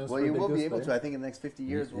dumbest. Well, you will be ridiculous able thing. to. I think in the next 50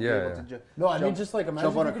 years we'll Yeah, be able yeah. to No, I mean jump- just like imagine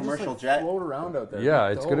jump on if a you could just, commercial like, jet. float around out there. yeah,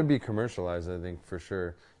 That'd it's be going to dope. be commercialized, I think, for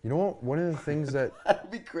sure. You know what? One of the things that That'd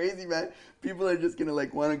be crazy, man. People are just gonna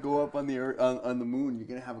like want to go up on the Earth, on the moon. You're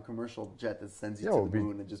gonna have a commercial jet that sends you Yeah, we'll to the be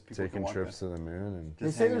moon, and just people taking can walk trips to the moon and there.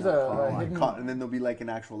 Just They say hanging there's out, a oh, hidden- and then there'll be like an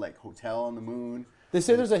actual like hotel on the moon. They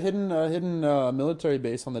say there's a hidden military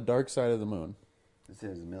base on the dark side of the moon.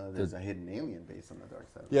 There's a hidden alien base on the dark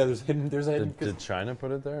side. Yeah, there's a hidden. did China put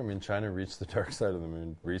it there? I mean, China reached the dark side of the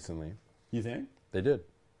moon recently. You think? They did.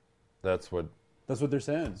 That's what That's what they're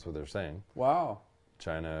saying. that's what they're saying. Wow,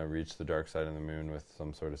 China reached the dark side of the moon with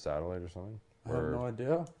some sort of satellite or something. I have no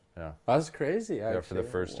idea. Yeah. That's crazy. Actually. Yeah, for the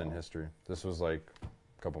first in Wow. history. This was like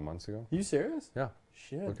a couple months ago. You serious? Yeah,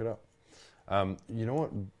 Shit. look it up. You know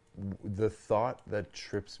what? The thought that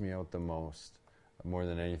trips me out the most, more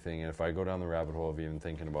than anything, and if I go down the rabbit hole of even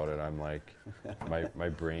thinking about it, I'm like, my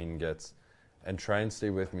brain gets, and try and stay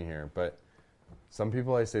with me here, but some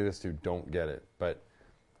people I say this to don't get it. But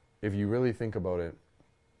if you really think about it,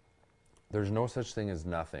 there's no such thing as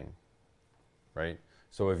nothing, right?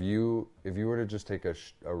 So if you were to just take a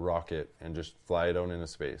rocket and just fly it out into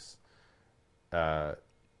space,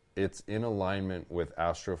 it's in alignment with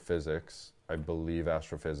astrophysics, I believe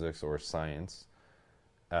astrophysics or science,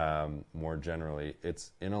 more generally.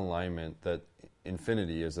 It's in alignment that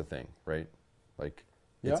infinity is a thing, right? Like,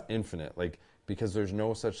 it's Yeah. infinite, like, because there's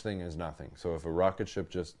no such thing as nothing. So if a rocket ship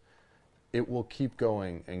just, it will keep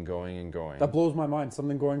going and going and going. That blows my mind.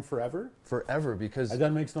 Something going forever? Forever, because,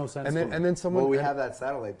 That makes no sense. and to then, me. and then someone, Well, we and- have that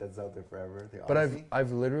satellite that's out there forever. The but Odyssey.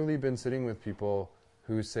 I've literally been sitting with people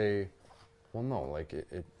who say, well, no, like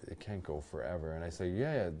it can't go forever. And I say,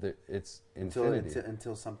 yeah, it's infinity.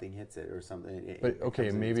 until something hits it or something. But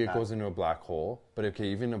okay, maybe it goes into a black hole. But okay,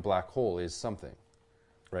 even a black hole is something,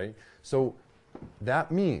 right? So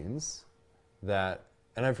that means that,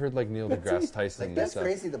 and I've heard like Neil deGrasse Tyson. Like that's this up.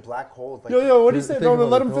 crazy. The black hole. Like, Yo, what do you say? Think No, about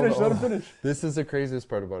let it. him Hold finish. on, Let him hold on. finish. This is the craziest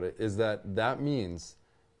part about it, is that means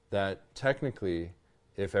that technically,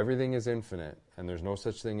 if everything is infinite and there's no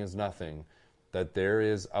such thing as nothing, that there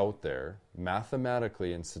is out there,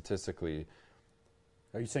 mathematically and statistically,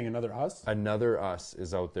 Are you saying another us? another us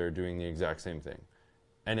is out there doing the exact same thing.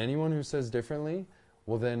 And anyone who says differently,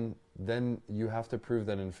 well then you have to prove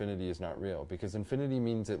that infinity is not real, because infinity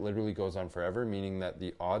means it literally goes on forever, meaning that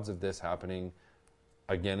the odds of this happening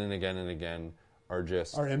again and again and again are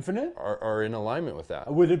just Are infinite? are in alignment with that.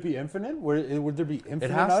 Would it be infinite? Would there be infinite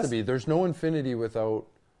It has us? to be. There's no infinity without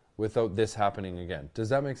this happening again. Does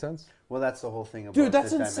that make sense? well, that's the whole thing about Dude,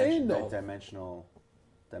 that's the insane, dimension- though.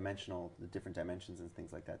 dimensional, the different dimensions and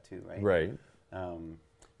things like that too, right? Right.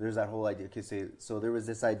 There's that whole idea. Okay, so there was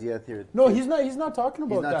this idea theory. No, he's not. He's not talking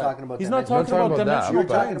about not that. talking about He's not dimension. talking about Not talking about that, You dimensional were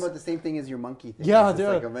talking times. about the same thing as your monkey thing. Yeah, It's just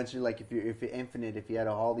yeah. like eventually, like if you're infinite, if you had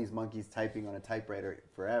all these monkeys typing on a typewriter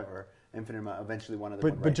forever, infinite amount. Eventually, one of them.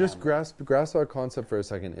 But would but write just Hamlet. grasp that concept for a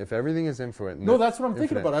second. If everything is infinite, No, that's what I'm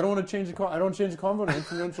thinking infinite- about. I don't want to change I don't change the convo to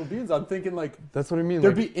influential beings. I'm thinking like That's what I mean.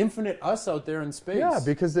 there'd like, be infinite us out there in space. yeah,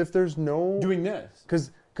 because if there's no doing this.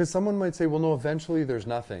 Because someone might say, well, no, eventually there's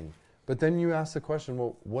nothing. But then you ask the question,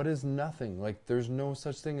 well, what is nothing? Like, there's no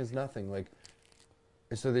such thing as nothing. Like,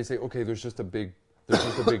 so they say, okay, there's just a big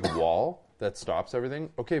wall that stops everything.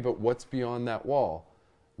 Okay, but what's beyond that wall?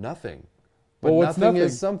 Nothing. But Well, what's nothing nothing?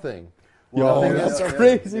 is something. Yo, Nothing that's is-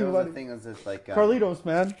 crazy, The buddy. thing is, it's like Carlitos,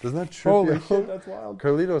 man. Doesn't that trip Holy you shit, out? that's wild.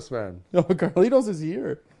 Carlitos, man. No, Carlitos is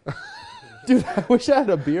here. Dude, I wish I had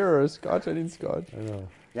a beer or a scotch. I need scotch. I know.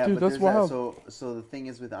 Yeah, Dude, but that's there's that, wild. so the thing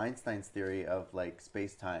is with Einstein's theory of like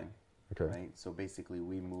space time, Okay. right? So basically,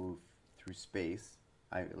 we move through space.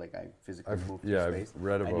 I physically I've- move through yeah, I've space.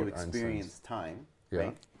 read and you about experience time, Yeah.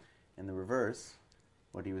 right? And the reverse,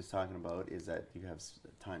 what he was talking about is that you have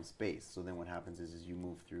time space. So then what happens is you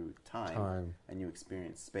move through time and you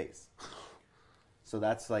experience space. So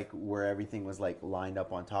that's like where everything was like lined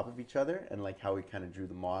up on top of each other, and like how we kind of drew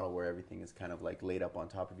the model where everything is kind of like laid up on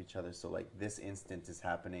top of each other. So like this instant is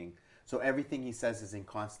happening. So everything he says is in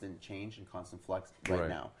constant change and constant flux right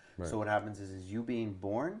now. Right. So what happens is you being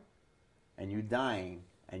born and you dying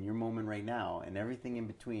and your moment right now and everything in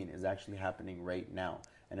between is actually happening right now.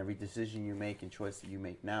 And every decision you make and choice that you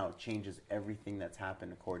make now changes everything that's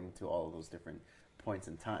happened according to all of those different points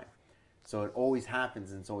in time. So it always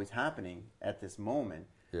happens, and it's always happening at this moment.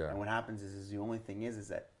 Yeah. And what happens is the only thing is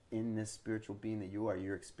that in this spiritual being that you are,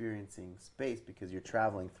 you're experiencing space because you're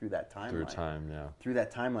traveling through that timeline. Through time, yeah. Through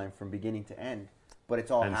that timeline from beginning to end. But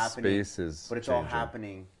it's all And happening. space is But it's all changing.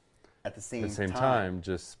 happening at the same At the same time,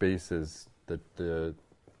 just space is the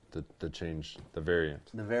change, the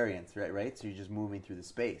variant. The variance, right? So you're just moving through the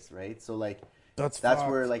space, right? So like That's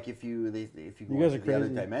where like if you go guys into are the other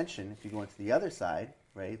crazy. dimension, if you go into the other side,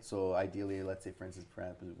 right? So ideally, let's say for instance,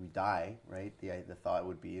 perhaps we die, right? The thought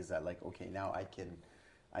would be is that like okay, now I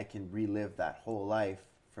can relive that whole life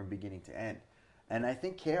from beginning to end. And I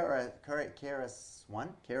think KRS-One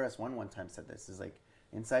one time said this is like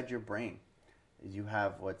inside your brain, you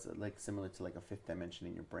have what's like similar to like a fifth dimension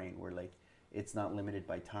in your brain where like it's not limited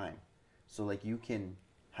by time. So like you can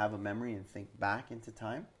have a memory and think back into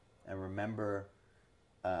time and remember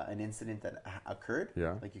an incident that occurred.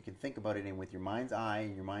 Yeah. Like you can think about it and with your mind's eye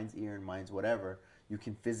and your mind's ear and mind's whatever, you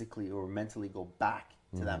can physically or mentally go back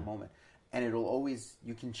to that moment. And it'll always,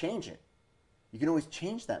 you can change it. You can always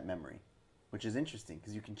change that memory, which is interesting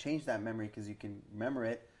because you can change that memory because you can remember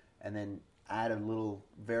it and then add a little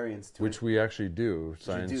variance to it. Which we actually do. Which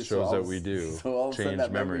you Science do. So shows all that of a- we do. So all of a sudden change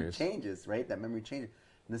that memory memories. changes, right? That memory changes.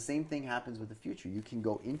 And the same thing happens with the future. You can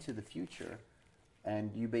go into the future,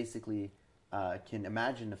 and you basically can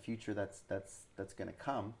imagine a future that's going to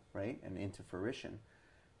come, right, and into fruition.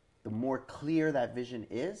 The more clear that vision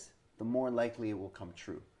is, the more likely it will come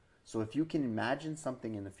true. So if you can imagine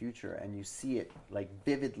something in the future and you see it like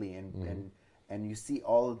vividly and you see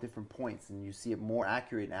all the different points and you see it more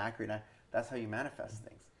accurate and accurate, that's how you manifest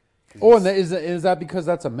things. 'Cause Oh, you and is that because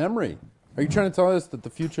that's a memory? Are you trying to tell us that the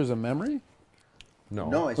future is a memory?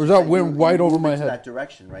 No, it's Or is just that went you right over move my into head? that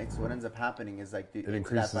direction, right? So what ends up happening is like It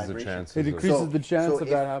increases the chances. It increases the chance of if,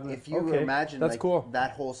 that happening. If you Okay, imagine that's like cool.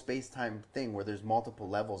 that whole space-time thing where there's multiple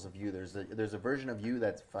levels of you, there's a version of you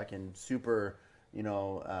that's fucking super,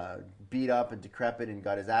 beat up and decrepit and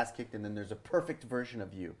got his ass kicked, and then there's a perfect version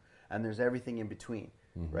of you, and there's everything in between,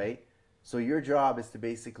 right? So your job is to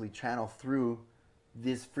basically channel through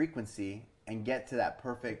this frequency and get to that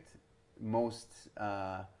perfect, most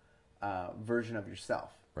version of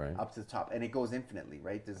yourself, Right. up to the top, and it goes infinitely,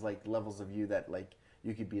 right? There's like levels of you that like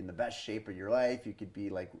you could be in the best shape of your life. You could be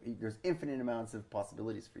like there's infinite amounts of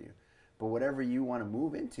possibilities for you, but whatever you want to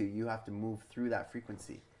move into, you have to move through that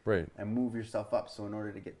frequency, Right. and move yourself up. So in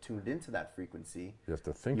order to get tuned into that frequency, You have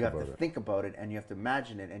to think you have about to it. think about it, and you have to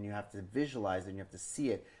imagine it, and you have to visualize it, and you have to see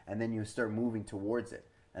it, and then you start moving towards it,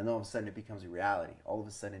 and then all of a sudden it becomes a reality. All of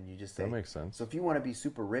a sudden you just say, That makes sense. So if you want to be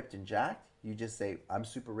super ripped and jacked, you just say, I'm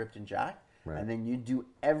super ripped and jacked, Right. and then you do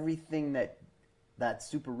everything that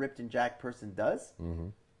super ripped and jacked person does,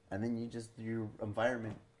 and then you just, your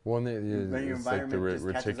environment. Well, and Then your it's like the environment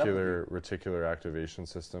just catches up with reticular activation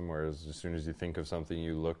system, whereas as soon as you think of something,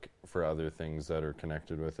 you look for other things that are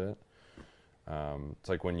connected with it. It's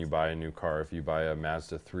like when you buy a new car. If you buy a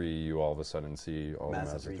Mazda 3, you all of a sudden see all the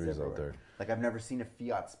Mazda 3s 3s out everywhere. there. Like I've never seen a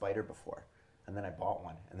Fiat Spider before, and then I bought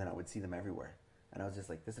one, and then I would see them everywhere. And I was just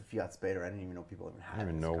like, this is a Fiat Spider. I didn't even know people even had I don't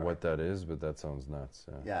even this know car. what that is, but that sounds nuts.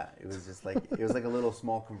 Yeah. Yeah, it was just like it was like a little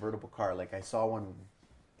small convertible car. Like I saw one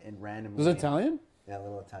in randomly. Was it Italian? Yeah, a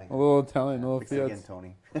little Italian. A little Italian, a little Fix it again, Fiat.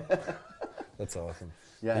 Tony. That's awesome.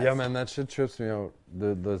 Yeah. Yeah, man, that shit trips me out.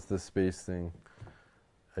 The space thing.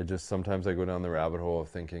 Sometimes I go down the rabbit hole of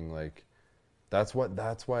thinking like, that's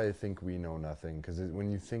why I think we know nothing. Because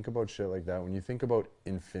when you think about shit like that, when you think about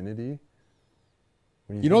infinity,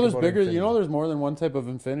 You know, there's bigger. You know, there's more than one type of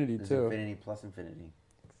infinity There's too. infinity plus infinity.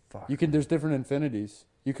 Fuck. There's different infinities.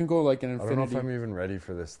 You can go like an I infinity. don't know if I'm even ready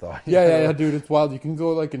for this thought. yeah, dude, it's wild. You can go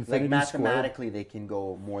like Like infinity squared. mathematically, they can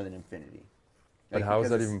go more than infinity. But Like, how is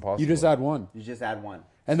because that even possible? You just add one, You just add one,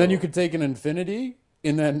 and then So- you could take an infinity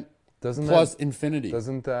and then doesn't plus that, infinity.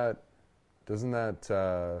 Doesn't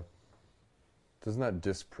that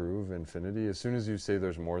disprove infinity? As soon as you say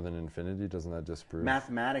there's more than infinity, doesn't that disprove?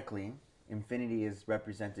 Mathematically, infinity is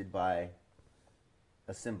represented by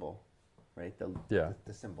a symbol, right?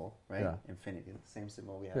 The symbol, right? Yeah. Infinity, the same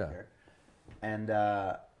symbol we have Yeah. here. And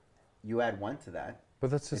you add one to that. But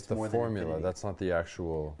that's just It's the more than formula. infinity. That's not the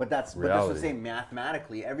actual. But that's what reality. I'm saying.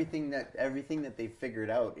 Mathematically, everything that they figured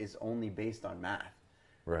out is only based on math,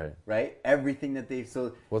 Right. right? Everything that they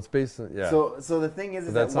so Well, it's based on so the thing is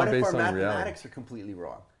But that that's what not if our based on reality. mathematics are completely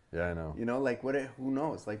wrong? Yeah, I know. You know, like who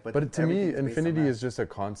knows? Like, But to me, everything's based on infinity math. is just a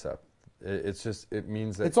concept. It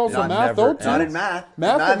means that It's also it math, never though, too. not in ends. math.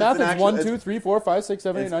 Math It's an is actual- 1, it's- 2, 3, 4, 5, 6,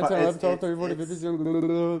 7, 8, it's 9, 10, fu- 11, 12, it's- 13, 14, it's-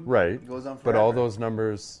 15, Right. It goes on But all forever. those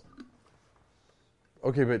numbers.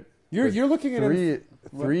 Okay, but You're looking at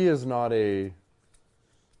three is not a.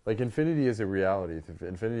 Like infinity is a reality.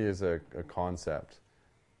 Infinity is a concept.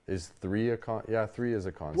 Is 3 a con? Yeah, 3 is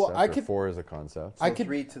a concept. Well, I or could- 4 is a concept. So I could-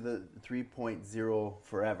 3 to the 3.0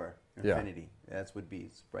 forever Yeah. infinity. That's would be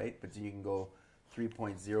right. But you can go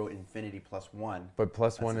 3.0 infinity plus 1. But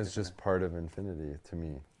plus That's 1 a is different- just part of infinity to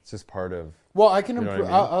me. It's just part of. Well, I can You know what I improve.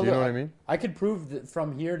 mean? Do you know what I mean? I could prove that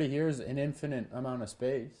from here to here is an infinite amount of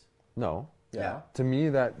space. No. Yeah. To me,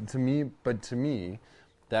 that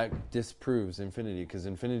disproves infinity because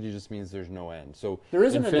infinity just means there's no end. So There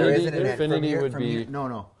isn't an end. infinity, There isn't an end. infinity would be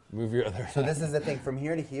no. move your other. So this is the thing. From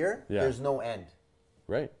here to here, Yeah. there's no end.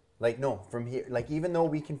 Right. Like no, from here, like even though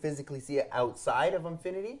we can physically see it outside of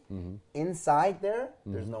infinity, inside there,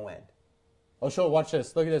 there's no end. I'll show. Watch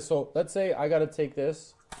this. Look at this. So let's say I got to take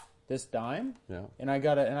this dime, Yeah. and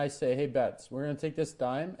I say, hey, Bets, we're gonna take this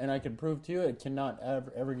dime, and I can prove to you it cannot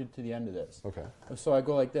ever get to the end of this. Okay. So I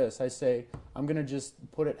go like this. I say I'm gonna just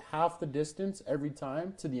put it half the distance every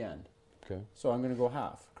time to the end. Okay. So I'm gonna go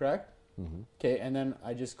half. Correct. Okay, and then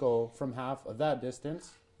I just go from half of that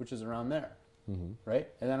distance, which is around there, right?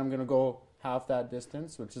 And then I'm gonna go half that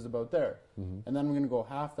distance, which is about there, and then I'm gonna go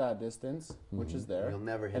half that distance, which is there, You'll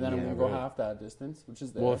never hit and then the I'm gonna end. go Right. half that distance, which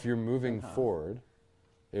is there. Well, if you're moving half. forward,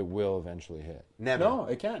 it will eventually hit. Never. No,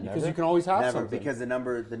 it can't because Never? you can always have Never, something. because the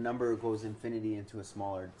number goes infinity into a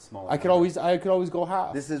smaller. I could number. always go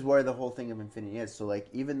half. This is where the whole thing of infinity is. So like,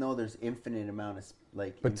 even though there's infinite amount of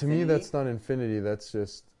like. But to me, that's not infinity. That's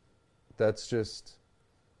just.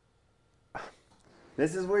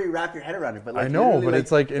 This is where you wrap your head around it. But like, I know, literally, but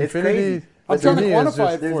it's like it's infinity. crazy. I'm to trying to me is quantify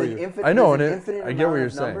just- it There's for an you. infinite. I know, there's an and infinite I get what amount you're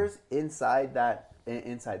of saying. numbers inside that.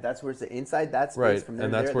 Inside. That's where it's inside that space. Right, From there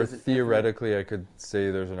and to that's there, where there's an infinite- theoretically I could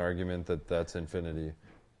say there's an argument that that's infinity.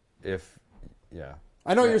 If, yeah.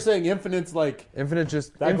 I know you're saying infinite's like Infinite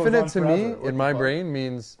just That goes infinite on to me forever. What in the my fuck? brain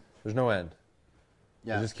means there's no end.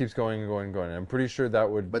 Yeah. It just keeps going and going and going. And I'm pretty sure that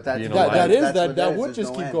would But that's- be an that- that alignment. That's what that it is. would There's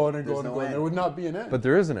just no keep end. going and There's going and no going. end. There would not be an end. But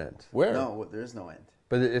there is an end. Where? No, there's no end.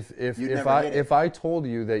 But if You'd if never I hit it. if I told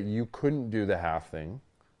you that you couldn't do the half thing,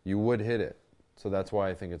 you would hit it. So that's why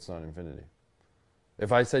I think it's not infinity.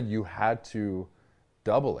 If I said you had to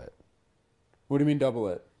double it, What do you mean double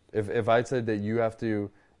it? if I said that you have to,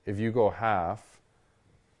 if you go half,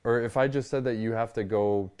 or if I just said that you have to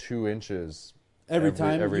go 2 inches Every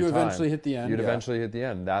time you time, eventually hit the end. you'd yeah. eventually hit the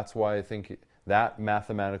end. That's why I think that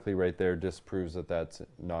mathematically right there disproves that that's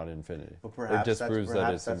not infinity. But perhaps it disproves that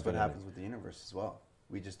perhaps it's that's what infinity. happens with the universe as well.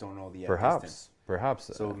 We just don't know the distance.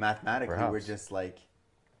 Perhaps. So mathematically, we're Perhaps. just like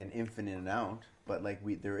an infinite amount, but like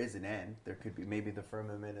there is an end. There could be maybe the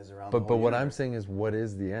firmament is around. But the whole what I'm universe. saying is, what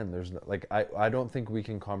is the end? There's no, like I don't think we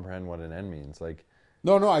can comprehend what an end means. Like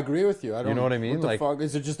No, I agree with you. I don't. know what I mean? What the Like, fuck?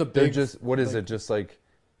 Is it just a they're big? just what is like- it? Just like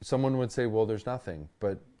someone would say, well, there's nothing,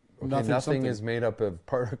 but okay, Nothing, nothing something. is made up of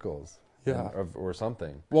particles, Yeah. or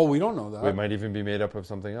something. Well, we don't know that. It might even be made up of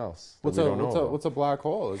something else. that What's we a don't know about. what's a black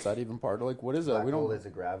hole? Is that even part of like what is it? Black We don't. hole is a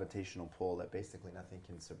gravitational pull that basically nothing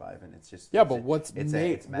can survive in. It's just Yeah, it's but a- what's it's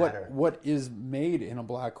made? it's matter. What is made in a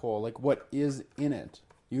black hole? Like what is in it?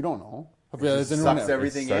 You don't know. It Has just anyone sucks ever-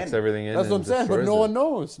 everything It sucks in. everything in. That's what I'm and saying, but destroys no it. one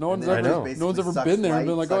knows. No one's And then I it know. ever. basically No one's ever sucks been there and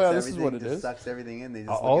been light, like, oh yeah, sucks this is what it everything, just is. Sucks everything in. They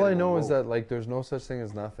just All look at I it know and is go, that like there's no such thing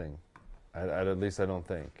as nothing. I at least I don't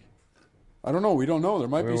think. I don't know. We don't know. There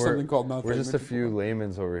might I mean, be something called nothing. We're just a few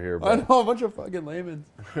laymen's over here. I But know a bunch of fucking laymen.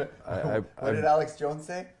 What did Alex Jones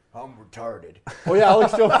say? I'm retarded. Oh yeah,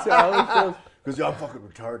 Alex Jones. Alex Jones. Because I'm fucking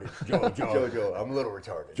retarded. Joe, I'm a little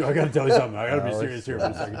retarded. Joe, I gotta tell you something. I gotta be serious here for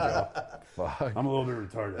a second, Joe. Fuck. I'm a little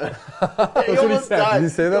bit retarded. He what he almost said. died. Did he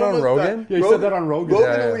say that He on almost Rogan? died. Yeah, he said that on Rogan.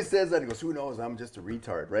 Rogan Yeah, always says that. He goes, who knows? I'm just a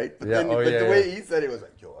retard, right? But Yeah, then, oh, but yeah, the way yeah. he said it was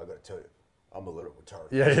like, Joe, I gotta tell you, I'm a little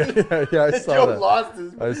retarded. Yeah. I saw Joe that. lost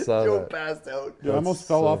his. I saw Joe that. passed out. Dude, I almost That's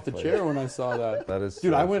fell so off the funny. chair when I saw that. That is.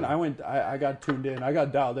 Dude, so I got tuned in. I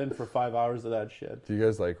got dialed in for 5 hours of that shit. Do you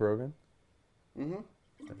guys like Rogan?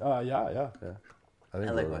 Yeah. Yeah. I think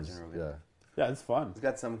I like Rogan's- watching Rogan. Yeah. Yeah, it's fun. He's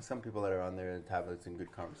got some people that are on there that have some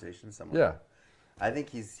good conversations. Some of Yeah. them. I think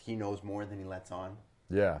he knows more than he lets on.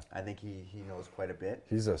 Yeah. I think he knows quite a bit.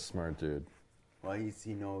 He's a smart dude. Well,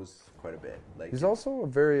 he knows quite a bit. Like He's also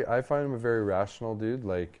I find him a very rational dude.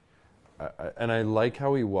 Like, and I like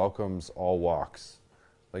how he welcomes all walks.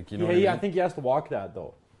 Like, you know. Yeah, what I mean? I think he has to walk that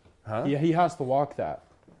though. Huh? Yeah, he has to walk that.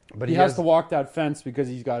 But he has to walk that fence because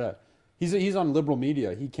he's on liberal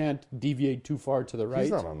media. He can't deviate too far to the right.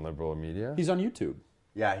 He's not on liberal media. He's on YouTube.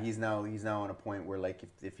 yeah, he's now on a point where like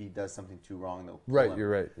if he does something too wrong, they'll pull Right, him. you're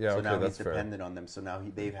right. Yeah, So okay, now that's he's fair. dependent on them. So now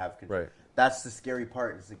they have control. Right. That's the scary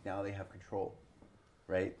part. It's like now they have control.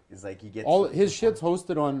 Right? It's like he gets All to- his shit's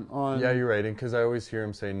hosted on. Yeah, you're right. And because I always hear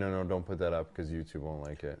him say, no, don't put that up because YouTube won't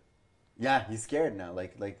like it. Yeah, he's scared now.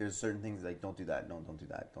 Like there's certain things like don't do that. No, don't do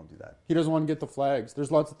that. Don't do that. He doesn't want to get the flags.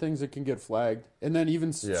 There's lots of things that can get flagged, and then even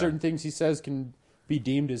Yeah. certain things he says can be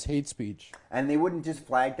deemed as hate speech. And they wouldn't just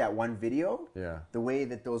flag that one video. Yeah. The way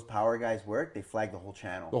that those power guys work, they flag the whole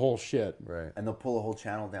channel. The whole shit. Right. And they'll pull a whole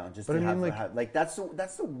channel down just But to I mean, have, like- that's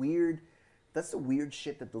the weird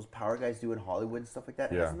shit that those power guys do in Hollywood and stuff like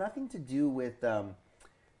that. It Yeah. has nothing to do with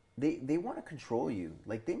they want to control you.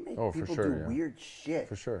 Like they make Oh, for people sure, do yeah. weird shit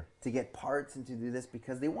For sure. to get parts and to do this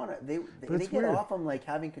because they want to they it's get weird. off on like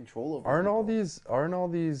having control over Aren't people. all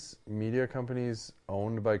these media companies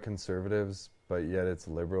owned by conservatives, but yet it's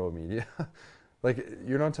liberal media? Like,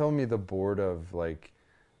 you're not telling me the board of like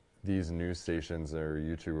these news stations or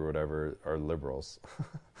YouTube or whatever are liberals.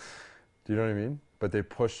 Do you know what I mean? But they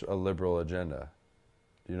push a liberal agenda.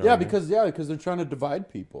 Do you know Yeah, what I mean? because they're trying to divide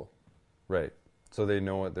people. Right. So they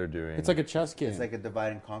know what they're doing. It's like a chess game. It's like a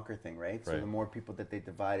divide and conquer thing, right? So Right. the more people that they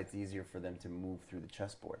divide, it's easier for them to move through the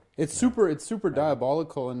chessboard. It's super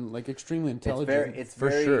diabolical and like extremely intelligent. It's For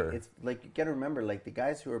very, sure. It's like you got to remember, like the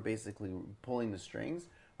guys who are basically pulling the strings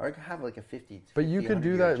have like a 50. But you 50, can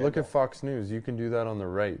do 100-year that. Look agenda. at Fox News. You can do that on the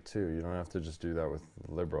right too. You don't have to just do that with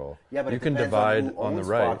liberal. Yeah, but you it can depends divide who on the owns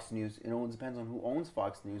right. Fox News. It all depends on who owns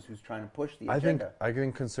Fox News, who's trying to push the I think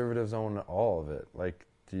agenda. conservatives own all of it. Like,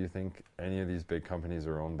 do you think any of these big companies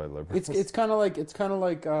are owned by liberals? It's kind of like you-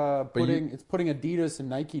 putting Adidas and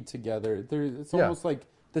Nike together. It's Yeah. almost like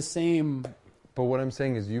the same. But what I'm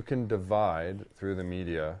saying is, you can divide through the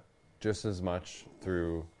media just as much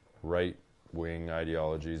through right-wing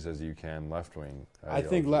ideologies as you can left-wing. I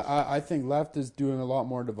think ideologies. I think left is doing a lot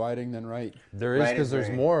more dividing than right. There is, Right because is there's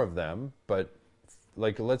very- more of them. But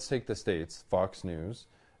like, let's take the States. Fox News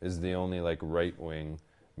is the only like right-wing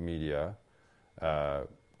media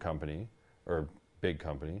company or big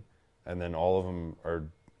company, and then all of them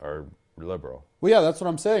are liberal. Well, yeah, that's what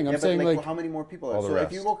I'm saying. I'm Yeah, but saying like well, how many more people are all the so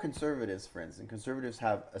if you rest. go conservatives, for instance, conservatives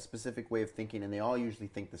have a specific way of thinking, and they all usually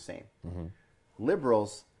think the same. Mm-hmm.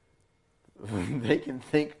 Liberals, they can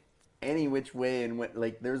think any which way, and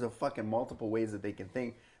like there's a fucking multiple ways that they can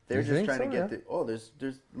think. They're You just think trying to so? get Yeah.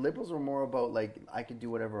 there's liberals are more about like I can do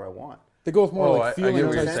whatever I want. they go with more Oh, like I get feeling what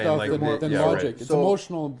you're type saying, stuff like, than yeah, logic. right. It's So-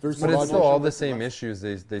 emotional versus But it's still logic. all the same issues.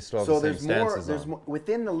 They still have So the same there's more. stances There's on. more,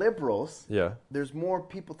 within the liberals. Yeah. There's more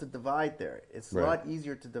people to divide there. It's a Right. lot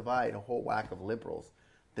easier to divide a whole whack of liberals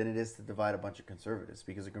than it is to divide a bunch of conservatives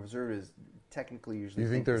because the conservatives technically usually Do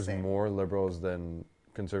you think the there's same. more liberals than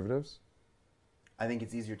conservatives? I think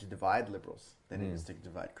it's easier to divide liberals than it is to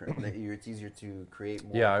divide. It's easier to create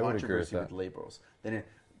more Yeah, I would agree with controversy with that. liberals than it.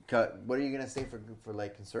 What are you gonna say for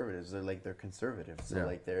like conservatives? They're conservatives, so Yeah.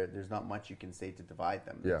 like there's not much you can say to divide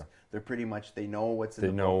them. Yeah. They're pretty much they know what's in They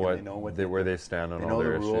the know book what, and they know what where they stand on they all know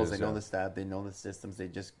their the rules. issues. They know yeah. the stat. They know the systems. They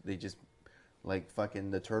just like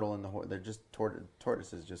fucking the turtle and the horse. They're just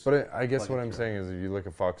tortoises. Just. But I guess plugging what I'm through. saying is, if you look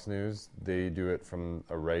at Fox News, they do it from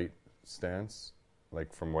a right stance,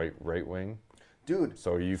 like from right wing. Dude,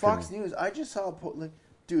 So you Fox can- News. I just saw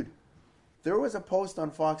dude. There was a post on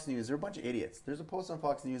Fox News. They're a bunch of idiots. There's a post on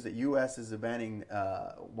Fox News that U.S. is banning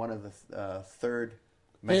one of the third.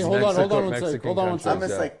 Hey, Mexican- hold on one Mexican sec. Hold on one countries, sec. I'm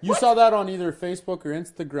just yeah. like, You saw that on either Facebook or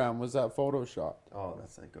Instagram. Was that photoshopped? oh,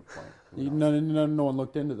 that's a good point. No one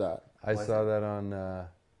looked into that. I Why is saw that on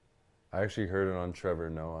I actually heard it on Trevor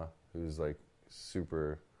Noah, who's like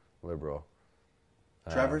super liberal.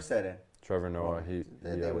 Trevor said it. Trevor Noah,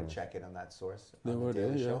 They would check it on that source. They on the would,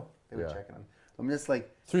 Daily yeah. Show. They would Yeah. check it on. I'm just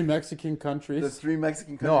like 3 Mexican countries. the 3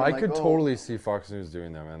 Mexican countries. No, I I'm could like, oh. totally see Fox News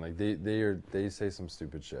doing that, man. Like they say some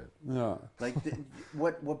stupid shit. Yeah. Like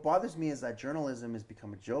what bothers me is that journalism has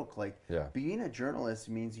become a joke. Like Yeah. being a journalist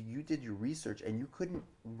means you did your research and you couldn't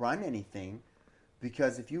run anything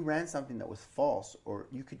because if you ran something that was false or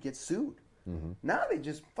you could get sued. Mm-hmm. Now they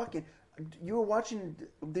just fucking they were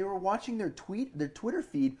watching their Twitter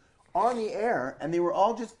feed on the air and they were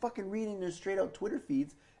all just fucking reading their straight out Twitter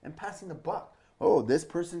feeds and passing the buck. Oh, this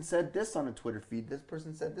person said this on a Twitter feed. This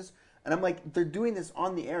person said this. And I'm like, they're doing this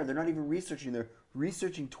on the air. They're not even researching. They're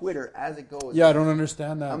researching Twitter as it goes. Yeah, I don't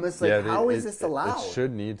understand that. I'm just like, how is this allowed? It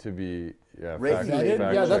should need to be Regulated.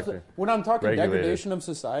 Yeah, that's checking. when I'm talking Regulated. degradation of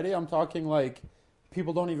society. I'm talking like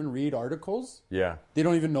people don't even read articles. Yeah. They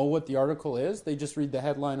don't even know what the article is. They just read the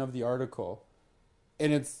headline of the article,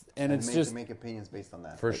 and it's just make opinions based on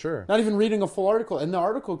that. For sure. not even reading a full article. And the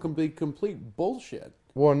article can be complete bullshit.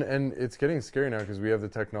 Well, and it's getting scary now because we have the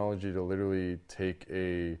technology to literally take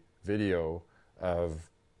a video of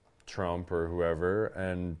Trump or whoever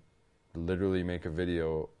and literally make a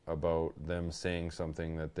video about them saying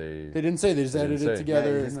something that they They just didn't edited say. it together.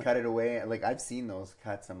 Yeah, you and- just cut it away. Like I've seen those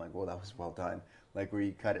cuts. I'm like, well, that was well done. Like where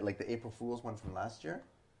you cut it, like the April Fool's one from last year,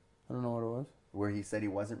 I don't know what it was. where he said he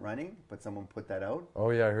wasn't running, but someone put that out. Oh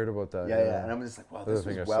yeah, I heard about that. Yeah. And I'm just like, wow, I this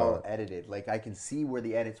think was I saw well it. edited. Like I can see where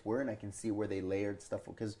the edits were, and I can see where they layered stuff.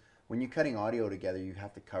 Because when you're cutting audio together, you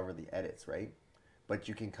have to cover the edits, right? But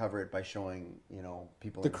you can cover it by showing,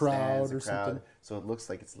 people The in stands, crowd or something. so it looks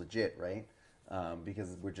like it's legit, right?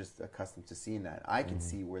 Because we're just accustomed to seeing that. I can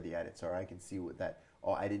see where the edits are. I can see what that.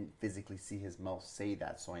 Oh, I didn't physically see his mouth say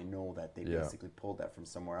that, so I know that they Yeah. basically pulled that from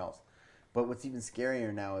somewhere else. But what's even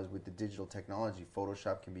scarier now is with the digital technology,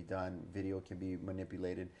 Photoshop can be done, video can be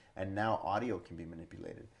manipulated, and now audio can be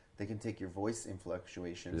manipulated. They can take your voice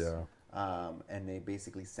influctuations, and they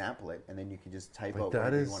basically sample it, and then you can just type Like out that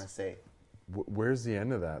whatever you is- want to say. Where's the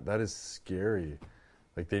end of that? That is scary.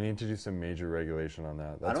 Like they need to do some major regulation on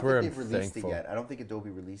that. I That's don't where think I'm they've released thankful. it yet. I don't think Adobe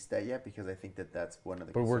released that yet because I think that's one of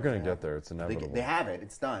the. But we're concerns gonna they get have. there. It's inevitable. They have it.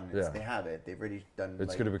 It's done. Yeah. They have it. They've already done. It's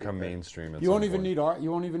like, going to become they've- mainstream. At You some won't even point. need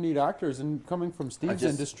you won't even need actors. And coming from Steve's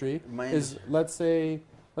just- industry, my is industry-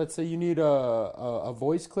 let's say you need a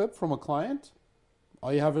voice clip from a client.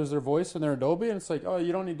 All you have is their voice in their Adobe, and it's like, oh,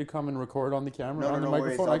 you don't need to come and record on the camera on the No worries.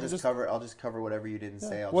 microphone. I'll I can just cover. I'll just cover whatever you didn't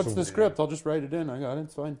say. I'll What's just the put it in. script? I'll just write it in. I got it.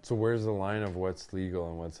 It's fine. So where's the line of what's legal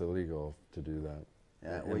and what's illegal to do that?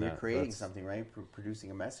 Yeah, And well, you're that- creating that's- something, right? Producing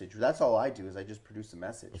a message. That's all I do is I just produce a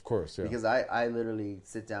message. Of course, yeah. Because I literally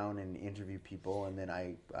sit down and interview people, and then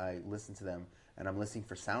I listen to them, and I'm listening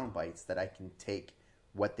for sound bites that I can take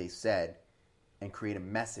what they said and create a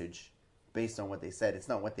message based on what they said. It's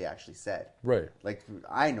not what they actually said. Right. Like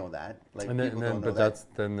I know that. Like And then, people don't know but that.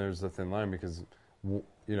 then there's the thin line because,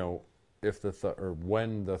 if the or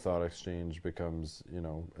when the thought exchange becomes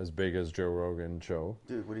as big as Joe Rogan show.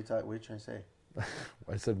 Dude, what are you trying to say?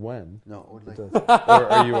 I said when. No, like, Or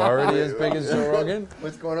are you already as big as Joe Rogan?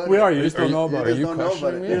 what's going on? We here? are. You just don't know about Are it. you don't know about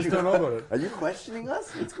questioning it. me? You just don't know about it. Are you questioning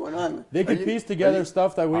us? What's going on? They Are could you- piece are together you-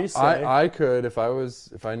 stuff that we say. I could if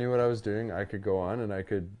I knew what I was doing, I could go on and I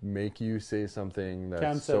could make you say something Cam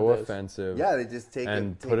that's said so this. offensive. Yeah, they just take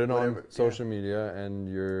and it, take put it on whatever- yeah. social media, and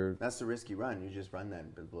you're. That's the risk you run. You just run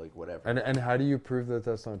that, but like whatever. And how do you prove that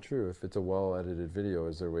that's not true? If it's a well edited video,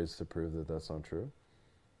 is there ways to prove that that's not true?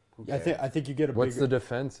 Who I cares? think you get a What's bigger. the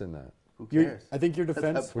defense in that? Who your- cares? I think your That's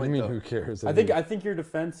defense. up- What do you mean? though. Who cares? I think your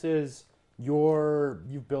defense is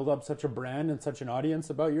you've built up such a brand and such an audience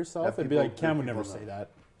about yourself. That It'd be people- like Cam would people never know. say that.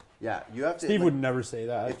 Yeah, you have to. Steve like, would never say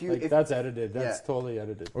that. if you- if- That's edited. That's yeah. totally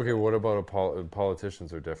edited. Okay, what about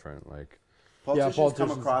politicians are different? Like, Politicians, come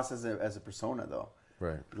politicians- across as a persona, though.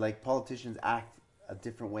 right? Like politicians act a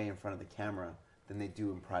different way in front of the camera than they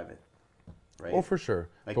do in private, right? Oh, for sure.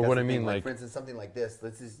 Like, But that's what the I mean, thing. like, for instance, something like this.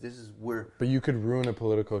 This is where. but you could ruin a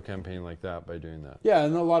political campaign like that by doing that. Yeah,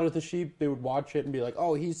 and a lot of the sheep, they would watch it and be like,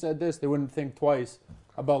 "Oh, he said this." They wouldn't think twice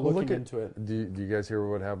about Well, looking look at- into it. Do you guys hear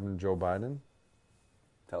what happened to Joe Biden?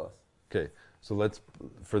 Tell us. Okay, so let's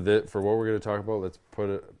for what we're going to talk about, let's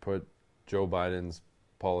put Joe Biden's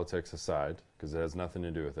politics aside because it has nothing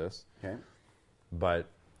to do with this. Okay. But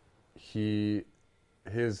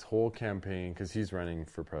his whole campaign, because he's running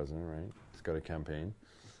for president, right? He's got a campaign,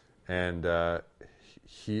 and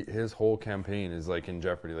his whole campaign is like in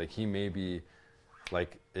jeopardy. Like he may be,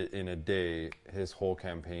 like in a day, his whole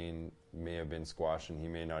campaign may have been squashed, and he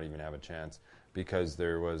may not even have a chance because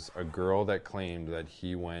there was a girl that claimed that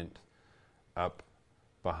he went up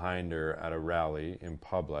behind her at a rally in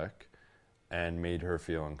public and made her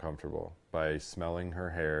feel uncomfortable by smelling her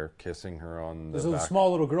hair, kissing her on the This was a back.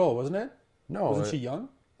 small little girl, wasn't it? No, Wasn't she young?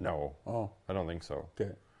 No, Oh, I don't think so.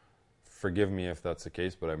 okay. Forgive me if that's the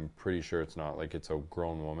case, but I'm pretty sure it's not. Like, it's a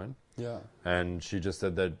grown woman. Yeah. And she just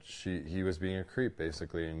said that he was being a creep,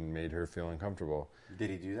 basically, and made her feel uncomfortable. Did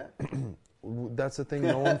he do that? That's the thing.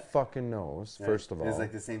 No one fucking knows, first of all. It's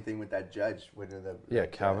like the same thing with that judge. Yeah,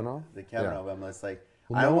 Kavanaugh? The Kavanaugh. Yeah. I'm just like,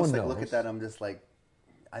 Well, I no almost one like look knows. at that. I'm just like,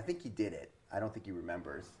 I think he did it. I don't think he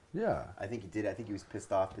remembers. Yeah. I think he did. I think he was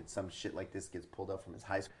pissed off that some shit like this gets pulled out from his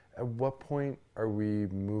high school. At what point are we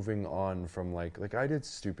moving on from like I did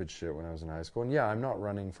stupid shit when I was in high school, and yeah, I'm not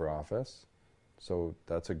running for office, so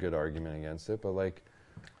that's a good argument against it. But like,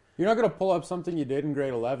 You're not gonna pull up something you did in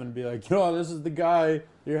grade 11 and be like, this is the guy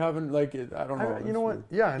you're having. Like, I don't know. you know what?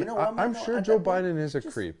 Yeah, and You know what, man, I'm no, sure at Joe that point, Biden is a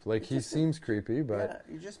just- creep. Like, he just- seems creepy, but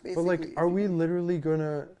Yeah, you just but basically. like, are we literally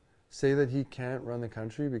gonna say that he can't run the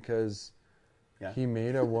country because Yeah. he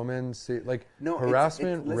made a woman say like No, it's-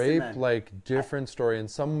 harassment, listen, rape, man. like different story, and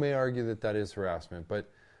some may argue that that is harassment, but.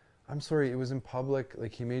 I'm sorry, it was in public.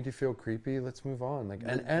 Like, he made you feel creepy. Let's move on. Like,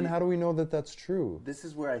 and how do we know that that's true? This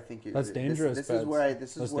is where I think it, That's this- dangerous, This is where Pets. this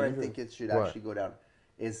is That's where I dangerous. think it should What? actually go down.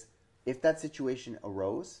 Is if that situation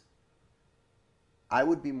arose, I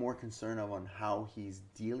would be more concerned on how he's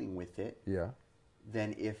dealing with it Yeah.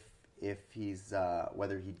 than if he's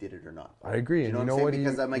whether he did it or not. I agree, You and know you what know I'm what saying?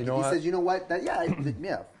 Because I'm like, you know if he how- says, you know what, that I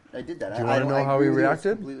did that. Do you I wanna know I how he agree with you.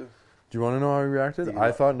 reacted? Completely- Do you want to know how he reacted? Did he I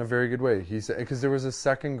what? thought in a very good way. He said, because there was a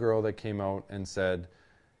second girl that came out and said,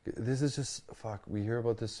 "This is just fuck. We hear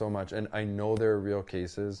about this so much, and I know there are real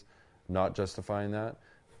cases, not justifying that,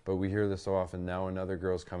 but we hear this so often." Now another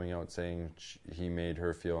girl's coming out saying he made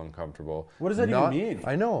her feel uncomfortable. What does that even mean?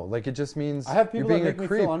 I know, like it just means I have people you're that being make me a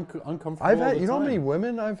creep. feel uncomfortable. I've all had, the you know how many time.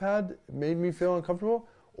 women I've had made me feel uncomfortable,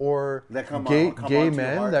 or That come gay, on- come gay onto you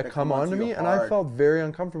men hard, that that come come on onto to you me, and I hard. felt very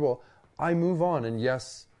uncomfortable. I move on, and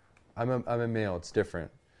yes, I'm a male. It's different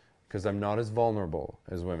because I'm not as vulnerable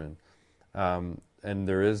as women, and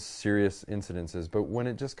there is serious incidences. But when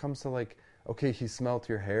it just comes to like, okay, he smelt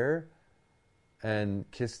your hair, and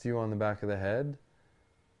kissed you on the back of the head,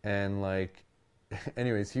 and like,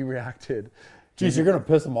 anyways, he reacted. Jeez, you're gonna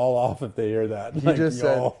piss them all off if they hear that. He just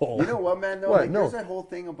said- You know what, man? Though, What? like, No. there's that whole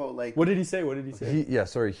thing about like. What did he say? What did he say?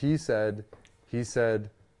 He said,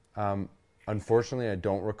 unfortunately, I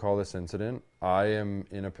don't recall this incident. I am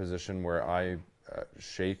in a position where I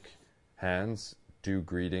shake hands, do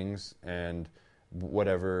greetings, and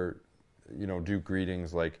whatever, do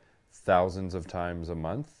greetings like thousands of times a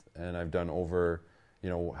month. And I've done over,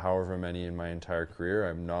 however many in my entire career.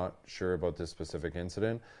 I'm not sure about this specific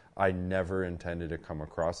incident. I never intended to come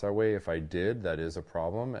across that way. If I did, that is a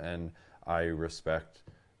problem. And I respect,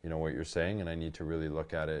 what you're saying, and I need to really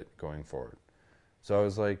look at it going forward. So I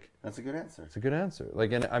was like, That's a good answer. it's a good answer.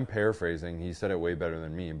 Like, and I'm paraphrasing. He said it way better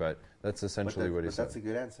than me, but that's essentially what he But said. that's a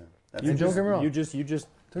good answer. That's You And a don't good- get me wrong. You just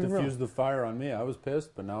Don't get me wrong. diffused the fire on me. I was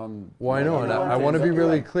pissed, but now I'm. Well, I know, you and know I what? want to be Exactly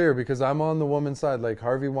really right. clear because I'm on the woman's side. Like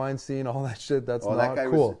Harvey Weinstein, all that shit. That's Oh, not that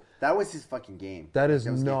guy cool. that was his fucking game. That is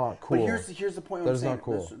was not game. cool. But here's the point. That I'm is saying. not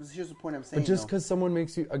cool. Here's the point I'm saying. But just though.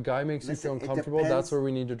 because a guy makes Listen, you it feel uncomfortable, depends- that's where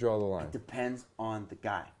we need to draw the line. It depends on the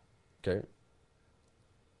guy. Okay.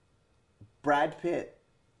 Brad Pitt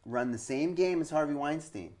run the same game as Harvey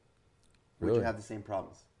Weinstein. Would Really? you have the same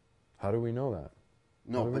problems? How do we know that?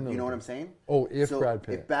 No, How do we but know you know that? what I'm saying? Oh, if Brad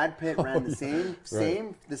Pitt. If Brad Pitt ran the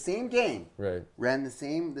same game, Right. ran the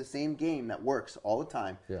same game that works all the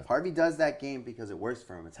time. Yeah. Harvey does that game because it works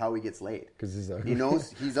for him. It's how he gets laid. Because he's ugly. He knows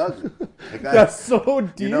he's ugly. The guy- That's so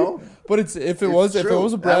deep. know? But if it It's was true.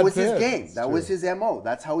 a Brad that was Pitt, his game. It's That true. was his MO.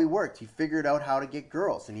 That's how he worked. He figured out how to get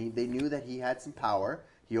girls, and they knew that he had some power.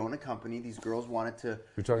 He owned a company. These girls wanted to.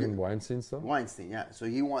 You're talking Weinstein stuff? Weinstein, yeah. So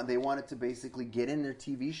they wanted to basically get in their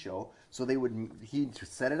TV show. So he'd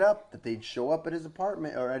set it up that they'd show up at his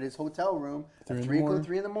apartment or at his hotel room at 3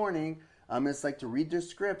 in the morning. It's like to read their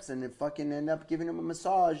scripts and then fucking end up giving him a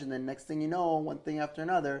massage, and then next thing you know, one thing after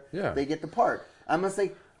another, Yeah. they get the part. I'm just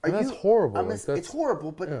like, And that's horrible. I'm Like, just- that's- it's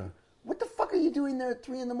horrible, but yeah. what the fuck are you doing there at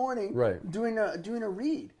 3 in the morning? Right. Doing a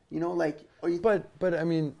read, or you. But I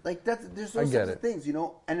mean, Like there's I those get sorts of it. things,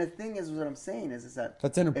 And the thing is, what I'm saying is that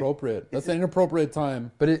that's inappropriate. That's an inappropriate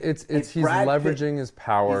time. but it's he's Brad Pitt- leveraging his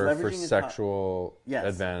power he's for leveraging his sexual Yes.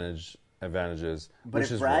 advantages, But which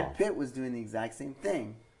if is Brad wrong. Pitt was doing the exact same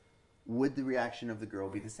thing, would the reaction of the girl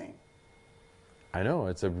be the same? I know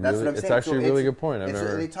it's That's what I'm it's saying. actually So a really good point.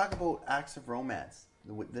 They talk about acts of romance.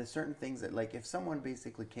 There's certain things that, like, if someone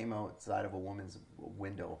basically came outside of a woman's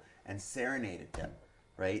window and serenaded them,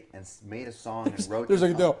 right, and made a song and wrote. There's the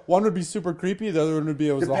like song. one would be super creepy, the other one would be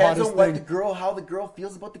it was the Depends hottest on what thing. how the girl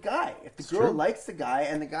feels about the guy. If the girl true. likes the guy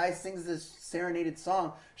and the guy sings this serenaded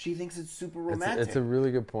song, she thinks it's super romantic. It's a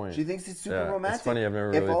really good point. She thinks it's super Yeah, romantic. it's funny, I've never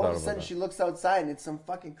If really all thought of a about sudden that. she looks outside and it's some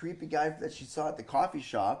fucking creepy guy that she saw at the coffee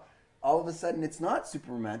shop, all of a sudden it's not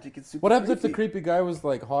super romantic. It's super. What happens if the creepy? creepy guy was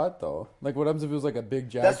like hot though? Like what happens if it was like a big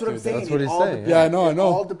jack? That's what I'm dude? saying. That's what It he's all saying, depends- yeah, I know, I it know.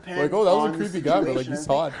 all depends Like, oh, that was a on the creepy guy, but, like, situation. he's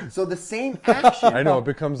hot. So the same action. I know it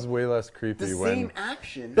becomes way less creepy The when same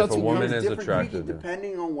action. If a woman becomes is different attracted, creepy yeah.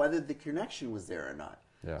 depending on whether the connection was there or not.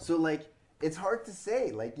 Yeah. So like, it's hard to say.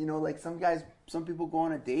 Like like some people go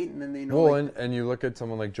on a date and then they know. well, like, and you look at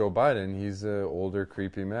someone like Joe Biden, he's an older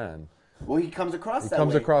creepy man. well, he comes across that way.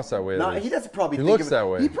 comes across that way, No, like, he doesn't probably. he think looks of, that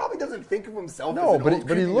way. He probably doesn't think of himself. No, as an but old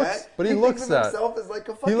but he creepy looks man. but he thinks looks of that himself as like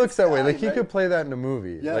a he fucking looks that way. stallion, Like he right? could play that in a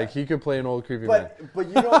movie. Yeah. Like he could play an old creepy man. But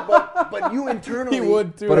you know, but you internally He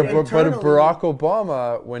would too. But a, But internally- Barack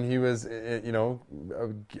Obama, when he was,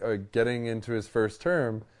 getting into his first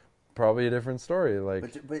term, probably a different story.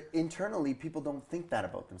 Like, But internally, people don't think that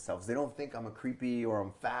about themselves. They don't think I'm a creepy or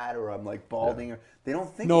I'm fat or I'm like balding. Or they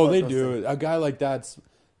don't think. No, about they those do. things. A guy like that's.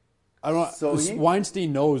 I don't. So this he-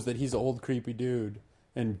 Weinstein knows that he's an old creepy dude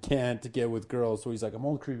and can't get with girls, so he's like, I'm an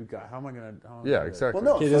old creepy guy. How am I gonna? How am I yeah, gonna do it?" exactly.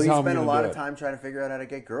 Well, no. Okay, So this he is how I'm spent a gonna lot do of it. time trying to figure out how to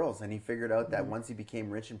get girls, and he figured out that once he became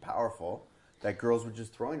rich and powerful, that girls were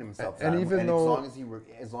just throwing themselves And at him. even And though-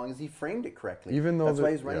 as long as he framed it correctly, Even though that's the-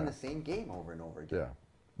 why he's running yeah. the same game over and over again. Yeah.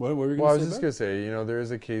 What were we Well, I gonna was say? just Ben? gonna say, there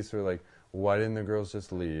is a case where like, why didn't the girls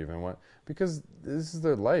just leave? And what? Because this is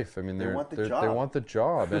their life. I mean, They want the they job. want the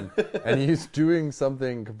job, and he's doing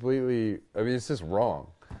something completely. I mean, it's just wrong.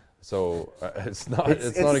 So it's not a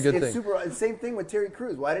good thing. It's same thing with Terry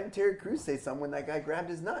Crews. Why didn't Terry Crews say something when that guy grabbed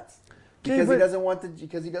his nuts? Okay, Because but- he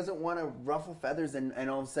doesn't want to ruffle feathers and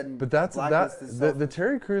all of a sudden. But that's blacklist himself. the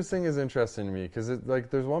Terry Crews thing is interesting to me because like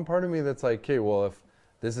there's one part of me that's like, okay, well if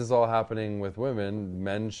this is all happening with women,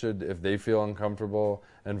 men should, if they feel uncomfortable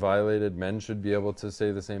and violated, men should be able to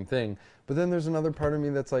say the same thing. But then there's another part of me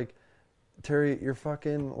that's like, Terry, you're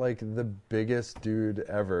fucking like the biggest dude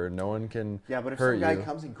ever. No one can Yeah, but if hurt some guy you.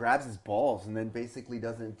 comes and grabs his balls and then basically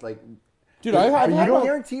doesn't like. Dude, I you I don't-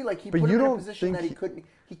 guarantee, like he but put you him in a don't position think that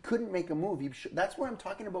he couldn't make a move. That's what I'm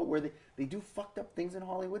talking about, where they do fucked up things in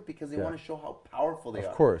Hollywood because they Yeah. want to show how powerful they are.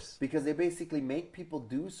 Of course. because they basically make people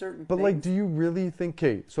do certain. But things. like, do you really think,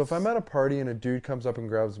 Kate? So if I'm at a party and a dude comes up and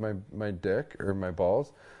grabs my dick or my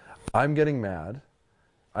balls, I'm getting mad.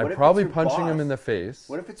 What I'm if probably it's your punching him boss? in the face.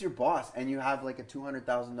 What if it's your boss and you have like a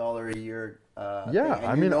 $200,000 a year? Yeah, thing, and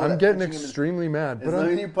I you mean, know I'm that getting punching him in- extremely mad. As But long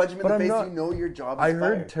I'm, as you punch him in but the I'm face, not, you know your job is I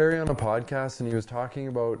heard fired. Terry on a podcast and he was talking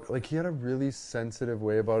about, like, he had a really sensitive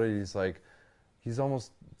way about it. He's like, he's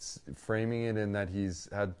almost framing it in that he's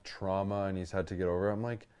had trauma and he's had to get over it. I'm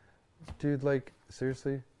like, dude, like,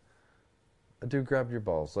 seriously? A dude grabbed your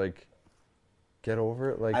balls. Like, get over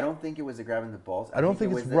it. Like, I don't think it was the grabbing the balls. I don't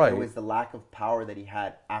think it it's was right. It was the lack of power that he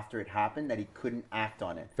had after it happened that he couldn't act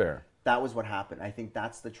on it. fair. That was what happened. I think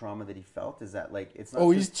that's the trauma that he felt. Is that like it's not. Oh,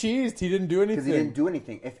 he's cheesed. He didn't do anything. because he didn't do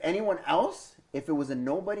anything. If anyone else, if it was a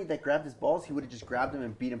nobody that grabbed his balls, he would have just grabbed him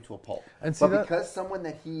and beat him to a pulp. And see but that- because someone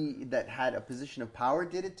that had a position of power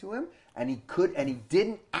did it to him, and he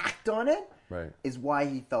didn't act on it, Right. is why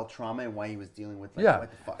he felt trauma and why he was dealing with like, Yeah, what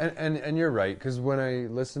the fuck. and you're right, because when I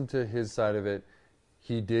listened to his side of it,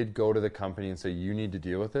 he did go to the company and say, you need to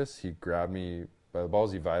deal with this. He grabbed me by the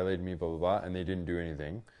balls, he violated me, blah, blah, blah, and they didn't do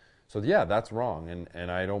anything. So yeah, that's wrong, and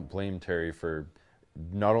I don't blame Terry for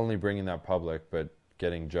not only bringing that public, but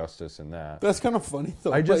getting justice in that. That's kind of funny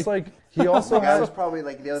though. I just like, he also the guy was had, probably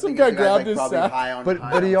like the other Some thing. guy is the guy's, grabbed like, his probably sack. high on. but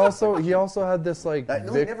high but on he something. also had this like, That,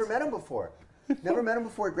 no, he never met him before. Never met him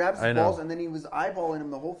before. He grabs I his know. balls and then he was eyeballing him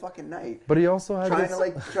the whole fucking night. but he also had Trying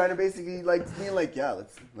this, to basically like being like, yeah,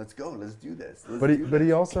 let's go, let's do this. Let's but do he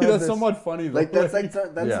this. also had that's this, somewhat funny though. Like that's like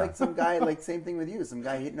Yeah. like some guy like same thing with you, some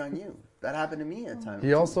guy hitting on you. That happened to me at times.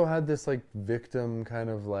 he also had this like victim kind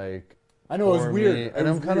of like, I know it was for weird. me, It and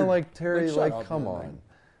was I'm kind of weird. like, Terry, shut like, up, come man. on.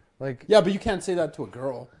 Like, Yeah, but you can't say that to a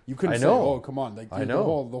girl. You couldn't I say, know. "Oh, come on!" Like I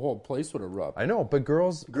know. the whole place would erupt. I know, but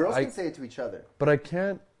girls can say it to each other. but I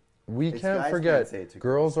can't. We It's can't guys forget, can't say it to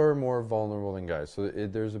girls are more vulnerable than guys. So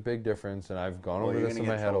there's a big difference, and I've gone Well, over you're this gonna in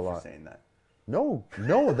my get head a trouble for lot. saying that. No,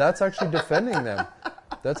 that's actually defending them.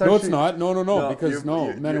 That's No, actually, it's not. No, No, because you're-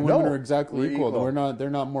 men and women no, are exactly we're equal. equal. They're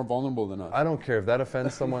not more vulnerable than us. I don't care if that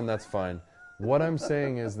offends someone. That's fine. What I'm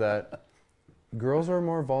saying is that girls are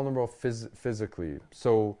more vulnerable physically.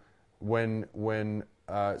 So when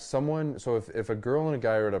someone, so if a girl and a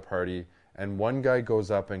guy are at a party and one guy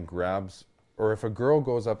goes up and grabs, or if a girl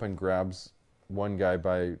goes up and grabs one guy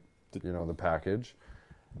by the package,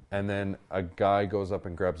 and then a guy goes up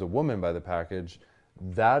and grabs a woman by the package,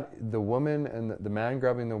 that the woman and the man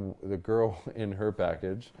grabbing the girl in her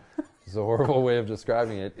package, it's a horrible way of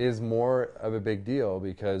describing it, is more of a big deal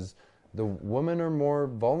because the women are more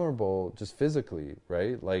vulnerable just physically,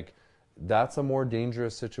 right? Like that's a more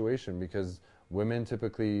dangerous situation because women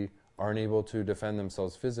typically aren't able to defend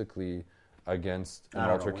themselves physically against an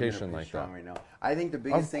altercation like that. Right now. I think the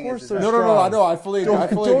biggest Of thing course is they're that No, I know. I fully Don't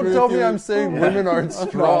agree tell with me you. I'm saying women aren't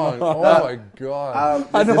strong. Oh my god!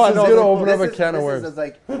 I know, This is gonna open up a this can of is worms.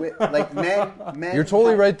 like men. You're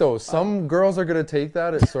totally right though. Some girls are gonna take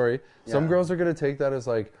that as some girls are gonna take that as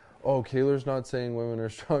like, oh, Kaylor's not saying women are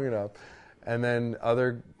strong enough, and then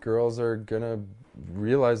other girls are gonna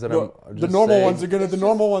realize that I'm The just normal saying, ones are gonna. The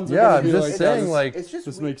normal ones are Yeah, gonna I'm be just like, saying, this- like, It's just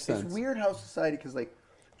this weird. makes sense. It's weird how society, because like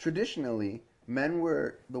traditionally men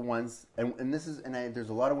were the ones, and this is, there's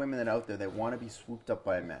a lot of women that out there that want to be swooped up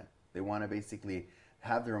by a man. They want to basically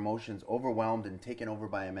have their emotions overwhelmed and taken over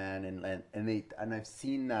by a man, and I've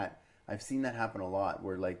seen that happen a lot.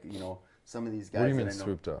 Where like some of these guys What do you mean that I know,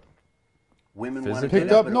 swooped up? women want to Physically? get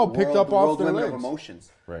Picked up- but no, a picked world- up the off world their women of legs.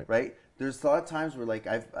 emotions. Right. There's a lot of times where like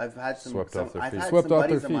I've had some Swept off their I've feet. had Swept some off their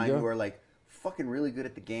buddies of feet, mine yeah. who are like fucking really good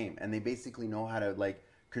at the game, and they basically know how to like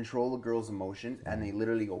control a girl's emotions, and they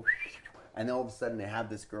literally go, and then all of a sudden they have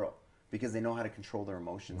this girl because they know how to control their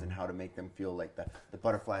emotions and how to make them feel like the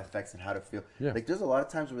butterfly effects and how to feel. Yeah. Like there's a lot of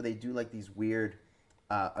times where they do like these weird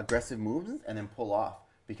aggressive moves and then pull off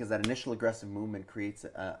because that initial aggressive movement creates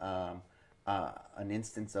an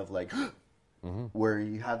instance of like. Where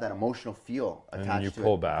you have that emotional feel attached then you to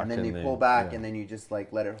pull it, back and then you and pull then- back, yeah. and then you just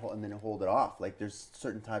like let it hold, and then hold it off. Like there's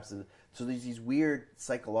certain types of there's these weird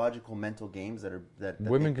psychological mental games that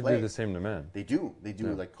Women they can play. do the same to men. They do. Yeah.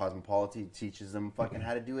 Like Cosmopolitan teaches them fucking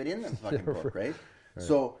how to do it in the fucking book, right?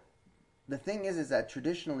 So the thing is that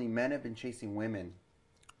traditionally men have been chasing women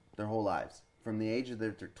their whole lives. From the age of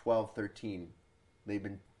their 12, 13, they've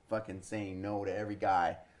been fucking saying no to every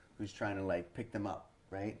guy who's trying to like pick them up,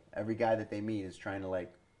 right? Every guy that they meet is trying to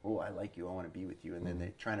like, oh, I like you, I want to be with you. And then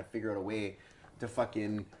they're trying to figure out a way to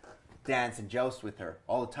fucking dance and joust with her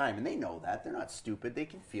all the time. And they know that. They're not stupid. They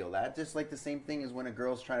can feel that. Just like the same thing as when a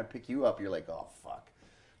girl's trying to pick you up, you're like, oh, fuck,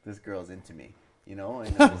 this girl's into me. And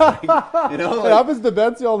it's like, It happens to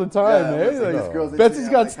Betsy all the time, eh? it's like, Like, this girl's into Betsy's me.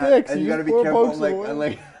 I'm got like, sticks. and you just got to be pull careful pokes like, away. and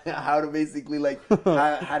like how to basically like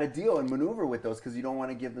how to deal and maneuver with those because you don't want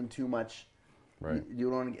to give them too much. Right. You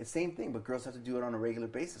don't want to get same thing, but girls have to do it on a regular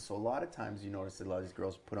basis. So a lot of times you notice that a lot of these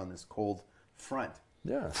girls put on this cold front.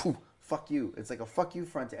 Yeah. Phew, fuck you. It's like a fuck you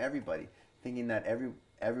front to everybody, thinking that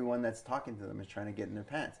everyone that's talking to them is trying to get in their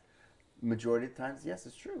pants. Majority of the times, yes,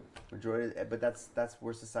 it's true. But that's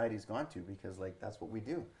where society's gone to because like that's what we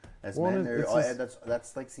do as Well, men. it's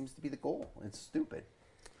That's like seems to be the goal. It's stupid.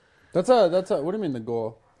 That's a. What do you mean the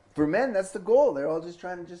goal? For men, that's the goal. They're all just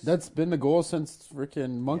trying to just. That's been the goal since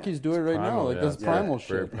freaking monkeys do it right now. Primal, Like yeah. that's primal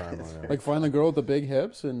Very shit. primal, yeah. Like find the girl with the big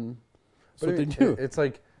hips and that's what they it- do. It's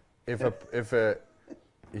like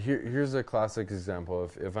here's a classic example.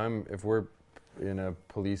 If we're in a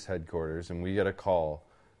police headquarters and we get a call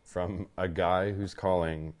from a guy who's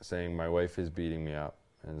calling saying my wife is beating me up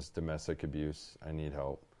and it's domestic abuse, I need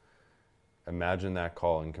help. Imagine that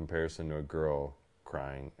call in comparison to a girl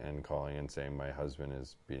crying and calling and saying my husband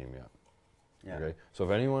is beating me up. Yeah. Okay. So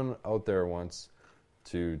if anyone out there wants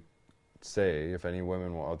to say, if any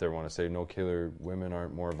women out there want to say, no, Kaylor, women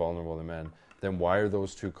aren't more vulnerable than men, then why are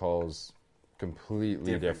those two calls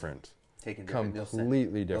completely different? Taken different.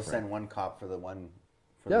 Completely They'll different. send one cop for the one.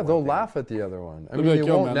 Yeah, they'll laugh at the other one. I They'll mean, be they like,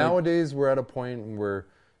 "Yo, won't. man, like-" Nowadays, we're at a point where we're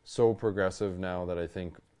so progressive now that I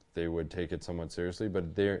think they would take it somewhat seriously.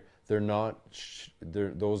 But they're not.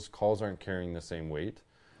 Those calls aren't carrying the same weight.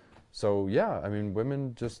 So yeah, I mean,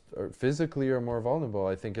 women just physically are more vulnerable.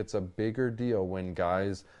 I think it's a bigger deal when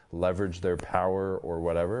guys leverage their power or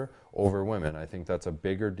whatever over women. I think that's a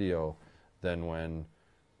bigger deal than when.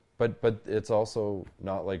 But it's also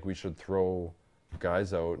not like we should throw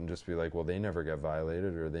guys out and just be like, well, they never get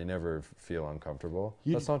violated or they never feel uncomfortable.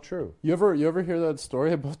 That's not true. You ever hear that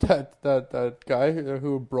story about that guy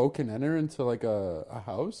who broke and entered into like a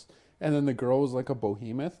house, and then the girl was like a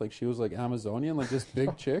behemoth, like she was like Amazonian, like this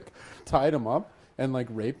big chick, tied him up and like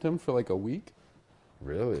raped him for like a week.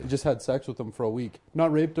 Really? Just had sex with him for a week.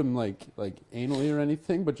 Not raped him like anally or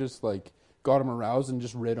anything, but just like got him aroused and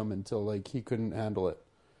just rid him until like he couldn't handle it,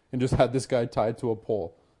 and just had this guy tied to a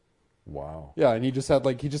pole. Wow. Yeah, and he just had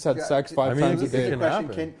sex five times a it day. can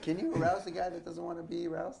happen. Can you arouse a guy that doesn't want to be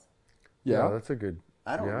aroused? Yeah. That's a good.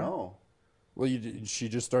 I don't yeah. know. Well, she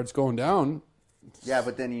just starts going down. Yeah,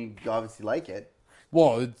 but then you obviously like it.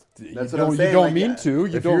 Well, That's you what I'm don't, saying, you don't like, mean to. You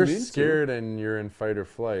if don't you're mean scared and you're in fight or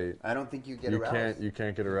flight, I don't think you get you aroused.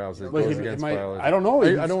 can't get aroused. It Like, goes it against might- biology. I don't know.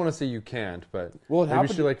 I don't want to say you can't, but Well, it maybe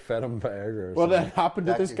happened she like fed him Viagra or to. Well, something. that happened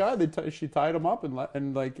to That this could- guy. She tied him up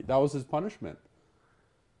and like that was his punishment.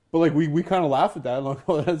 But like we kind of laugh at that. Like,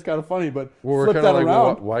 oh, that's kind of funny. But Well, we're flip kind that of like, around.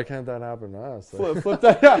 well, why can't that happen to us? Flip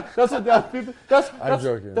that. Yeah, that's what that's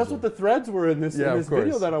joking, That's I'm what the threads were in this Yeah, in of this video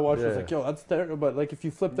course. that I watched. Yeah, It's like, yo, that's terrible. But like, if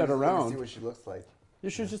you flip that Let me see around, what she looks like.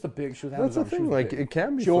 she was just a big. She was That's the Amazon, she thing. was Like big. it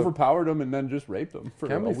can be She flipped, overpowered him and then just raped him for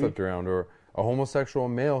can a be week. flipped around, or a homosexual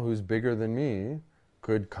male who's bigger than me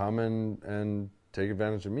could come and take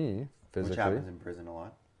advantage of me physically. Which happens in prison a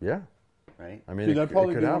lot, Yeah, right? I mean, Dude, that'd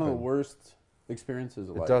probably it could be happen. one of the worst experiences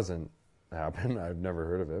of It life. doesn't happen. I've never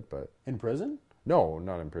heard of it, but In prison? no,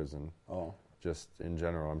 not in prison. Oh, Just in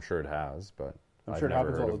general, I'm sure it has, but I'm I've sure it never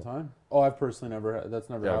happens heard all of the it. time. Oh, I've personally never. That's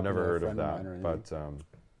never. Yeah, I've happened never to a heard of friend that, mine or anything. but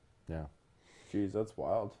yeah, Jeez, that's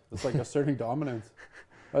wild. It's like asserting dominance.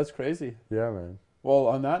 That's crazy. yeah, man. Well,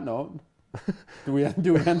 on that note, do we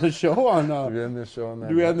end the show on? Do we end this show on that?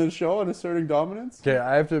 Do we end the show on asserting dominance? Okay,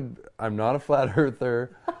 I'm not a flat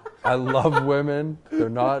earther. I love women. They're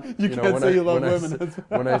not. You know, can't when say I, you love when I women. s-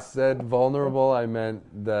 when I said vulnerable, I meant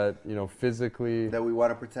that physically That we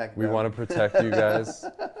want to protect. we them. want to protect you guys,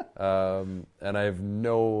 and I have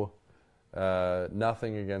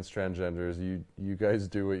nothing against transgenders. You guys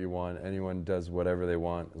do what you want. Anyone does whatever they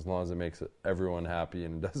want as long as it makes everyone happy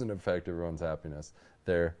and it doesn't affect everyone's happiness.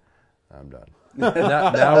 There, I'm done.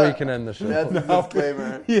 now we can end the show. That's a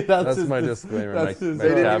disclaimer. Yeah, That's his- my disclaimer. that's my his- my They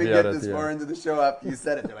didn't even caveat get at this the far end. into the show after you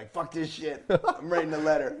said it. They're like, "Fuck this shit." I'm writing a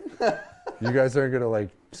letter. You guys aren't gonna like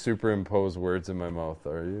superimpose words in my mouth,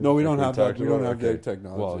 are you? No, we Like don't have that. talked We don't about? have gay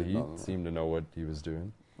technology. Well, he No. seemed to know what he was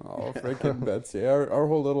doing. Oh, freaking Betsy! Our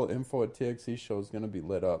whole little info at TXE show is gonna be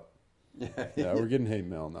lit up. Yeah, we're getting hate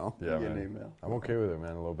mail now. Yeah, Get an man. email. I'm okay with it,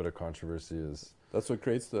 man. A little bit of controversy is. That's what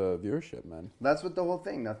creates the viewership, man. That's what the whole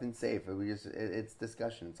thing. Nothing's safe. It's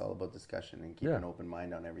discussion. It's all about discussion and keep Yeah. an open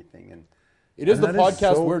mind on everything. And It is And the that is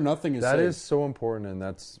podcast so- where nothing is That safe. is so important, and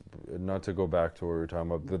that's not to go back to what we were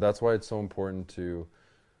talking about, but that's why it's so important to.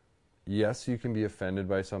 Yes, you can be offended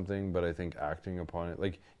by something, but I think acting upon it,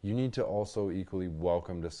 like you need to also equally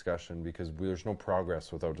welcome discussion because there's no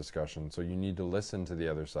progress without discussion. So you need to listen to the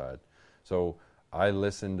other side. So I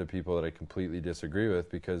listen to people that I completely disagree with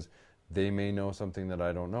because they may know something that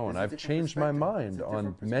I don't know, and It's a I've different changed my perspective. mind It's a on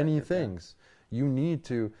different many perspective, yeah. things. You need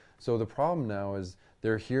to. So the problem now is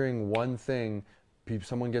they're hearing one thing,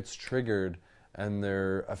 someone gets triggered and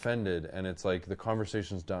they're offended, and it's like the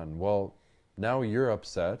conversation's done. Well, now you're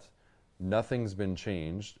upset. Nothing's been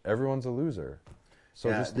changed. Everyone's a loser. So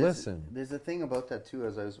yeah, just there's- listen. There's a thing about that too.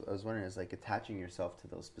 As I was wondering, is like attaching yourself to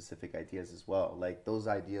those specific ideas as well. Like those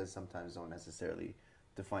ideas sometimes don't necessarily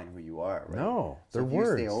define who you are. Right? No, So they're if you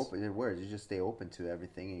stay words. open, they're words. You just stay open to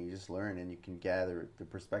everything, and you just learn, and you can gather the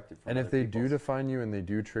perspective from. And if other they do people's. define you and they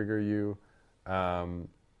do trigger you,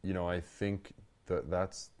 I think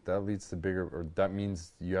that leads to bigger, or that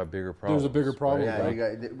means you have bigger problems. There's a bigger problem, yeah, right?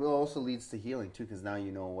 it will also leads to healing too, because now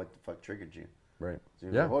you know what the fuck triggered you. Right. So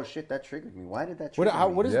you're Yeah. like, oh shit, that triggered me. Why did that trigger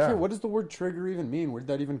What me? is Yeah. what does the word trigger even mean? Where did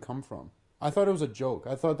that even come from? I thought it was a joke.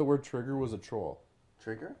 I thought the word trigger was a troll.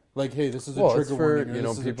 Trigger? Like, hey, this is a Well, trigger it's for warning. or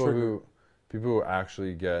this is a people trigger. who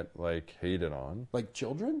actually get like hated on. Like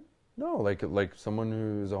children. No, like someone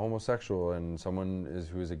who's a homosexual and someone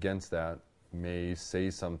who's against that may say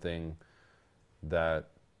something that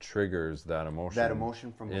triggers that emotion. That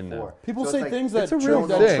emotion from in before. them. People So say it's like- things that, it's a real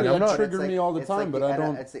that, thing. that I'm not- trigger It's me all the it's time, like but I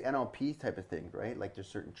don't. It's the NLP type of thing, right? Like there's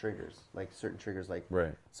certain triggers, like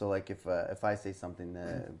Right. So like if I say something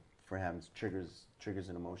for him triggers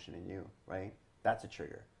an emotion in you, right? That's a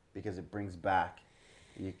trigger because it brings back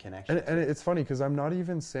your connection. And it's funny because I'm not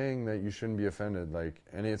even saying that you shouldn't be offended. Like,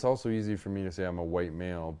 and it's also easy for me to say I'm a white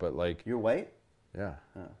male, but like, You're white? yeah,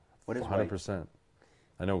 Huh. What is 100%.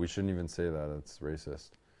 I know we shouldn't even say that. It's racist.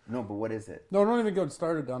 white? No, but what is it? No, don't even get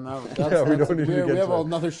started on that. Yeah, we don't need to we get have to it.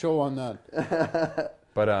 another show on that.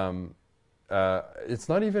 But it's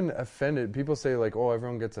not even offended. People say like, oh,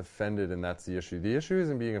 everyone gets offended and that's the issue. The issue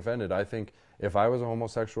isn't being offended. I think if I was a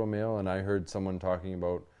homosexual male and I heard someone talking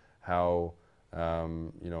about how,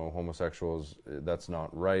 homosexuals, that's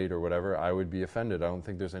not right or whatever, I would be offended. I don't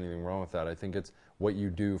think there's anything wrong with that. I think it's what you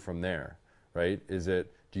do from there, right?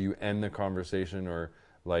 Do you end the conversation or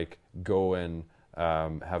like go and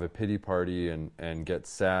have a pity party and get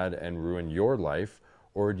sad and ruin your life?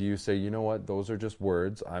 Or do you say, you know what, those are just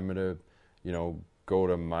words. I'm going to, go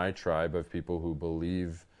to my tribe of people who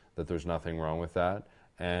believe that there's nothing wrong with that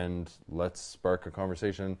and let's spark a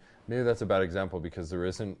conversation. Maybe that's a bad example because there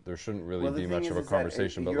shouldn't really Well, the be thing much of a is that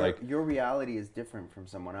conversation. But like, your reality is different from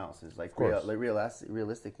someone else's. Like, course.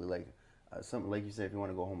 realistically, like like you said, if you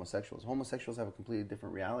want to go homosexuals have a completely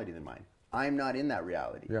different reality than mine. I'm not in that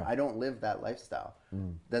reality. Yeah. I don't live that lifestyle.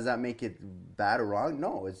 Does that make it bad or wrong?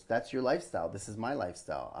 No, that's your lifestyle. This is my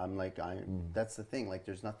lifestyle. That's the thing. Like,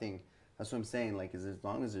 there's nothing. That's what I'm saying. Like, as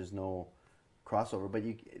long as there's no crossover, but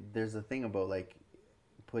there's a thing about like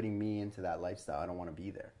putting me into that lifestyle. I don't want to be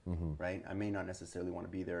there, right? I may not necessarily want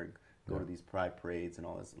to be there. Go to these pride parades and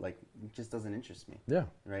all this. Like, it just doesn't interest me. yeah.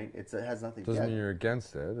 Right? It has nothing. Doesn't mean you're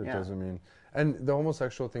against it. It Yeah. doesn't mean. And the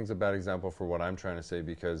homosexual thing's a bad example for what I'm trying to say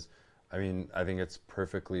because, I mean, I think it's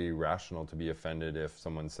perfectly rational to be offended if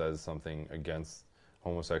someone says something against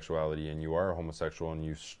homosexuality and you are a homosexual and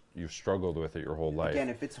you've struggled with it your whole life. Again,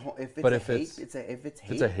 if it's But a if hate, it's it's a hate.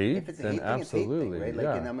 it's a hate, if it's a then hate thing, absolutely, it's hate thing, right? yeah.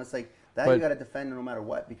 Like, and I'm just like that. But- you got to defend no matter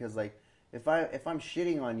what, because like if I'm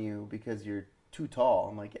shitting on you because you're too tall,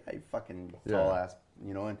 I'm like, yeah, you fucking tall Yeah. ass,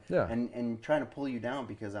 you know, Yeah. and trying to pull you down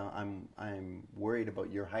because I'm worried about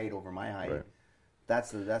your height over my height. Right.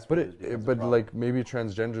 That's But where it becomes a but problem. like maybe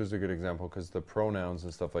transgender is a good example because the pronouns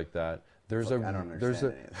and stuff like that. There's Look, I don't there's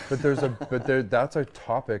understand any of but there's a but there that's a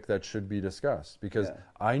topic that should be discussed because Yeah.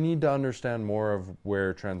 I need to understand more of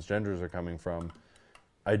where transgenders are coming from.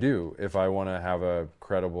 I do if I want to have a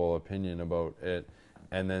credible opinion about it,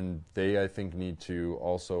 and then they I think need to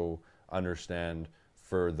also understand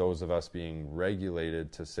for those of us being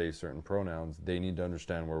regulated to say certain pronouns, they need to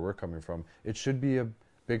understand where we're coming from. It should be a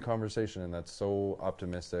big conversation, and that's so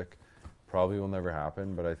optimistic. Probably will never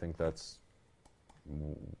happen, but I think that's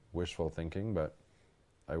wishful thinking. But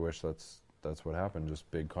I wish that's what happened. Just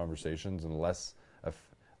big conversations and less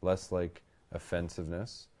like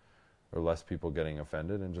offensiveness, or less people getting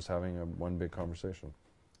offended, and just having one big conversation.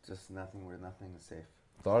 just nothing where nothing is safe.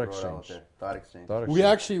 Thought Throw it out exchange. there. Thought exchange. Thought We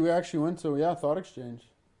exchange. actually went to thought exchange.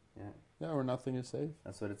 Yeah, Yeah, where nothing is safe.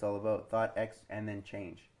 that's what it's all about. Thought X and then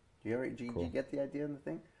change. Do you Cool. get the idea of the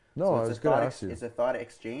thing? No, So I it's was a going to thought ask you. It's a thought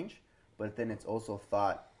exchange, but then it's also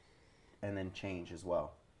thought and then change as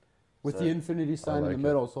well. With So- the infinity sign like in it. the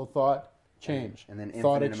middle, so thought, change. and then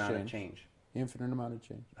thought infinite amount of exchange. change. Infinite amount of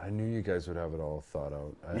change. I knew you guys would have it all thought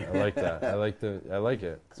out. I like that. I like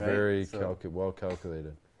it. It's Right? very So- well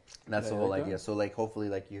calculated. That's Yeah, the whole like idea. that. So like hopefully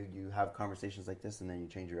like you have conversations like this and then you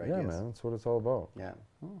change your Yeah, ideas. man, that's what it's all about. Yeah.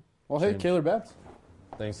 Well, hey, Change. Kaler Betts.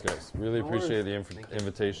 Thanks, guys. Really No appreciate worries. the Thank you.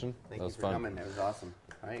 invitation. Thank that you was for fun. coming. It was awesome.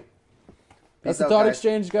 All right. That's Peace the out, thought guys.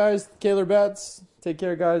 exchange, guys. Kaler Betts. Take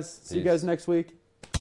care, guys. See you Peace. guys next week.